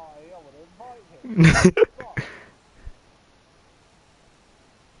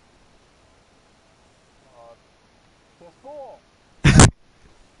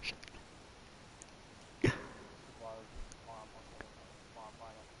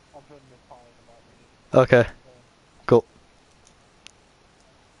 Okay. Cool.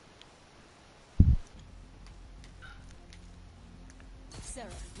 Sarah,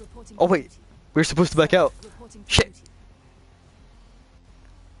 reporting Oh for wait, duty. we're supposed to back out. Reporting for Shit. duty.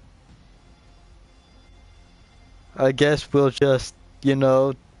 I guess we'll just, you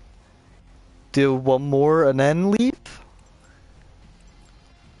know, do one more and then leave.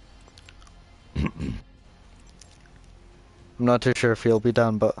 I'm not too sure if he'll be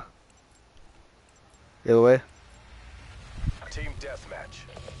down, but either way. Team deathmatch.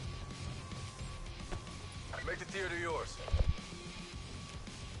 Make the theater yours.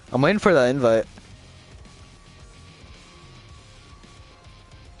 I'm waiting for that invite.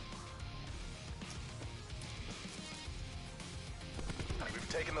 We've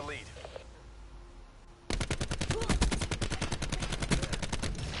taken the lead.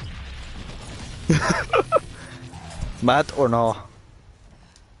 Mad or no?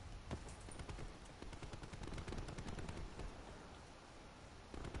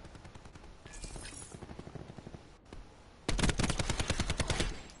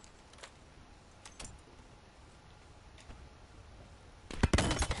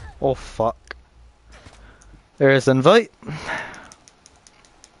 Oh fuck. There's invite.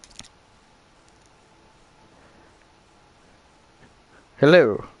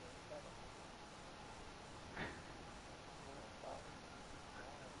 Hello.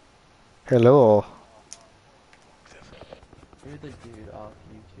 Hello. You're the dude off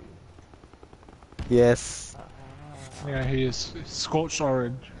YouTube. Yes. Yeah, he is scorched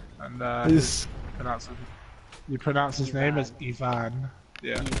orange, and He's you pronounce his name as Ivan.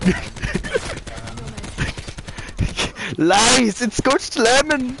 Yeah. Lies! It's scorched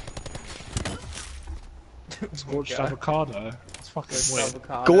lemon! Scorched avocado. It's fucking weird.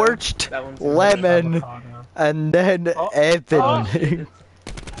 Avocado. Scorched That one's lemon! Avocado. And then Oh. Evan. Oh,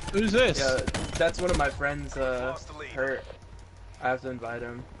 Who's this? Yeah, that's one of my friends, Lost the lead. Hurt. I have to invite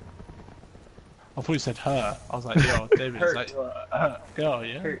him. I thought you said her. I was like, yo, David, Hurt. it's like, girl,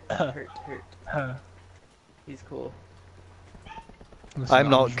 yeah? Hurt. Her. He's cool. Listen, I'm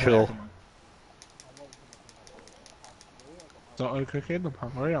not just cool. waiting. risotto cooking. I'm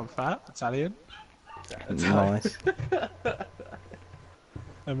hungry. I'm fat. Italian. Nice.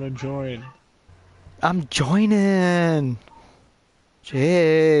 I'm enjoying. I'm joining.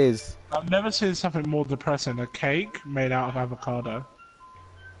 Jeez. I've never seen something more depressing. A cake made out of avocado.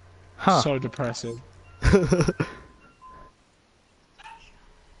 Huh. So depressing. A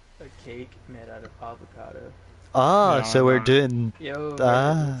cake made out of avocado. Ah, Yeah, so we're no. doing. Yo,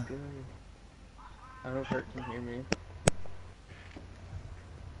 Ah. that's good. I don't know if Hurt can hear me.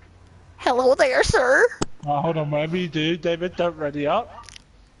 Hello there, sir. Oh, hold on, whatever you do, David, don't ready up.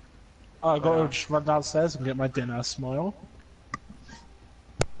 I gotta just run downstairs and get my dinner. Smile.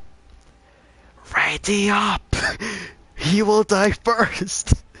 Ready up. He will die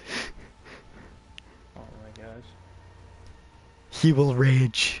first. Oh my gosh. He will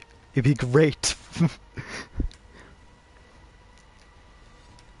rage. It'd be great.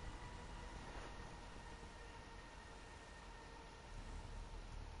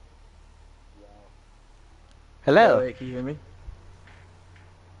 Hello. Wait, can you hear me?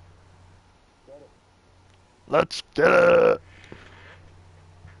 Let's get it.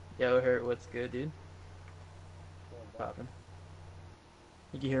 Yo, Hurt, what's good, dude? Poppin'.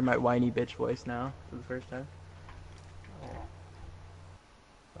 You can hear my whiny bitch voice now for the first time.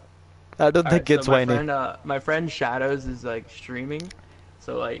 I don't Alright, think it's so whiny. my friend Shadows is like streaming,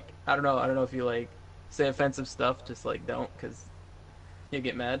 so like I don't know if you like say offensive stuff, just like don't, cause you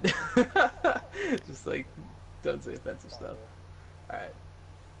get mad. Just like don't say offensive stuff. All right.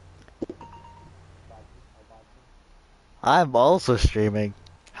 I'm also streaming.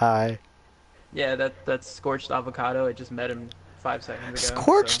 Hi. Yeah, that's Scorched Avocado. I just met him 5 seconds ago.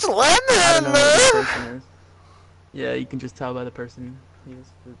 Scorched so lemon. I don't know who this person is. Yeah, you can just tell by the person he is.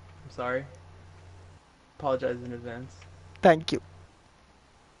 I'm sorry. Apologize in advance. Thank you.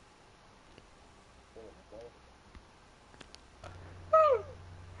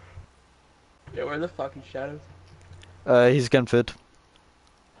 Yeah, where the fucking Shadows? He's getting food.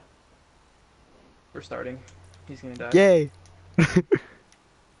 We're starting. He's gonna die. Yay.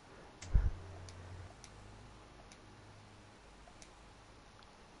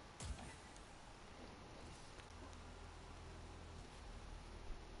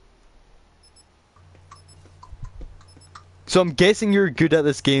 So I'm guessing you're good at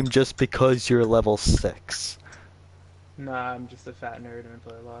this game just because you're level 6. Nah, I'm just a fat nerd and I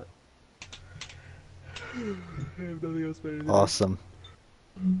play a lot. I have nothing else better to do. Awesome.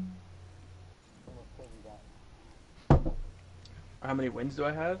 How many wins do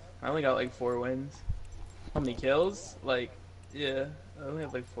I have? I only got like 4 wins. How many kills? Like, yeah, I only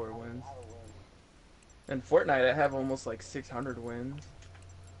have like 4 wins. In Fortnite, I have almost like 600 wins.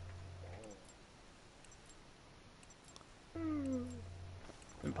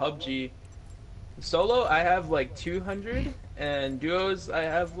 In PUBG, solo I have like 200, and duos I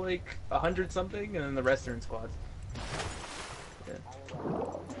have like 100 something, and then the rest are in squads. Yeah.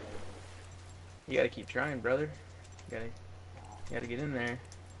 You gotta keep trying, brother. You gotta get in there.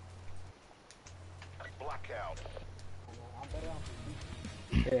 Blackout.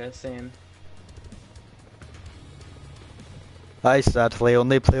 Yeah, same. I sadly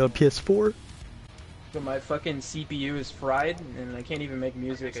only play on PS4. But my fucking CPU is fried, and I can't even make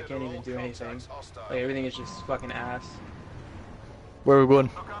music. I can't even do anything. Like everything is just fucking ass. Where are we going?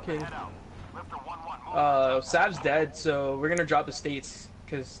 Okay. Sav's dead, so we're gonna drop the states,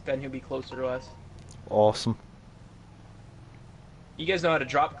 cause then he'll be closer to us. Awesome. You guys know how to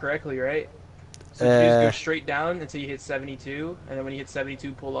drop correctly, right? So you just go straight down until you hit 72, and then when you hit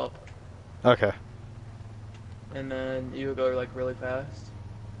 72, pull up, Okay. and then you go like really fast.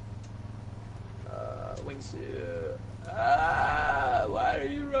 Wings. Why are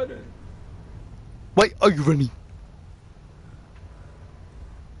you running? Why are you running?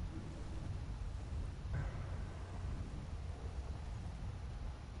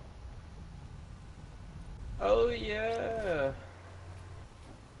 Oh yeah.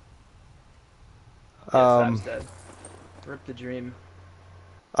 Yeah, Sam's dead. Rip the dream.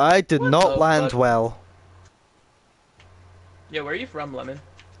 I did What not the land fuck? well. Yeah, where are you from, Lemon?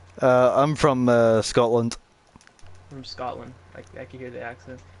 I'm from Scotland. From Scotland. I can hear the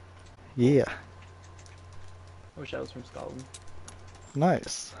accent. Yeah. I wish I was from Scotland.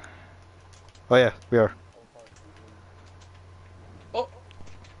 Nice. Oh yeah, we are. Oh!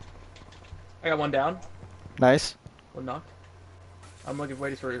 I got one down. Nice. One knocked. I'm waiting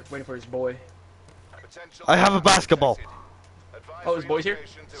for his boy. I have a basketball. Oh, his boy's here?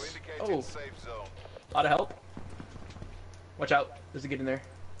 Oh. A lot of help. Watch out. There's a kid in there.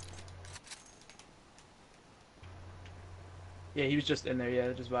 Yeah, he was just in there.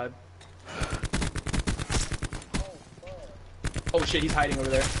 Yeah, just vibe. Oh shit, he's hiding over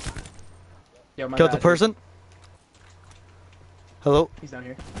there. Yo, my Killed bad, the person. Hello. dude. He's down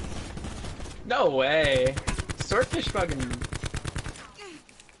here. No way. Swordfish fucking. Is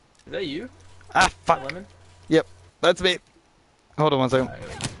that you? Ah, fuck. Lemon? Yep, that's me. Hold on one second.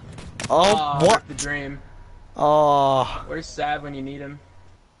 Alright. Oh, what? The dream. Oh, Where's Sav when you need him?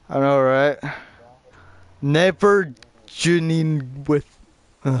 I know, right? Never Janine with.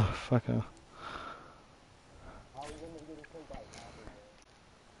 Oh, fuck off.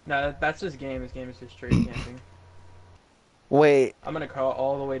 No, that's just game. This game is just straight camping. Wait, I'm gonna crawl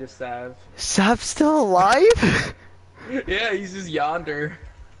all the way to Sav. Sav's still alive? Yeah, he's just yonder.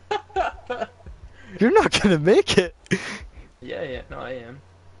 You're not gonna make it. Yeah, no, I am.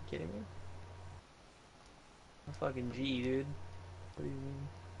 You kidding me? I'm fucking G, dude. What do you mean?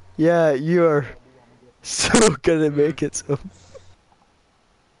 Yeah, you are so gonna make it. So.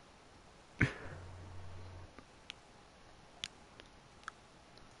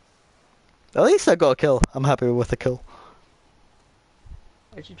 At least I got a kill. I'm happy with the kill.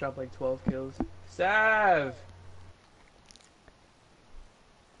 I actually dropped like 12 kills. Sav!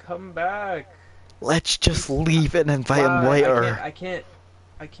 Come back! Let's just leave and invite him Wow, later. I can't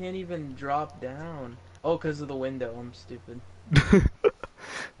even drop down. Oh, because of the window. I'm stupid.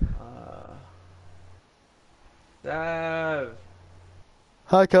 Sav!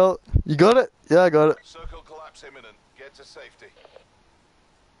 Hi, Cal. You got it? Yeah, I got it. Circle collapse imminent. Get to safety.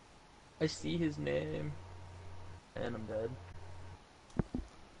 I see his name. And I'm dead.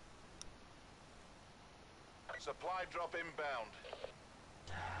 Supply drop inbound.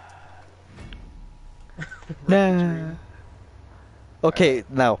 Nah. Okay,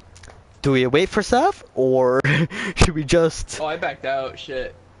 now, do we wait for Sav, or should we just? Oh, I backed out.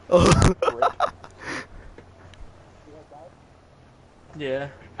 Shit. Oh. Yeah.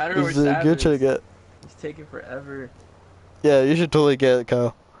 I don't know where This is a Sav good to is. get. He's taking forever. Yeah, you should totally get it,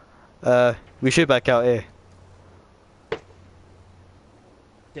 Kyle. We should back out, eh?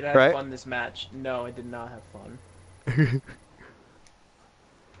 Did I have Right? fun this match? No, I did not have fun.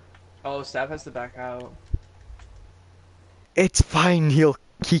 Oh, Sav has to back out. It's fine.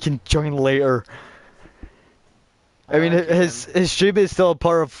 He can join later. I mean, like his stream is still a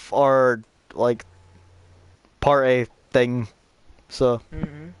part of our like part A thing, so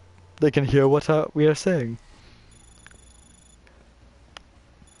they can hear what we are saying.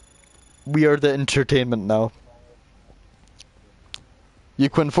 We are the entertainment now. You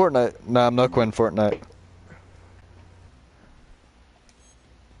quit Fortnite? Nah, I'm not quitting Fortnite.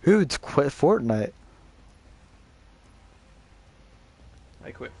 Who'd quit Fortnite?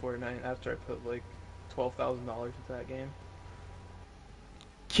 I quit Fortnite after I put like $12,000 into that game.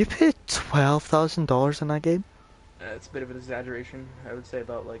 You paid $12,000 in that game? It's a bit of an exaggeration. I would say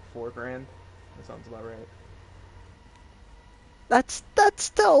about like $4 grand. That sounds about right. That's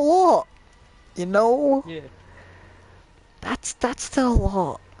still a lot, you know. Yeah. That's still a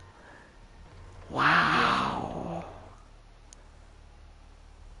lot. Wow.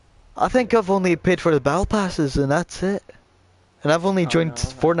 I think I've only paid for the battle passes and that's it. And I've only joined no. I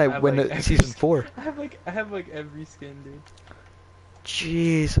Fortnite have, when like, it's every season 4. I have like every skin, dude.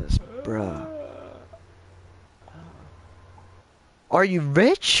 Jesus, bruh. Are you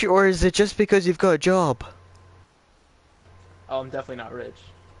rich, or is it just because you've got a job? Oh, I'm definitely not rich.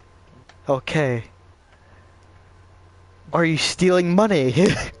 Okay. Are you stealing money?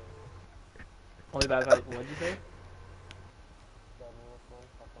 Only bad if what'd you say?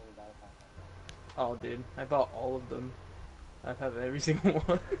 Oh, dude, I bought all of them. I have every single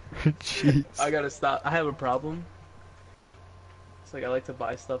one. Jeez. I gotta stop. I have a problem. It's like I like to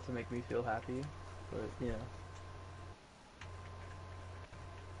buy stuff to make me feel happy, but you know.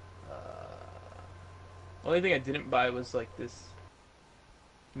 Only thing I didn't buy was like this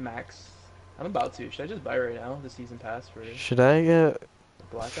Max. I'm about to. Should I just buy it right now? The season pass for Should I get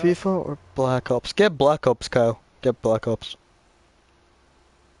Black Ops? FIFA or Black Ops? Get Black Ops, Kyle. Get Black Ops.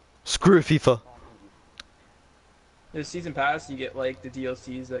 Screw FIFA. The season pass, you get like the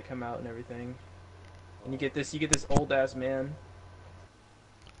DLCs that come out and everything, and you get this old ass man.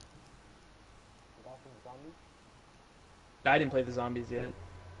 I didn't play the zombies yet.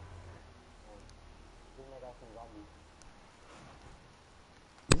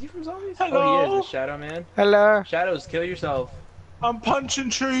 Is he from Zombies? Hello? Oh, he is, the Shadow Man. Hello. Shadows, kill yourself. I'm punching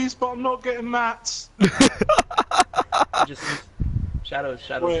trees, but I'm not getting mats. Just Shadows.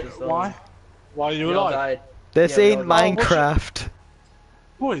 Wait, just why? Why are you We all alive? died. This Yeah, we ain't all died. Minecraft.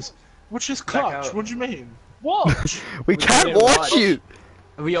 Boys, which is Back clutch? out. What do you mean? Watch! We can't didn't watch watch. you.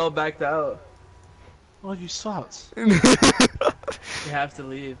 We all backed out. Oh, you sucked. We have to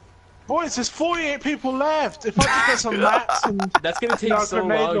leave. Boys, there's 48 people left. If I just get some mats and That's gonna take No, so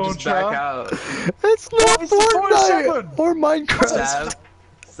grenade long. Just back launcher. out. It's not it's the Fortnite 47. or Minecraft.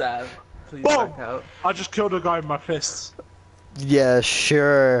 Sav, please Boom. back out. I just killed a guy with my fists. Yeah,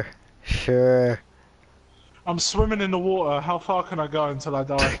 sure. Sure. I'm swimming in the water. How far can I go until I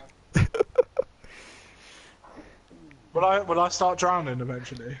die? Will I start drowning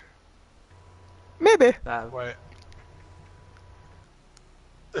eventually? Maybe. Sav. Wait.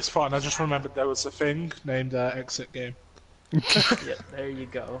 It's fine. I just remembered there was a thing named Exit Game. Yeah, there you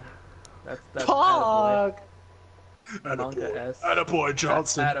go. That's attaboy. Pog. Monka S. Attaboy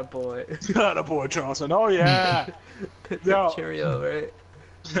Johnson. Attaboy. Attaboy Johnson. Oh yeah. Yo. Cheerio, right?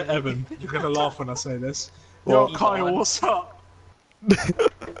 Evan, you're gonna laugh when I say this. Well, Yo, Kyle, what's up?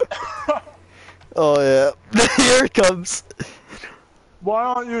 Oh yeah. Here it comes. Why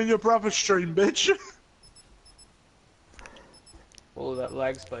aren't you in your brother's stream, bitch? Oh, that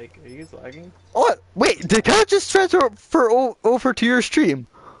lag spike. Are you guys lagging? What? Wait, did Kyle just transfer over to your stream?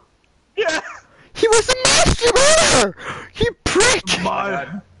 Yeah. He was in my stream earlier! You prick!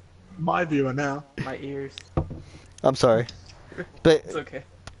 My viewer now. My ears. I'm sorry. But It's okay.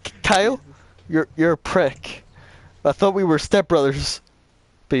 Kyle, you're a prick. I thought we were stepbrothers.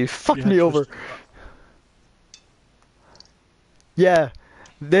 But you fucked You me had over. to- Yeah.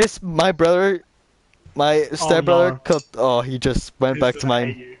 My brother, my stepbrother, no. he just went He's back to gonna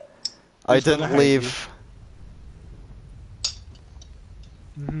hate mine. you. I He's gonna didn't hate leave.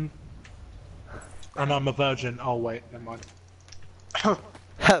 And I'm a virgin. Oh wait, never mind.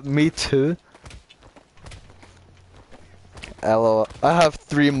 Me too. LOL. I have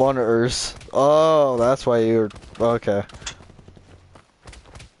 3 monitors. Oh, that's why you're okay.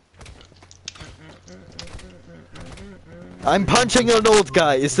 I'm punching an old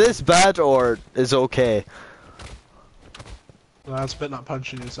guy. Is this bad or is okay? Well, that's a bit like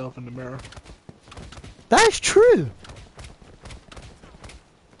punching yourself in the mirror. That's true.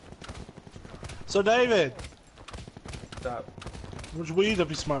 So David, Stop. which weed have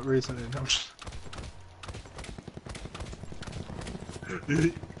you smoked recently? I'm just...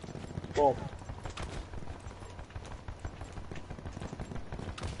 Well,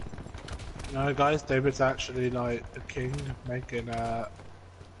 no, guys, David's actually like the king of making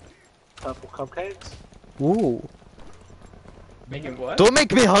purple cupcakes. Ooh. Making what? Don't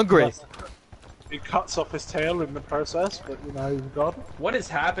make me hungry. He cuts off his tail in the process, but you know, he's God. What is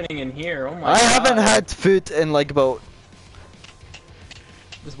happening in here? Oh my I god. haven't had food in like about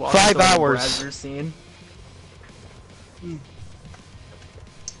Just walking 5 through the hours. Brazzer scene.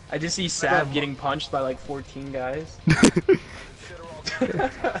 I just see Sav getting punched by like 14 guys.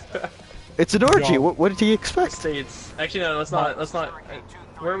 It's an orgy. Yo. What did he expect? States. Actually, no. Let's not.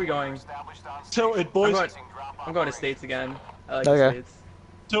 Where are we going? Tilted, boys. I'm going to States again. I like Okay. the States.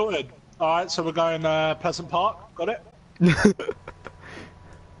 Tilted. Alright, so we're going Pleasant Park. Got it?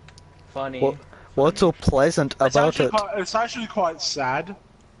 Funny. What's so pleasant about it? It's actually quite sad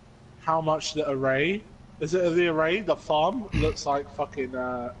how much the array. Is it the array? The farm looks like fucking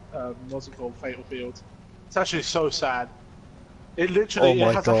what's it called? Fatal Fields. It's actually so sad. It literally Oh my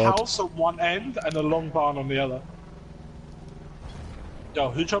it has God. a house on one end and a long barn on the other. Yo,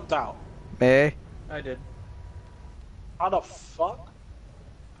 who jumped out? Me? I did. How the fuck?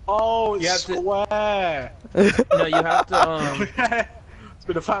 Oh, it's You have to- square. No, you have to. It's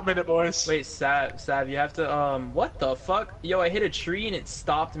been a fat minute, boys. Wait, Sav, you have to. What the fuck? Yo, I hit a tree and it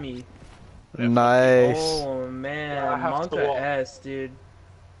stopped me. Nice. Oh man, Yeah, I have to Monka walk. S, dude.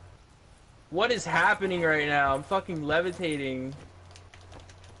 What is happening right now? I'm fucking levitating.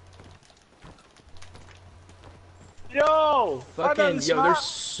 Yo! I know Fucking this yo, map. there's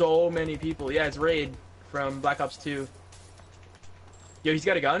so many people. Yeah, it's Raid from Black Ops 2. Yo, he's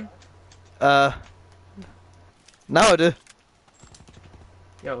got a gun. Now I do.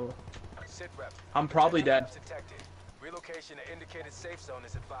 Yo, Sit rep. I'm probably dead. Detected. Relocation to indicated safe zone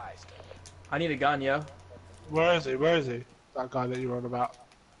is advised. I need a gun, yo. Where is he? Where is he? That guy that you were on about.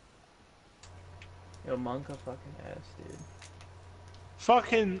 Yo, Monka fucking S, dude.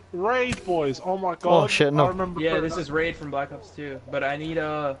 Fucking raid, boys! Oh my god! Oh, shit, no. I remember. Yeah, putting this that- is Raid from Black Ops 2. But I need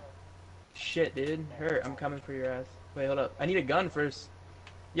a. Shit, dude. Hurt. I'm coming for your ass. Wait, hold up. I need a gun first.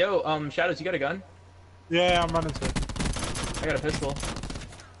 Yo, Shadows, you got a gun? Yeah, I'm running to it. I got a pistol.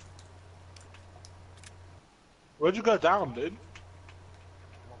 Where'd you go down, dude?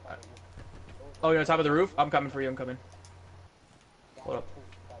 Oh, you're on top of the roof? I'm coming for you. I'm coming. Hold up.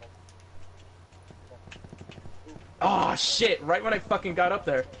 Oh shit! Right when I fucking got up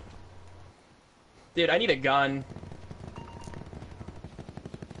there. Dude, I need a gun.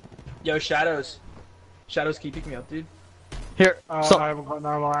 Yo, Shadows. Shadows, can you pick me up, dude? Here. I So haven't got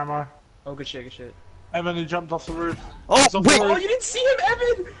no more ammo. Oh, good shit, good shit. And then he jumped off the roof. Oh, He's off the wait! Oh, roof. you didn't see him,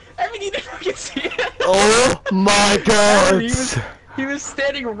 Evan! Evan, you didn't fucking see him! Oh my Evan, god! he was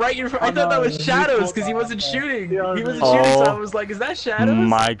standing right in front. I I thought that know, was he Shadows thought because he that, wasn't yeah. shooting. Yeah, He wasn't Oh. shooting, so I was like, is that Shadows?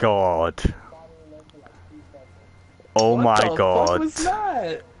 My god. Oh What my the fuck god. was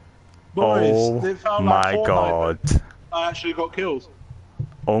that? Boys, Oh they found my like god. I actually got killed.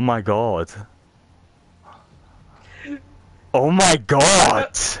 Oh my god. Oh my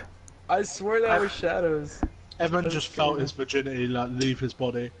god. I swear that was Shadows. Evan just felt his virginity like leave his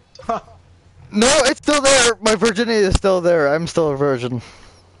body. No, it's still there. My virginity is still there. I'm still a virgin.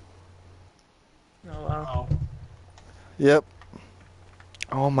 Oh wow. Oh. Yep.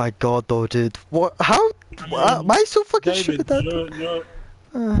 Oh my god, though, dude. What? How? Am I so fucking David, stupid?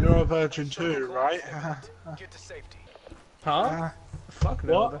 you're a virgin too, right? Get to safety. Huh? Fuck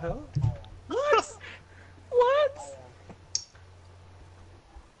no, What? the hell? What? What?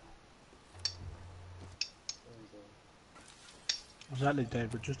 Exactly,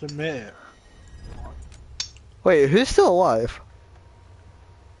 David. Just admit it. Wait, who's still alive?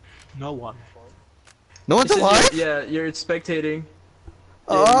 No one. No one's It says alive? Yeah, you're spectating.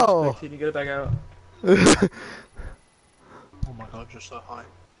 Yeah, Oh. You're spectating. Get it back out. Oh my god, you're so high.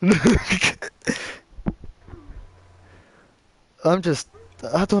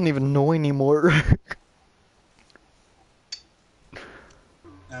 I don't even know anymore.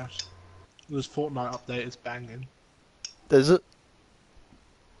 Yes. This Fortnite update is banging. Is it?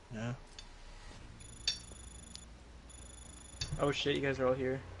 Yeah. Oh shit, you guys are all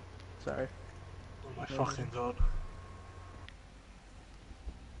here. Sorry. Oh my fucking god.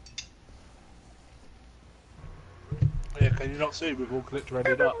 Yeah, can you not see? We've all clicked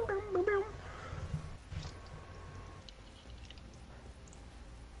ready up.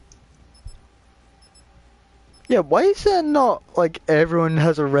 Yeah, why is it not like everyone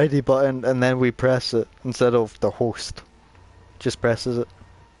has a ready button and then we press it instead of the host just presses it?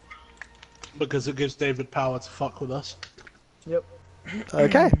 Because it gives David power to fuck with us. Yep.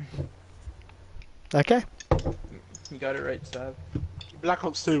 Okay. Okay. You got it right, Sav. Black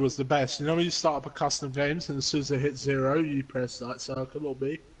Ops 2 was the best. You know when you start up a custom games and as soon as it hits 0, you press like circle or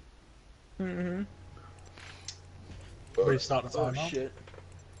B. Mm-hmm. Restart the Oh timer. shit.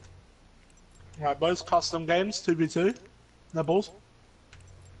 Right, both custom games, 2v2. No balls.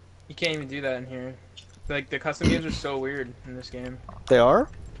 You can't even do that in here. Like, the custom games are so weird in this game. They are?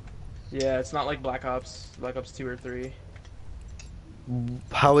 Yeah, it's not like Black Ops 2 or 3.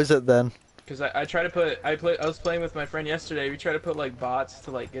 How is it then? Because I try to put, I was playing with my friend yesterday, we try to put like bots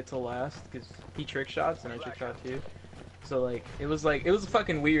to like get to last, because he trick shots and I trick shot too. So like, it was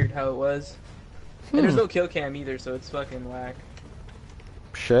fucking weird how it was. And there's no kill cam either, so it's fucking whack.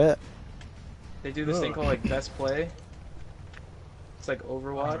 Shit. They do this thing called like best play. It's like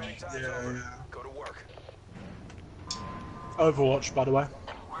Overwatch. Yeah. Go to work. Overwatch, by the way.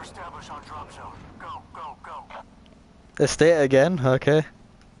 We're established on drop zone. Go, go, go. Estate again? Okay.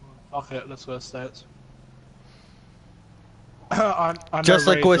 Fuck it, let's go States. I know Just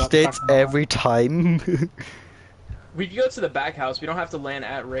like Ray's go at the estates back of my mind. every time. We can go to the back house. We don't have to land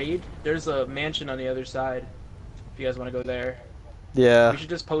at raid. There's a mansion on the other side. If you guys want to go there, Yeah. we should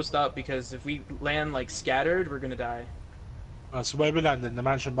just post up because if we land like scattered, we're gonna die. So where we landing? The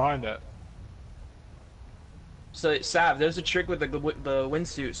mansion behind it. So Sav, there's a trick with the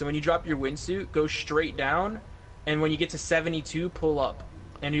windsuit. So when you drop your windsuit, go straight down, and when you get to 72, pull up,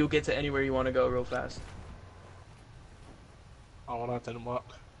 and you'll get to anywhere you want to go real fast. Oh, well, that didn't work.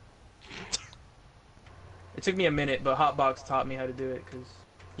 It took me a minute, but Hotbox taught me how to do it because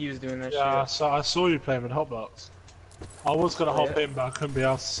he was doing that Yeah, shit. so I saw you playing with Hotbox. I was gonna Oh, hop yeah? in, but I couldn't be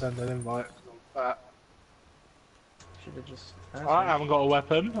asked to send an invite. Should have just. Alright, I haven't got a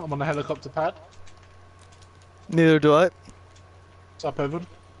weapon. I'm on a helicopter pad. Neither do I. What's up, Evan?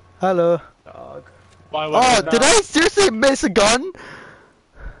 Hello. Dog. My Oh, weapon did now. I seriously miss a gun?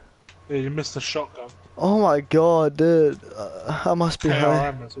 Yeah, you missed a shotgun. Oh my god, dude. I must be high.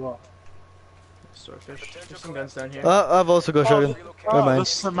 ARM as well. Swordfish. There's some guns down here. I've also got shotgun. Never Oh, mind.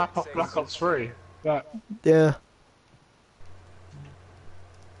 this is the map of Black Ops 3. Yeah. Yeah.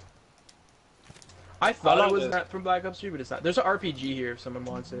 I thought I like it was this. not from Black Ops 3, but it's not. There's an RPG here if someone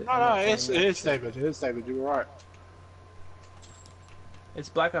wants it. No, I'm no, not it is playing David. It is David. You were right. It's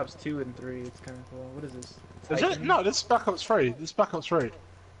Black Ops 2 and 3. It's kind of cool. What is this? Is it? Titan? No, this is Black Ops 3. This is Black Ops 3.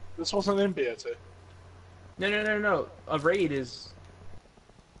 This wasn't in BO2. No. A raid is.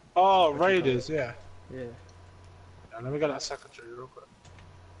 Oh, What you call Raiders, yeah. Yeah. Yeah. Let me get that secondary real quick.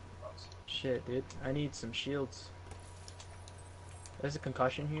 Shit, dude. I need some shields. There's a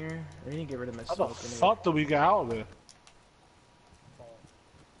concussion here. I need to get rid of my How the smoke grenade. fuck do we get out of here?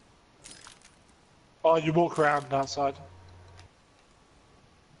 Oh, you walk around outside.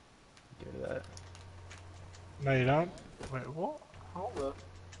 Give it that. No, you don't. Wait, what? How the?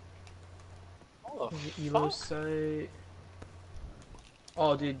 How the Evo fuck? site.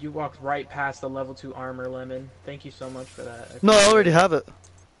 Oh, dude, you walked right past the level 2 armor, Lemon. Thank you so much for that. No, I already have it.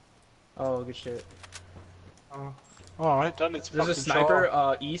 Oh, good shit. Alright, don't need to There's a fucking sniper, show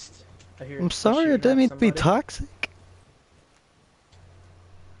off. east. I hear. I'm he's sorry, I shooting didn't at mean to be somebody. toxic.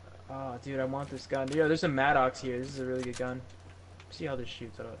 Oh, dude, I want this gun. Yo, there's a Maddox here. This is a really good gun. See how this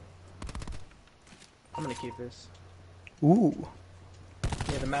shoots up. I'm gonna keep this. Ooh.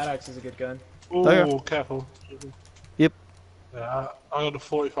 Yeah, the Maddox is a good gun. Ooh, Okay. careful. Yep. Yeah, I got a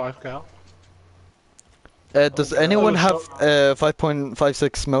 45 cal. Does Okay. anyone Oh, have so-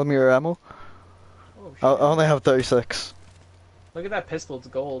 5.56 millimeter ammo? Oh, shit. I only have 36. Look at that pistol. It's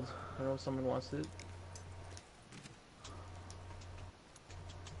gold. I don't know if someone wants it.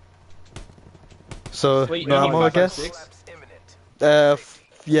 So, Wait, no no, ammo, I five, guess? six? Collapse imminent.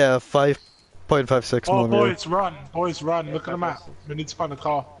 Yeah, 5.56 Oh, millimeter. boys, run! Boys, run! Yeah, Look at the map. 5.56. We need to find a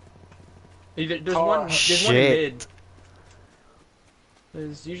car. There's Oh, one. There's one shit. in mid.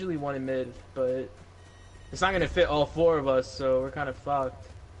 There's usually one in mid, but it's not gonna fit all 4 of us, so we're kind of fucked.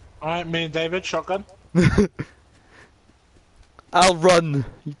 Alright, me and David, shotgun. I'll run.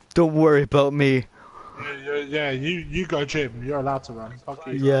 Don't worry about me. Yeah, you go, Jim. You're allowed to run. Fuck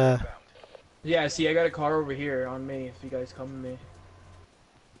you. Yeah. Yeah, see, I got a car over here on me. If you guys come with me.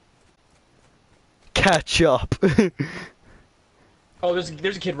 Catch up. Oh, there's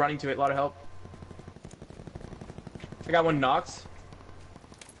a kid running to it. A lot of help. I got one knocked.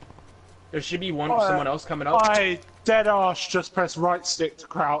 There should be one. Oh, Someone else coming up. I dead ass just press right stick to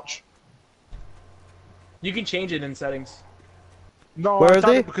crouch. You can change it in settings. No, Where I are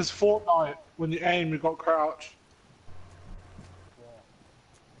done they? it because Fortnite, when you aim, you got crouch.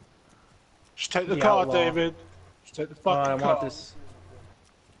 Just take the The car, outlaw. David. Just take the Oh, fucking I car. want this.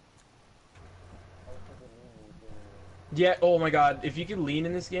 Yeah. Oh my God. If you could lean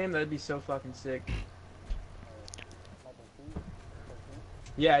in this game, that'd be so fucking sick.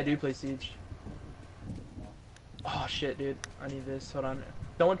 Yeah, I do play Siege. Oh shit, dude. I need this. Hold on.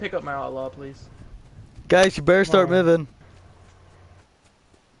 Someone pick up my outlaw, please. Guys, you better start Alright. moving.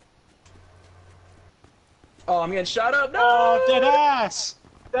 Oh, I'm getting shot up. No! Oh, dead ass!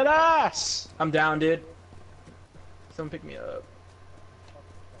 Dead ass! I'm down, dude. Someone pick me up.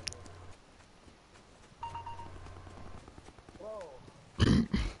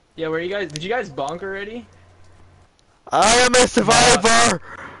 Yeah, where you guys? Did you guys bonk already? I am a survivor!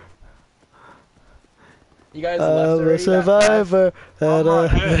 You guys I'm left a already? survivor. I'm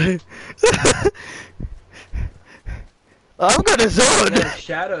right here. I'm gonna zone! Yeah,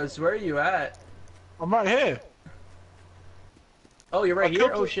 Shadows, where are you at? I'm right here. Oh, you're right I here?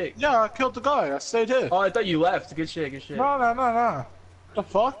 killed Oh the- shit. Yeah, I killed the guy. I stayed here. Oh, I thought you left. Good shit, good shit. No. The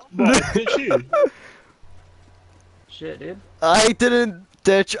fuck? What? Did you? Shit, dude. I didn't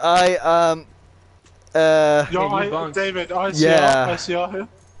ditch, Yo, Hey, you bunked. David, ICR, Yeah. ICR here.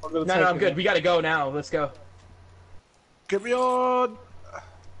 I'm gonna No, take no, I'm it. good. We gotta go now. Let's go. Get me on!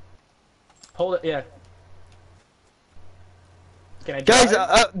 Hold it, yeah. Can I guys,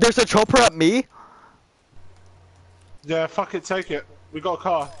 drive? there's a chopper at me. Yeah, fuck it, take it. We got a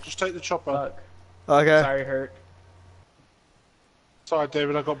car. Just take the chopper. Fuck. Okay. Sorry, hurt. Sorry,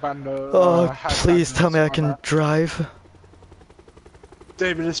 David, I got banned. Oh, had please banned tell me I something can like that. drive.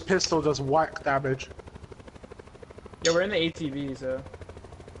 David, this pistol does whack damage. Yeah, we're in the ATV, so.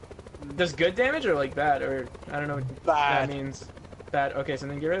 Does good damage or like bad? Or I don't know what Bad. that means. Bad. Okay, so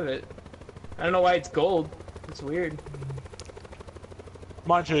then get rid of it. I don't know why it's gold. It's weird.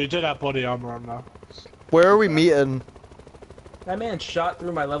 Mind you did have body armor on now. Where are we meeting? That man shot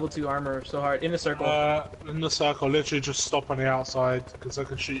through my level 2 armor so hard. In the circle. In the circle, literally just stop on the outside because I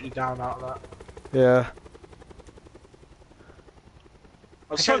can shoot you down out of that. Yeah.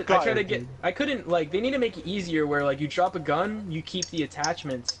 I'm I so tried to gutted, get. dude. I couldn't like. They need to make it easier where like you drop a gun, you keep the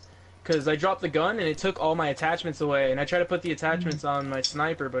attachments. Cause I dropped the gun and it took all my attachments away, and I tried to put the attachments on my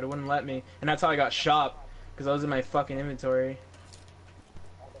sniper, but it wouldn't let me, and that's how I got shot. Cause I was in my fucking inventory.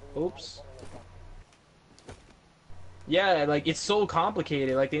 Oops. Yeah, like it's so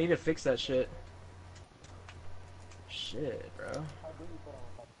complicated. Like they need to fix that shit. Shit, bro.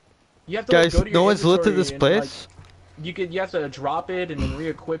 You have to like, Guys, go to your no one's looked at this inventory and, like, place. you have to drop it and then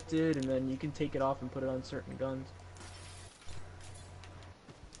re-equip it, and then you can take it off and put it on certain guns.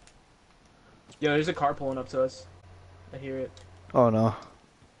 Yo, there's a car pulling up to us. I hear it. Oh no.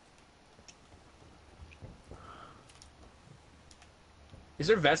 Is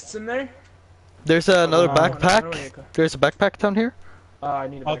there vests in there? There's another I don't wanna get a backpack. car. There's a backpack down here. I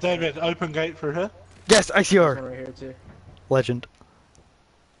need a Oh, backpack. David, open gate through here. Yes, I see There's her. one right here too. Legend.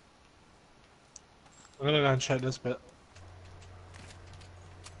 I'm gonna go and check this bit.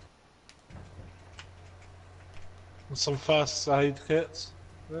 Some first aid kits.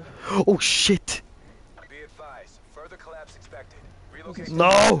 Oh shit! Be advised, further collapse expected. Relocation.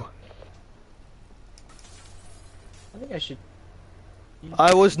 No! I think I should.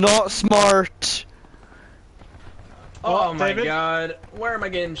 I was not smart. Oh Oh, my David? god, where am I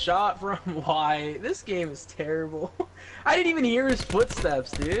getting shot from? Why? This game is terrible. I didn't even hear his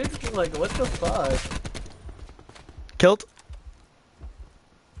footsteps, dude. Like, what the fuck? Killed.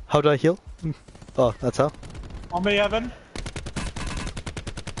 How do I heal? Oh, that's how. On me, Evan.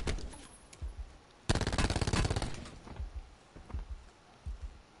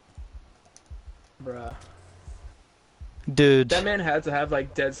 Bruh. Dude. That man had to have,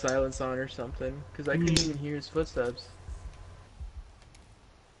 like, dead silence on or something, because I couldn't even hear his footsteps.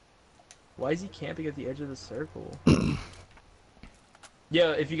 Why is he camping at the edge of the circle?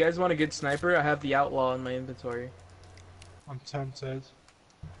 Yeah, if you guys want a good sniper, I have the Outlaw in my inventory. I'm tempted.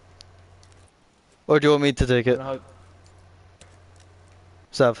 Or do you want me to take I it? don't know how-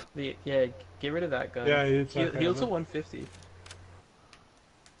 Sav. Yeah, get rid of that gun. Yeah, you heal, take it, heal to Evan. 150.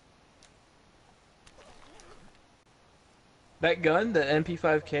 That gun, the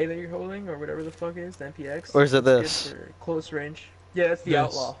MP5K that you're holding, or whatever the fuck it is, the MPX. Or is it it's good this? for close range. Yeah, that's the Yes.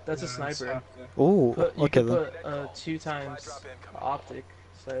 Outlaw. That's a Yeah, sniper. exactly. Ooh, You okay can then. put 2 times optic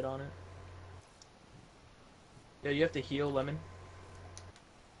sight on it. Yeah, you have to heal Lemon.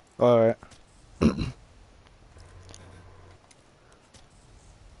 Alright.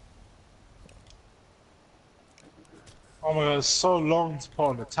 Oh my god, it's so long to put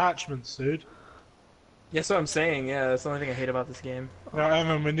on attachments, dude. Yeah, that's what I'm saying. Yeah, that's the only thing I hate about this game. Yeah,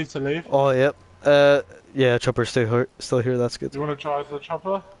 Evan, we need to leave. Oh, yep. Yeah, chopper's still here, that's good. You wanna drive the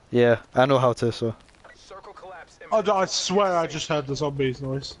chopper? Yeah, I know how to, so. Circle collapse. I swear I just heard the zombies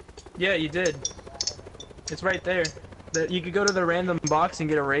noise. Yeah, you did. It's right there. You could go to the random box and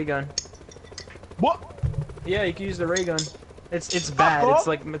get a ray gun. What? Yeah, you can use the ray gun. It's bad. It's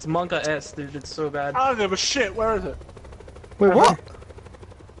like it's Monka S, dude. It's so bad. I don't give a shit, where is it? Wait, what?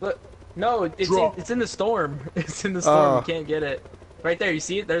 Look, no, Drop. it's in the storm. It's in the storm. Oh. You can't get it. Right there, you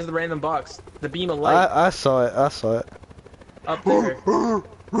see it? There's the random box. The beam of light I saw it, I saw it. up there.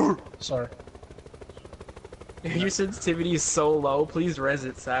 Sorry. Your sensitivity is so low. Please res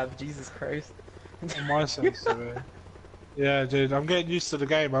it, Sav. Jesus Christ. On my sensitivity. Yeah, dude, I'm getting used to the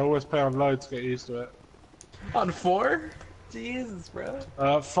game. I always play on low to get used to it. On 4? Jesus, bro.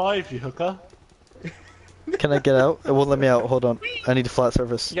 5, you hooker. Can I get out? It won't let me out, hold on. I need a flat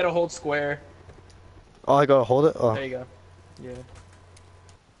surface. You gotta hold square. Oh, I gotta hold it? Oh. There you go. Yeah.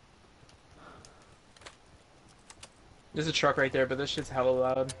 There's a truck right there, but this shit's hella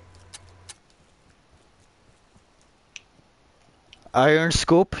loud. Iron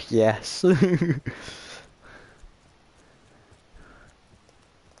scope? Yes. Doing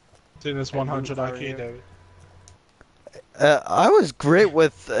this 100 IQ, David. I was great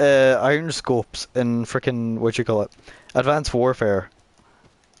with iron scopes in frickin' what you call it? Advanced Warfare.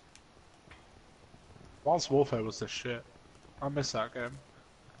 Advanced Warfare was the shit. I miss that game.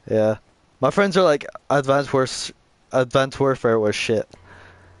 Yeah. My friends are like, Advanced Warfare was shit.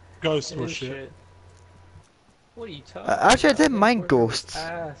 Ghost It was is shit. What are you talking Actually, I about? didn't mind Warfare was Ghosts.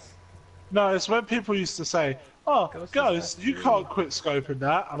 ass. No, it's when people used to say, "Oh, Ghost is Ghost, bad you too." can't quit scoping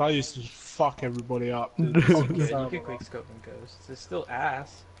that," and I used to just fuck everybody up. Dude. You could quick scope and ghosts. It's still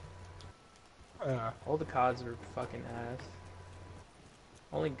ass. Yeah. All the CODs are fucking ass.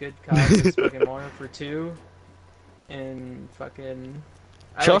 Only good COD is fucking Modern Warfare 2 and fucking.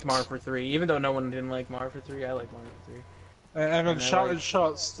 I Shots? like Modern Warfare 3, even though no one didn't like Modern Warfare 3. I like Modern Warfare 3. Evan, And I shouting like-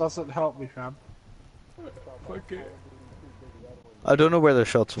 shots doesn't help me, fam. Fuck it. I don't know where the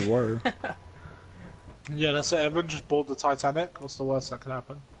shots were. Yeah, that's it. Evan just board the Titanic. What's the worst that could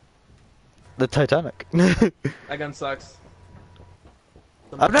happen? The Titanic. That gun sucks.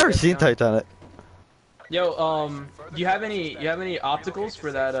 I've never seen Gun. Titanic. Yo, do you have any opticals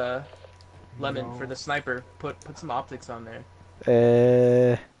for that Lemon No. for the sniper? Put some optics on there.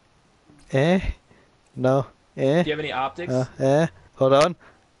 No. Do you have any optics? Hold on.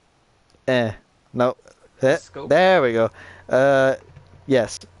 No. Scope? There we go.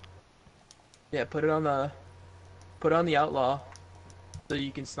 Yes. Yeah, put it on the outlaw, so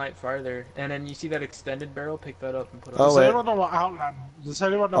you can snipe farther. And then you see that extended barrel, pick that up and put it. Oh, Does wait. anyone know what Outland? Does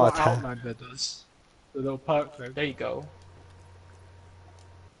anyone know Oh, what it's- Outlander does? The little perk thing. There you go.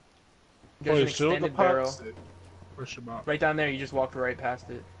 There's Boy, an shoot the extended barrel perks. Dude. Push them up. right down there. You just walked right past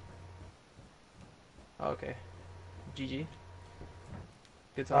it. Oh, okay. GG.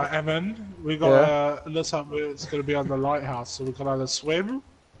 Good talk. Evan, we got looks like it's gonna be on the lighthouse, so we can either swim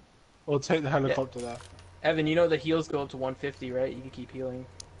or take the helicopter there. Evan, you know the heals go up to 150, right? You can keep healing.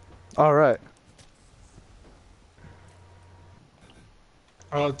 Alright.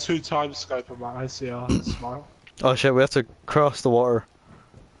 I got 2 times scope on my ICR. Smile. Oh shit, we have to cross the water.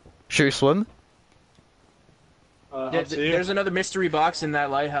 Should we swim? Yeah, there's another mystery box in that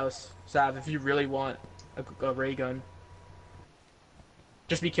lighthouse, Sav, if you really want a ray gun.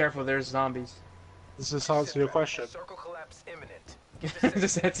 Just be careful, there's zombies. Does this answer your question? Circle collapse imminent. Does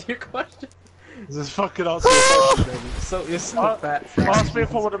this answer your question? Does this fucking answer your question, baby? So, you're so fat. Ask me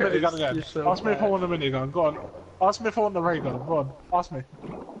if I want a minigun again. You're so Ask me if I fat. want a minigun. Go on. Ask me if I want the ray gun. Go on. Ask me.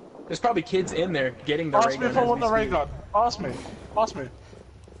 There's probably kids in there getting the ray Ask me gun if I as want we the ray speak. gun. Ask me. Ask me.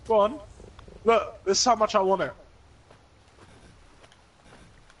 Go on. Look, this is how much I want it.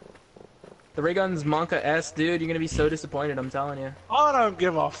 The ray gun's Monka S, dude. You're gonna be so disappointed, I'm telling you. I don't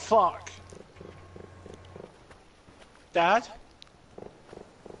give a fuck. Dad?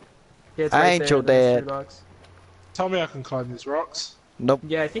 Yeah, it's I right ain't there, your the mystery dad. box. Tell me I can climb these rocks. Nope.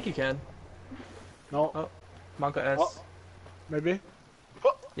 Yeah, I think you can. No. Oh, Monka S. Oh. Maybe.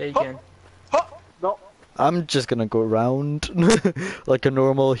 Yeah, you can. No. I'm just gonna go around like a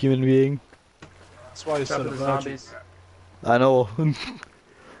normal human being. That's why you Stop said a the virgin. zombies. I know.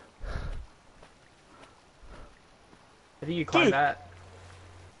 I think you climb Dude. that.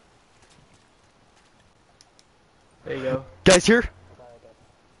 There you go. Guys here?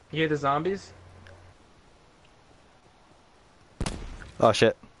 You hear the zombies? Oh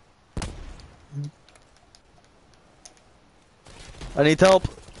shit. I need help.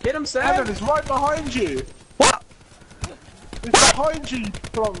 Hit him, Sam! Evan, it's right behind you. What? It's behind you,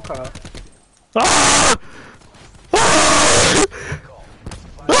 Plonker. Ah!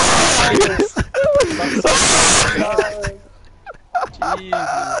 Jesus.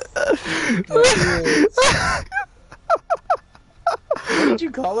 What did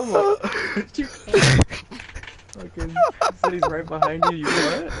you call him? What did you call him? Fucking said he's right behind you. You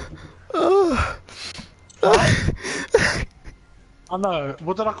what? I know.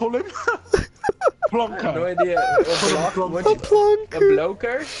 What did I call him? Plonker. No idea. A block? Plonker. What'd you- A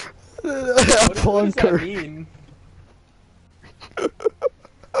bloker? What does that Plonker. mean?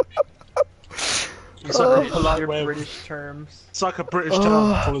 It's like a Your polite way of, British terms. it's like a British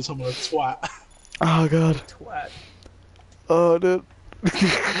term for calling someone a twat. Oh god. Twat. Oh dude.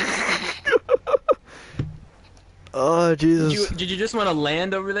 Oh Jesus. Did you just want to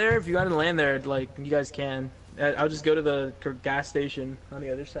land over there? If you want to land there, like, you guys can. I'll just go to the gas station on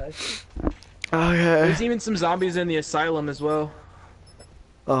the other side. Okay. There's even some zombies in the asylum as well.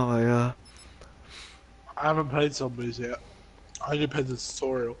 Oh my god. I haven't played zombies yet. I only played the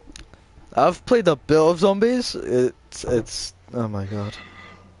tutorial. I've played a bit of zombies. It's oh my god.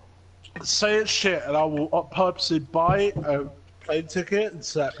 Say it's shit and I will purposely buy a plane ticket and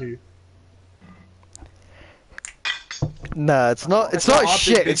slap you. Nah, it's not. It's That's not how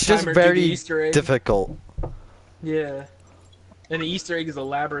shit. Optic It's just Big Timer do the very Easter egg. difficult. Yeah. And the Easter egg is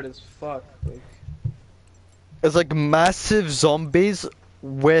elaborate as fuck. Like, It's like massive zombies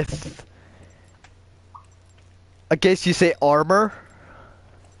with, I guess you say, armor.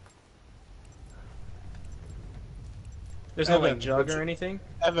 there's no like Evan, jug would or you- anything.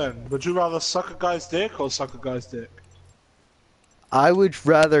 Evan, would you rather suck a guy's dick or suck a guy's dick? I would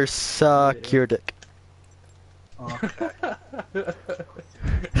rather suck your dick. Okay.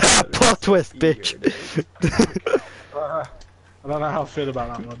 Plot twist, bitch. I don't know how I feel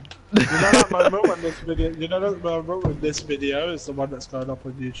about that one. You know that moment when this video? You know that moment when this video is the one that's going up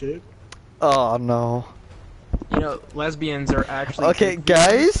on YouTube? Oh no. You know, lesbians are actually. Okay,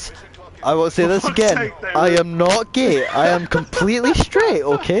 guys. I will say this For fuck's again. sake, David. I am not gay. I am completely straight.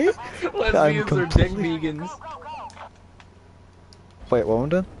 Okay. Lesbians are dick completely- vegans. Wait, what am I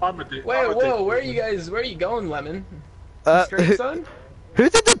doing? I'm a dick. Wait, I'm a whoa, dick. where are you guys? Where are you going, Lemon? Uh, Straight, son? who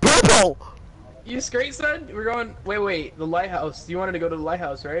did the purple? You straight, son? We're going. Wait, the lighthouse. You wanted to go to the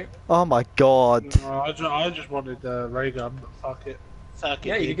lighthouse, right? Oh my god. I just wanted the ray gun, but fuck it. Fuck it.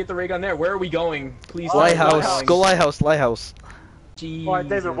 Yeah, you can get the ray gun there. Where are we going? Please. Lighthouse. Go lighthouse. Lighthouse. Jesus. Alright,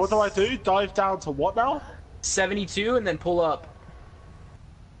 David, what do I do? Dive down to what now? 72 and then pull up.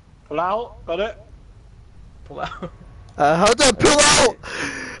 Pull out? Got it? Pull out. How do I pull out?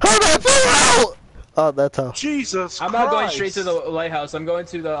 How do I pull out? Oh, that's how. Jesus I'm Christ! not going straight to the lighthouse. I'm going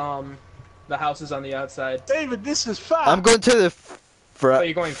to the houses on the outside. David, this is fat! I'm going to the Oh,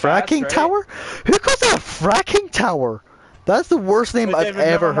 you're going fast, fracking right? tower? Who calls that a fracking tower? That's the worst name But I've David,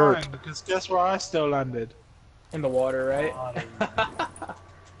 ever never heard. mind, because guess where I still landed? In the water, right?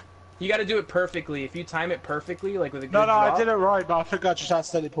 You gotta do it perfectly. If you time it perfectly, like with a good No, drop... I did it right, but I think I just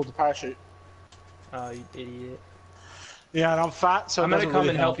accidentally pulled the parachute. Oh, you idiot. Yeah, and I'm fat, so I'm it gonna doesn't come really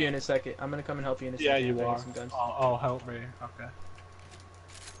and help help. you in a second. I'm gonna come and help you in a Yeah, second. you if I get are. some guns. Oh, help me. Okay.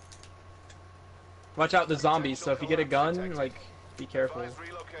 Watch out the zombies, so if you get a gun, like, be careful. Advise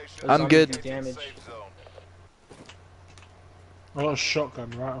relocation. Those I'm zombies good. do damage. Safe zone. I got a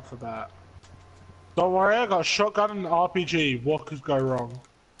shotgun right off the bat. Don't worry, I got a shotgun and an RPG. What could go wrong?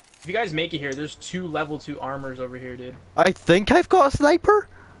 If you guys make it here, there's 2 level 2 armors over here, dude. I think I've got a sniper.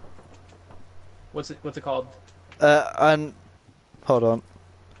 What's it called? And hold on,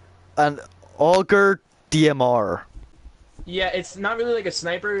 an auger DMR. Yeah, it's not really like a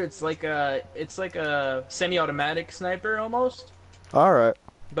sniper. It's like a semi-automatic sniper almost. All right.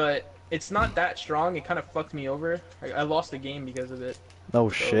 But it's not that strong. It kind of fucked me over. I lost the game because of it. No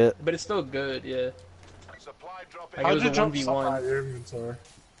So, shit. But it's still good, yeah. Supply drop Like, How it was did you a drop stuff 1v1. out of your inventory?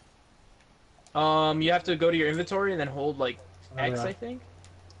 You have to go to your inventory and then hold like X, yeah. I think.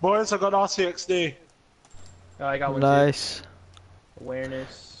 Boys, I got RCXD. Oh, I got one Nice. too.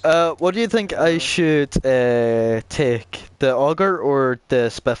 Awareness. What do you think I should take? The auger or the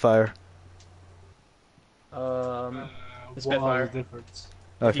Spitfire? The What are Spitfire. the difference?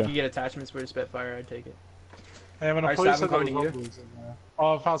 If you Okay. can get attachments for the Spitfire, I'd take it. Hey, when I Alright, put you Stab, I'm coming to you. in there.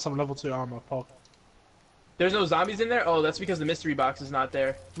 Oh, I found some level 2 armor. Pog. There's no zombies in there? Oh, that's because the mystery box is not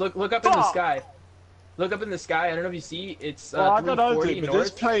there. Look up in the Fuck! sky. Look up in the sky. I don't know if you see. It's Well, I don't know, 340 dude, but north.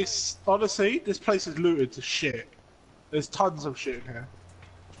 this place, honestly, this place is looted to shit. There's tons of shit in here.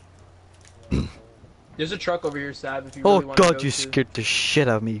 There's a truck over here, Sab. If you Oh really want to god, go you to. scared the shit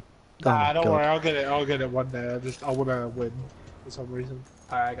out of me. Oh Nah, my don't god. worry, I'll get it one day. I wanna win for some reason.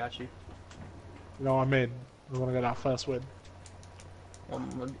 Alright, I got you. You know what I mean? I wanna get that first win. It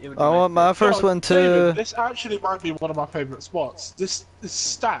would be I nice want my to- first Yo, one David, to. this actually might be one of my favorite spots. This is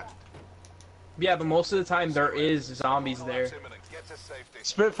stacked. Yeah, but most of the time there is zombies there. imminent. Get to safety.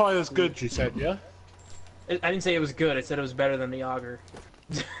 Spitfire's good, you said, yeah? I didn't say it was good. I said it was better than the auger.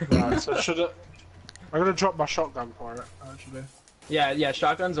 Right, so should it... I'm gonna drop my shotgun for it, actually. Yeah.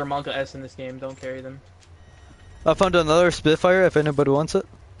 Shotguns are Monka S in this game. Don't carry them. I found another Spitfire if anybody wants it.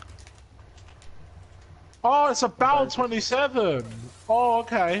 Oh, it's a Bal 27! Oh,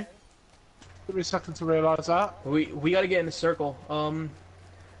 okay. Took me a second to realise that. We gotta get in the circle. I'm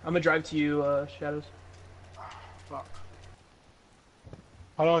gonna drive to you, Shadows. Fuck.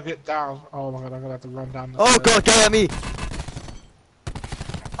 How do I get down? Oh my god, I'm gonna have to run down the Oh stairs. god, damn me!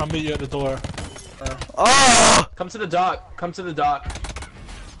 I'll meet you at the door. Oh! Come to the dock. Come to the dock.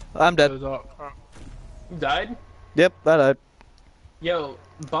 I'm The dead. door. You died? Yep, I died. Yo,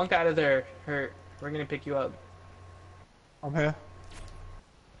 bunk out of there. Hurt. We're gonna pick you up. I'm here.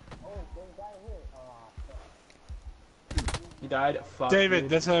 You died? Fuck. David, dude.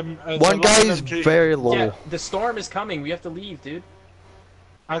 there's One a guy lot of is MG. very low. Yeah, the storm is coming. We have to leave, dude.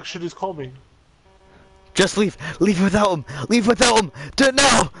 Actually, he's coming. Just leave. Leave without him. Leave without him. Do it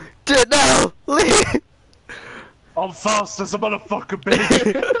now. Do it now. Leave. I'm fast as a motherfucker,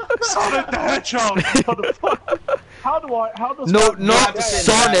 bitch. Sonic the Hedgehog, motherfucker. How does No, that You not have to sit in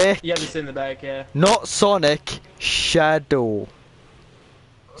the back. Sonic. You have to sit in the back, yeah. Not Sonic. Shadow.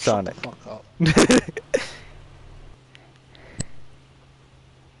 Sonic. Fuck up.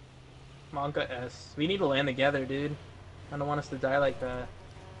 Monka S. We need to land together, dude. I don't want us to die like that.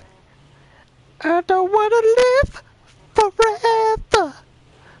 I don't wanna live forever.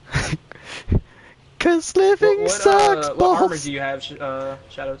 Cause living sucks what armor balls. do you have,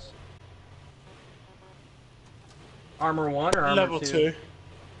 Shadows? Armor 1 or armor Level 2? 2.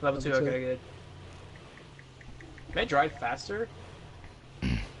 Level 2, Level okay, good. Can I drive faster? No,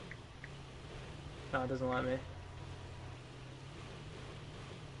 it doesn't let me.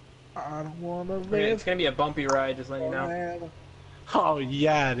 I don't wanna Okay, it's live. gonna be a bumpy ride, just letting you know. forever. Oh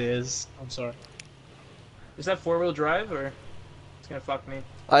yeah, it is. I'm sorry. Is that 4-wheel drive, or it's gonna fuck me?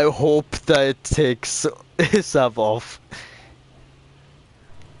 I hope that it takes itself off.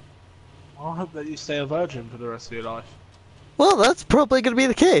 I hope that you stay a virgin for the rest of your life. Well, that's probably gonna be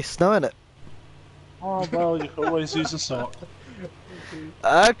the case, now isn't it? Oh well, you can always use a sock.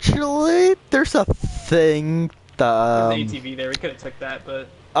 Actually, there's a thing that There's an ATV there, we could've took that, but...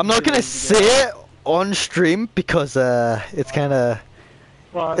 I'm not gonna Pretty easy to say it on stream because it's kinda...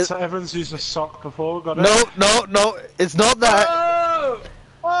 Right, so everyone's used a sock before, got it? No, it's not that. Oh!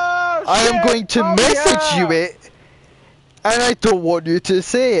 Oh, I am shit! going to Oh, message yeah! you it, and I don't want you to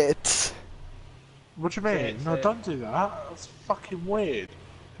say it. What do you Say mean? it, No, say it. don't do that. That's fucking weird.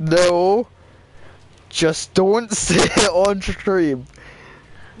 No, just don't say it on stream.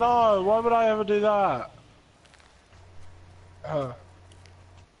 No, why would I ever do that?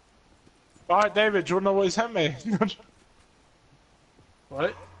 Alright, David, do you want to know what he sent me?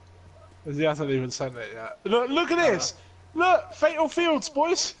 What? He hasn't even sent it yet. Look at this! Look! Fatal Fields,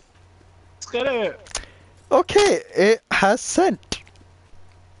 boys! Let's get it! Okay, it has sent.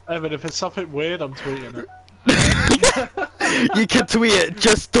 Evan, if it's something weird, I'm tweeting it. You can tweet it,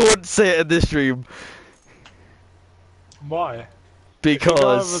 just don't say it in the stream. Why? If you go over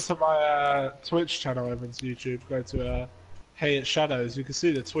Because... to my Twitch channel, Evan's YouTube, go to Hey It's Shadows, you can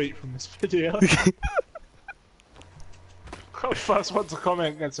see the tweet from this video. First one to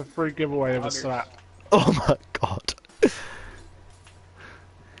comment gets a free giveaway of a slap. Oh my god.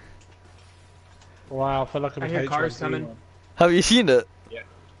 Wow, I feel like I'm I hear cars coming. Have you seen it? Yeah.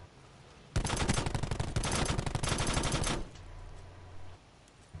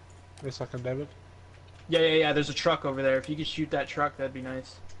 Wait a second, David. Yeah, there's a truck over there. If you could shoot that truck, that'd be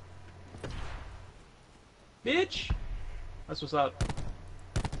nice. Bitch! That's what's up.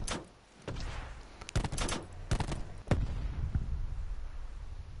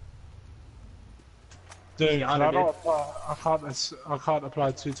 Dude, Yeah, can I, dude. I can't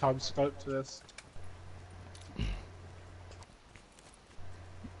apply 2 times scope to this.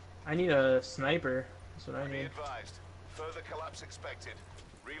 I need a sniper. That's what I Be need. advised. Further collapse expected.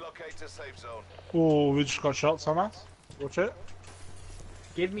 Relocate to safe zone. Oh, we just got shots on us. Watch it.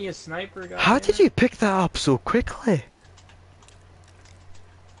 Give me a sniper, guys. How did you pick that up so quickly?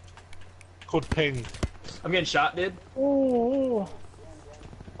 Called ping. I'm getting shot, dude. Oh,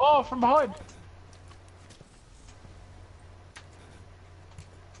 oh, from behind.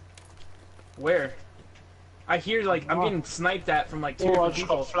 Where? I hear like I'm getting sniped at from like 2 Oh, I different just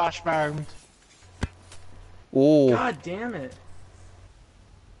people. got flashbanged. Oh. God damn it.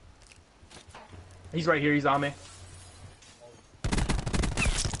 He's right here, he's on me.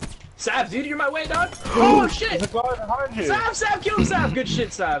 Sav, dude, you're my way, dog. Oh shit! There's a guy behind you. Sav, kill him, Sav. Good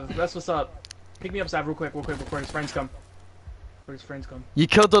shit, Sav. That's what's up. Pick me up, Sav, real quick, before his friends come. Before his friends come. You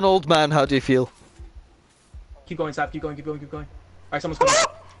killed an old man, how do you feel? Keep going, Sav, keep going. Alright, someone's coming.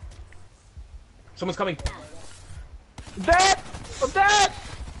 Someone's coming. I'm dead! I'm dead!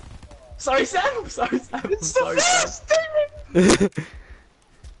 Sorry, Sav. Sorry, Sav. I'm It's sorry, the Sav. best, David!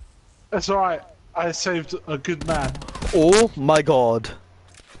 That's alright. I saved a good man. Oh my god.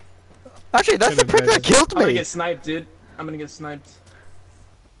 Actually, that's the prick that killed I'm gonna me. get sniped, dude. I'm gonna get sniped.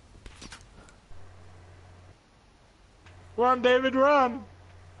 Run, David, run!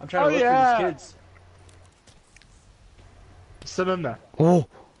 I'm trying to Oh, look yeah. for these kids. Still in there. Oh.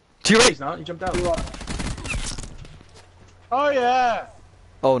 To your No, right. he's not. He jumped out. Oh yeah!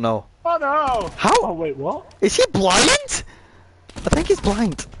 Oh no. Oh no! How? Oh wait, what? Is he blind? I think he's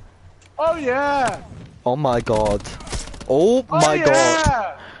blind. Oh yeah! Oh my god. Oh Oh my god.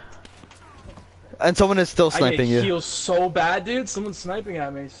 yeah! And someone is still I sniping get you. healed so bad, dude. Someone's sniping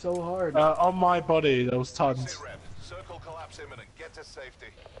at me so hard. On my body, there was tons. Sit rep. Circle collapse imminent. Get to safety.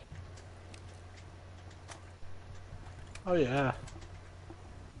 Oh yeah.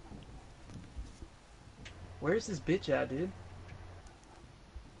 Where's this bitch at, dude?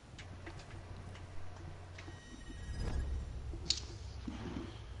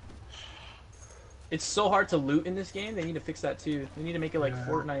 It's so hard to loot in this game. They need to fix that too. They need to make it like Yeah.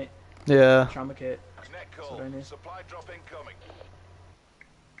 Fortnite Yeah. trauma kit. Net what call. I need. Supply drop incoming.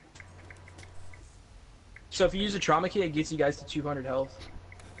 So if you use a trauma kit, it gets you guys to 200 health.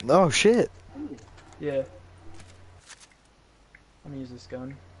 Oh shit. Yeah. I'm gonna use this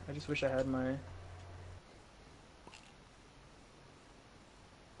gun. I just wish I had my...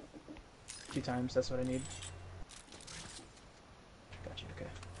 2 times, that's what I need. Gotcha, okay.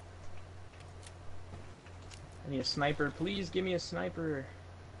 I need a sniper. Please give me a sniper.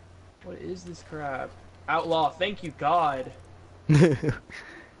 What is this crap? Outlaw, thank you, God.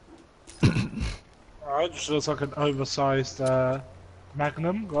 Alright, just looks like an oversized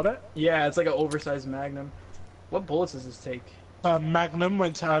Magnum. Got it? Yeah, it's like an oversized Magnum. What bullets does this take? Magnum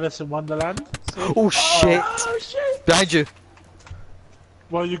went to Alice in Wonderland. Oh shit. Oh shit! Behind you.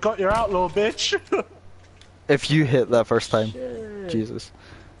 Well, you got your outlaw, bitch. If you hit that first time. Shit. Jesus.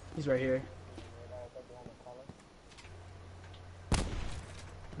 He's right here. I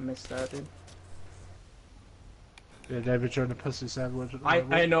missed that, dude. Yeah, David, you're in a pussy sandwich. at the I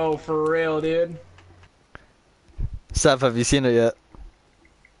moment. know, for real, dude. Sav, have you seen it yet?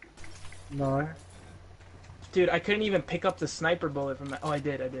 No. Dude, I couldn't even pick up the sniper bullet from that. Oh, I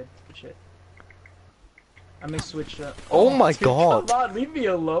did. Good shit. I'm gonna switch up. Oh my dude, god. Come on, leave me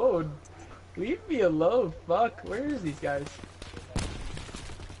alone. Leave me alone. Fuck, where is these guys?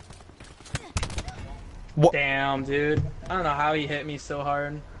 What? Damn, dude. I don't know how he hit me so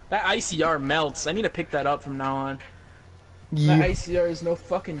hard. That ICR melts. I need to pick that up from now on. My Yeah. ICR is no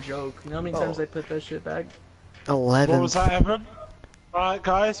fucking joke. You know how many times I put that shit back? 11. What was that, Evan? Alright,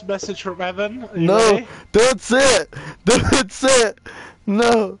 guys, message from Evan. Are you No, ready? don't say it. Don't say it.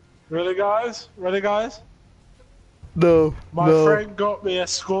 No, Ready, guys? Ready, guys? no, My no. friend got me a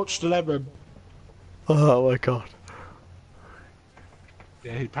scorched lemon. Oh my god.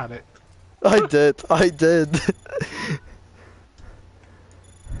 Yeah, he panicked. I did. I did.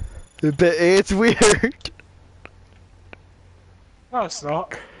 But it's weird. No, it's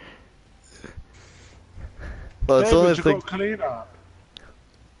not. Well, it's David, only you thing. got cleaner.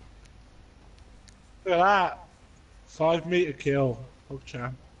 Look at that. 5 meter kill. Oh,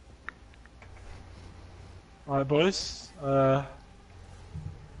 champ. Alright, boys. Okay,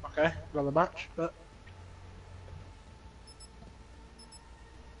 another match, but.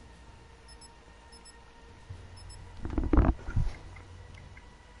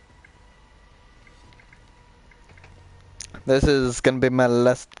 This is gonna be my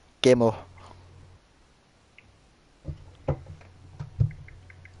last game of.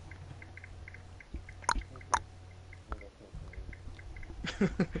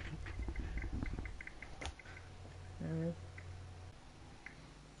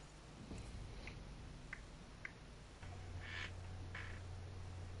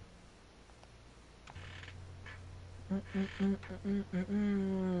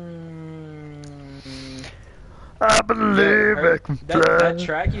 I believe I can That fly.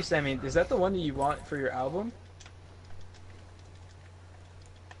 track you sent me, is that the one that you want for your album?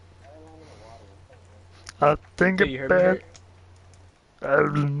 I think Dude, you heard me about hurt?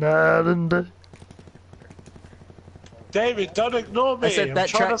 every night and day. David, don't ignore me. I said I'm that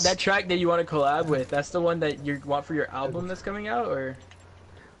trying track to that track that you want to collab with, that's the one that you want for your album that's coming out, or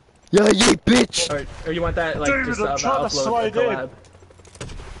Yeah, yeah, bitch. or you want that like Dude, just I'm trying to upload a slide in. collab?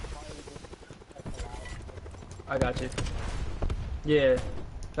 I got you. Yeah,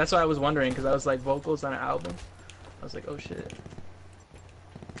 that's what I was wondering because I was like vocals on an album. I was like, oh shit.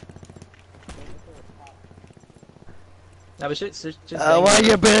 Nah, but shit, just I want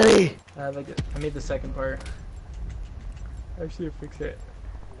your belly. I made the second part. Actually, fix it.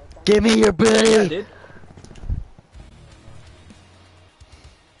 Give me your Yeah, belly. dude.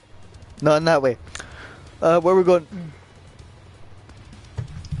 Not in that way. Where we going?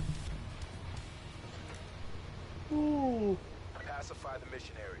 Ooh. Pacify the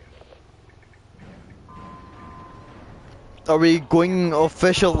mission area. Are we going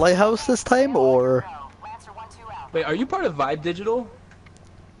official lighthouse this time, or? Wait, are you part of Vibe Digital?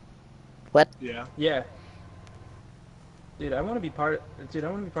 What? Yeah. Yeah. Dude, I want to be part. Dude, I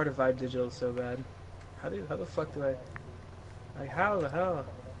want to be part of Vibe Digital so bad. How the fuck do I? Like, how the hell?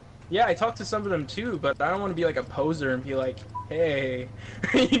 Yeah, I talked to some of them too, but I don't want to be like a poser and be like, hey,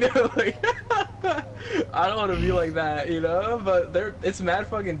 you know, like, I don't want to be like that, you know. But it's mad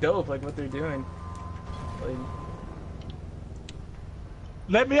fucking dope, like what they're doing. Like,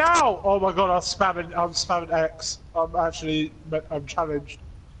 Let me out! Oh my god, I'm spamming X. I'm challenged.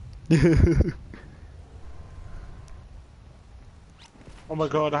 Oh my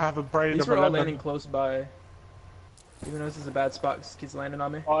god, I have a brain these of were a all lemon. landing close by. Even though this is a bad spot, 'cause kids landing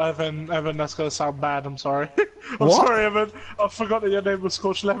on me. Oh, Evan, that's gonna sound bad, I'm sorry. I'm What? sorry, Evan. I forgot that your name was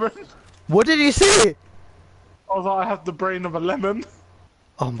Scorched Lemon. What did you say? Although I have the brain of a lemon.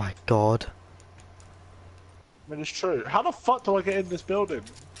 Oh my god. I mean, it's true. How the fuck do I get in this building?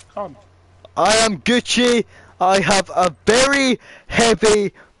 Come. I am Gucci. I have a very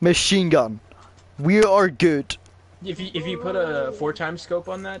heavy machine gun. We are good. If you put a 4x scope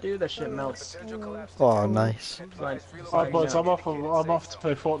on that, dude, that shit melts. Potential collapse. Oh, nice. Alright, boys, I'm off to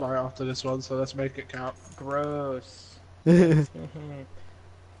play Fortnite after this one, so let's make it count. Gross.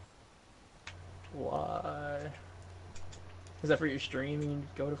 Why? Is that for your stream? You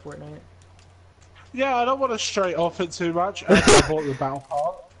go to Fortnite? Yeah, I don't want to straight off it too much. I bought the battle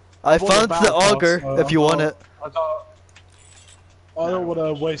pass. I bought found battle the pass, auger so if you I'm want not- it. I don't want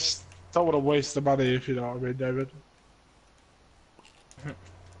to waste. Don't want to waste the money, if you know what I mean, David.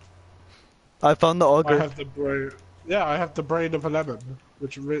 I found the I auger. have the brain. Yeah, I have the brain of a lemon,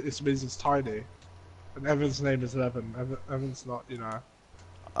 which means it's tiny. And Evan's name is Lemon. Evan's not, you know.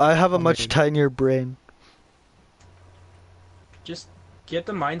 I have a I much mean- tinier brain. Just get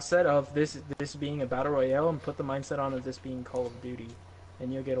the mindset of this being a battle royale and put the mindset on of this being Call of Duty,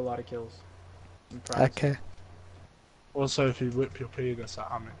 and you'll get a lot of kills. I promise. Okay. Also, if you whip your penis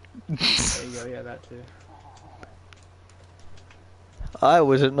at me. There you go. Yeah, that too. I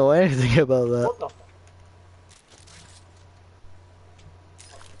wouldn't know anything about that. What the?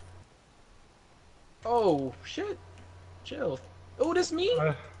 Oh shit! Chill. Oh, that's me.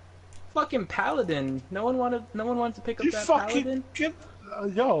 fucking paladin. No one wanted to pick up You that fucking paladin. get,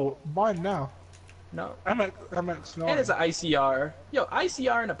 yo, mine now. No. MX9. And it's an ICR. Yo,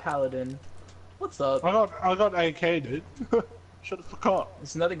 ICR and a paladin. What's up? I got AK, dude. Shut the fuck up.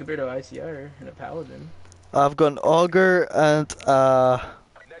 It's nothing compared to ICR and a paladin. I've got an auger and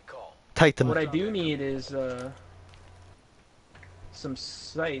Net call. Titan. What I do need is some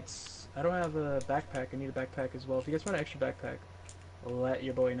sights. I don't have a backpack. I need a backpack as well. If you guys want an extra backpack, let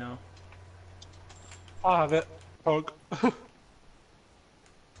your boy know. I have it. Pog.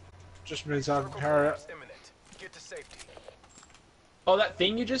 Just means I can Circle carry it. collapse imminent. Get to safety. Oh, that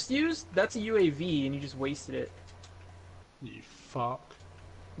thing you just used? That's a UAV, and you just wasted it. You fuck.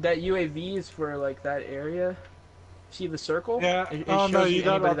 That UAV is for like that area. See the circle? Yeah. It Oh shows no, you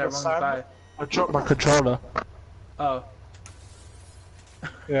don't anybody that runs by. understand. I dropped my controller. Oh.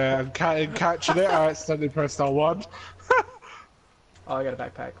 Yeah, and catching it, I accidentally pressed R1. Oh, I got a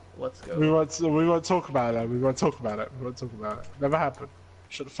backpack. Let's go. We won't talk about it. We won't talk about it. Never happened.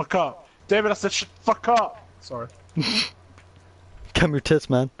 Shut the fuck up. David, I said shut the fuck up. Sorry. Come your tits,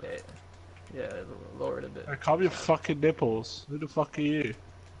 man. Yeah, lower it a bit. Hey, calm your fucking nipples. Who the fuck are you?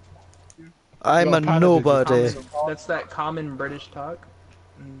 I'm You're a paladin, nobody. you That's that common British talk.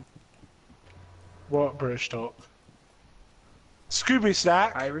 What British talk? Scooby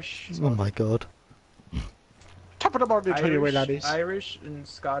snack. Irish. Oh my god. Top of the morning to you, laddies. Irish and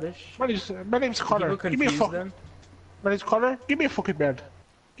Scottish. My name's Connor. People Give me a confuse fuck. them. My name's Connor. Give me a fucking bed.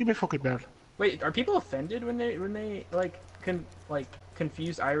 Give me a fucking bed. Wait, are people offended when they like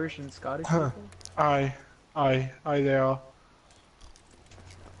confuse Irish and Scottish Huh. people? Aye, they are.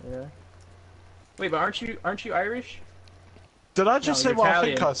 Yeah. Wait, but aren't you Irish? Did I just No, say you're what I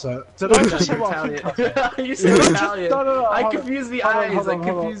think I Italian. said? Did I just say You're what I think I Italian. said? You said Italian. No, I hold on. confused the Hold on, eyes. hold I on, hold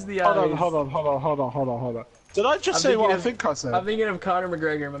on. confused the eyes. Hold on. Did I just I'm say what I thinking think I said? I'm thinking of Conor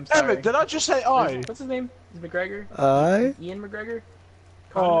McGregor. I'm sorry. Evan, did I just say I? What's his name? Is it McGregor? Aye. Ian McGregor?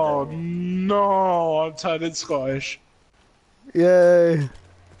 Oh Conor McGregor? no, I'm turning Scottish. Yay.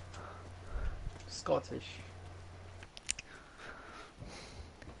 Scottish.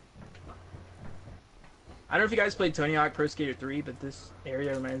 I don't know if you guys played Tony Hawk Pro Skater 3, but this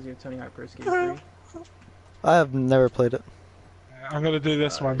area reminds me of Tony Hawk Pro Skater 3. I have never played it. I'm gonna do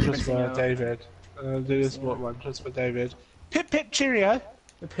this one you're just missing for out. David. I'm gonna do this one just for David. Pip pip cheerio.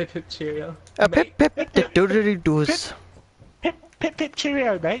 The Pip Pip Cheerio. Pip pip doodly doos. Pip pip pip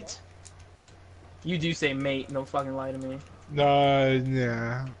cheerio, mate. You do say mate, don't fucking lie to me. No,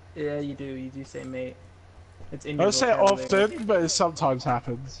 yeah. Yeah, you do. You do say mate. It's in I your don't say it vocabulary. often, but it sometimes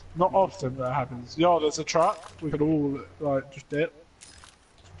happens. Not often, but it happens. Yo, there's a truck. We can all like just dip.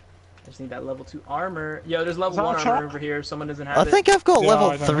 I just need that level 2 armor. Yo, there's level that 1 a armor truck? over here. Someone doesn't have I it. think I've got Yeah, I level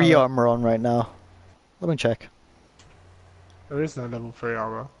don't 3 have it. armor on right now. Let me check. There is no level 3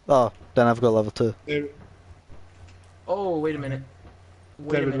 armor. Oh, then I've got level 2. David, Oh, wait a minute. Wait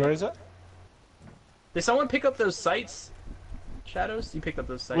a David, minute. where is it? Did someone pick up those sights? Shadows? You picked up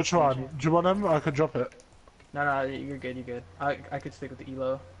those sights. Which didn't one? you? Do you want them? I can drop it. No, you're good, you're good. I could stick with the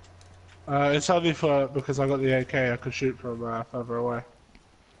Elo. It's only for because I got the AK. I could shoot from further away.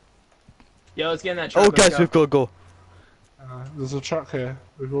 Yo, let's get in that truck. Oh, let's guys, go. we've got to go. There's a truck here.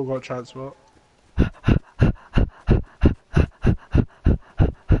 We've all got transport.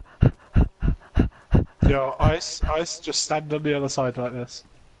 Yo, ice, just stand on the other side like this.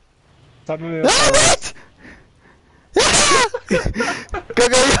 Stand on the other side.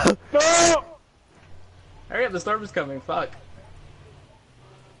 Go. No! Hurry up, the storm is coming. Fuck.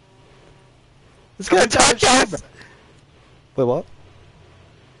 It's gonna attack us! Wait, what?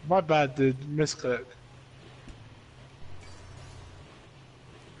 My bad, dude. Misclick.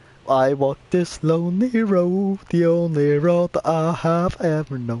 I walk this lonely road, the only road that I have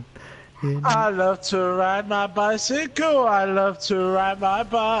ever known. I love to ride my bicycle. I love to ride my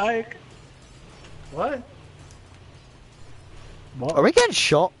bike. What? Are we getting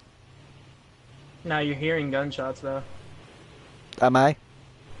shot? Now you're hearing gunshots though. Am I?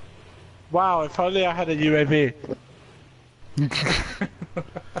 Wow, if only I had a UAV.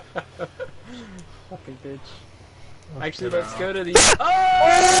 Fucking bitch. Actually, let's go to the.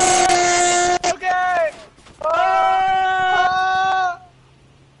 Oh! Okay! Oh!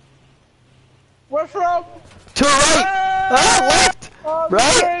 Where from? To the right! Left! Oh,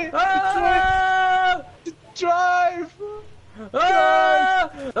 Right! Ah! Drive! Ah!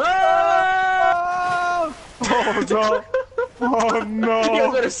 Ah! Oh no! Oh no! You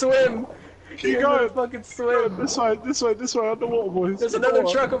guys better swim. Keep You guys going! better fucking swim. This way, underwater, boys. There's another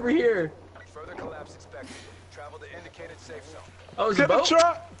truck over here. Further collapse expected. Travel to indicated safe zone. Oh, there's a Get the boat.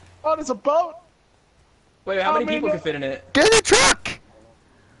 truck! Oh, there's a boat! Wait, how Oh, many man, people no. can fit in it? Get in the truck!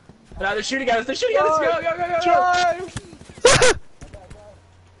 No, they're shooting at us. They're shooting at us. Go, go, go, go, go.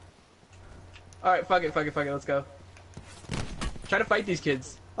 All right, fuck it, fuck it, fuck it. Let's go. Try to fight these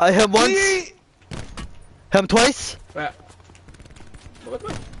kids. I hit once. Hit him twice. Yeah.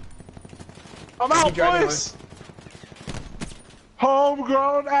 I'm out, boys!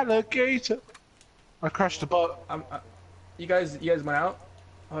 Homegrown alligator. I crashed the boat. You guys went out?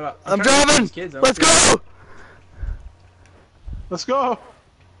 Hold up. I'm driving! Kids, Let's go! Let's go!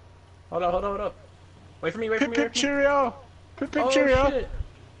 Hold up, hold up, hold up. Wait for me, wait for me. Pip cheerio! Pip Oh, cheerio! shit.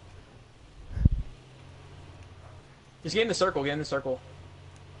 Just get in the circle, get in the circle.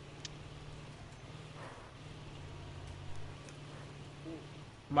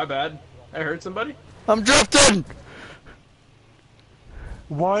 My bad. I heard somebody. I'm drifting!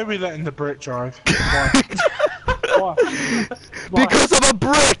 Why are we letting the brick drive? Why? Why? Because I'm a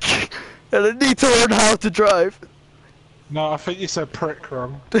brick! And I need to learn how to drive. No, I think you said prick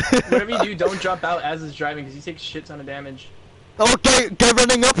wrong. Whatever you do, don't jump out as it's driving because he takes shit ton of damage. Oh, get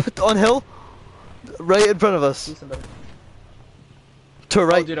running up on hill. Right in front of us. See somebody. To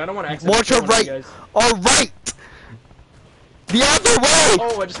right. Oh, dude, I don't want to accidentally Watch your kill one of right. you guys. All right! The other way!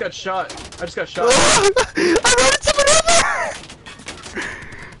 Oh, I just got shot. I just got shot. I ran into maneuver!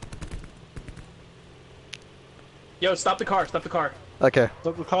 Yo, stop the car, stop the car. Okay.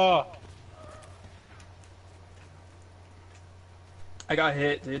 Stop the car. I got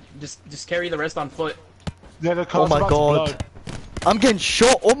hit, dude. Just carry the rest on foot. Yeah, the Oh car's my about to god. blow. I'm getting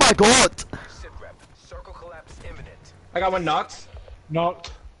shot. Oh my god! Sit rep. Circle collapse imminent. I got one knocked.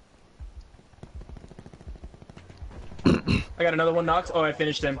 Knocked. I got another one knocked. Oh, I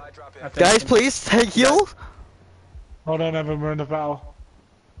finished him. I finished Guys, him. please, take heal. Hold on, Evan, we're in the battle.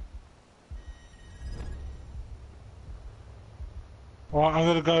 Alright, I'm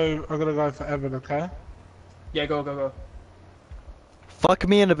gonna go for Evan, okay? Yeah, go, go, go. Fuck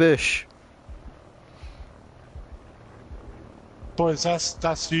me in the bush. Boys,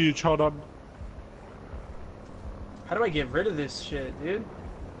 that's huge, hold on. How do I get rid of this shit, dude?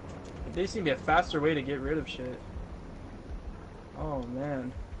 There seems to be a faster way to get rid of shit. Oh,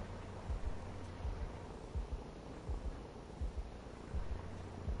 man.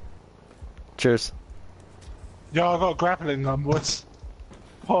 Cheers. Yo, I got a grappling gun, boys.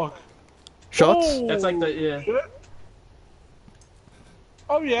 Pog. Shots? Oh, That's like the, yeah. shit.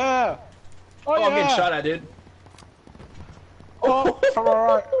 Oh yeah! Oh, Oh, yeah! I'm getting shot at, dude. Oh, from the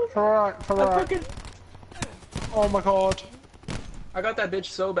right, from the right, from the I right. fucking... Oh my god. I got that bitch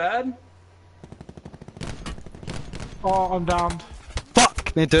so bad. Oh, I'm downed.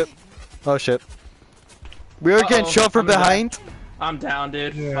 Fuck! Me too. Oh shit. We are getting Uh-oh, shot from I'm down. behind. I'm down,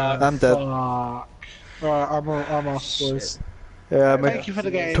 dude. Yeah. Fuck. I'm dead. Fuck. Alright, I'm off, boys. Yeah, Thank you for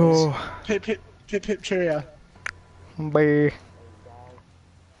the games. Oh. Pip, pip, pip, pip, cheerio. Bye.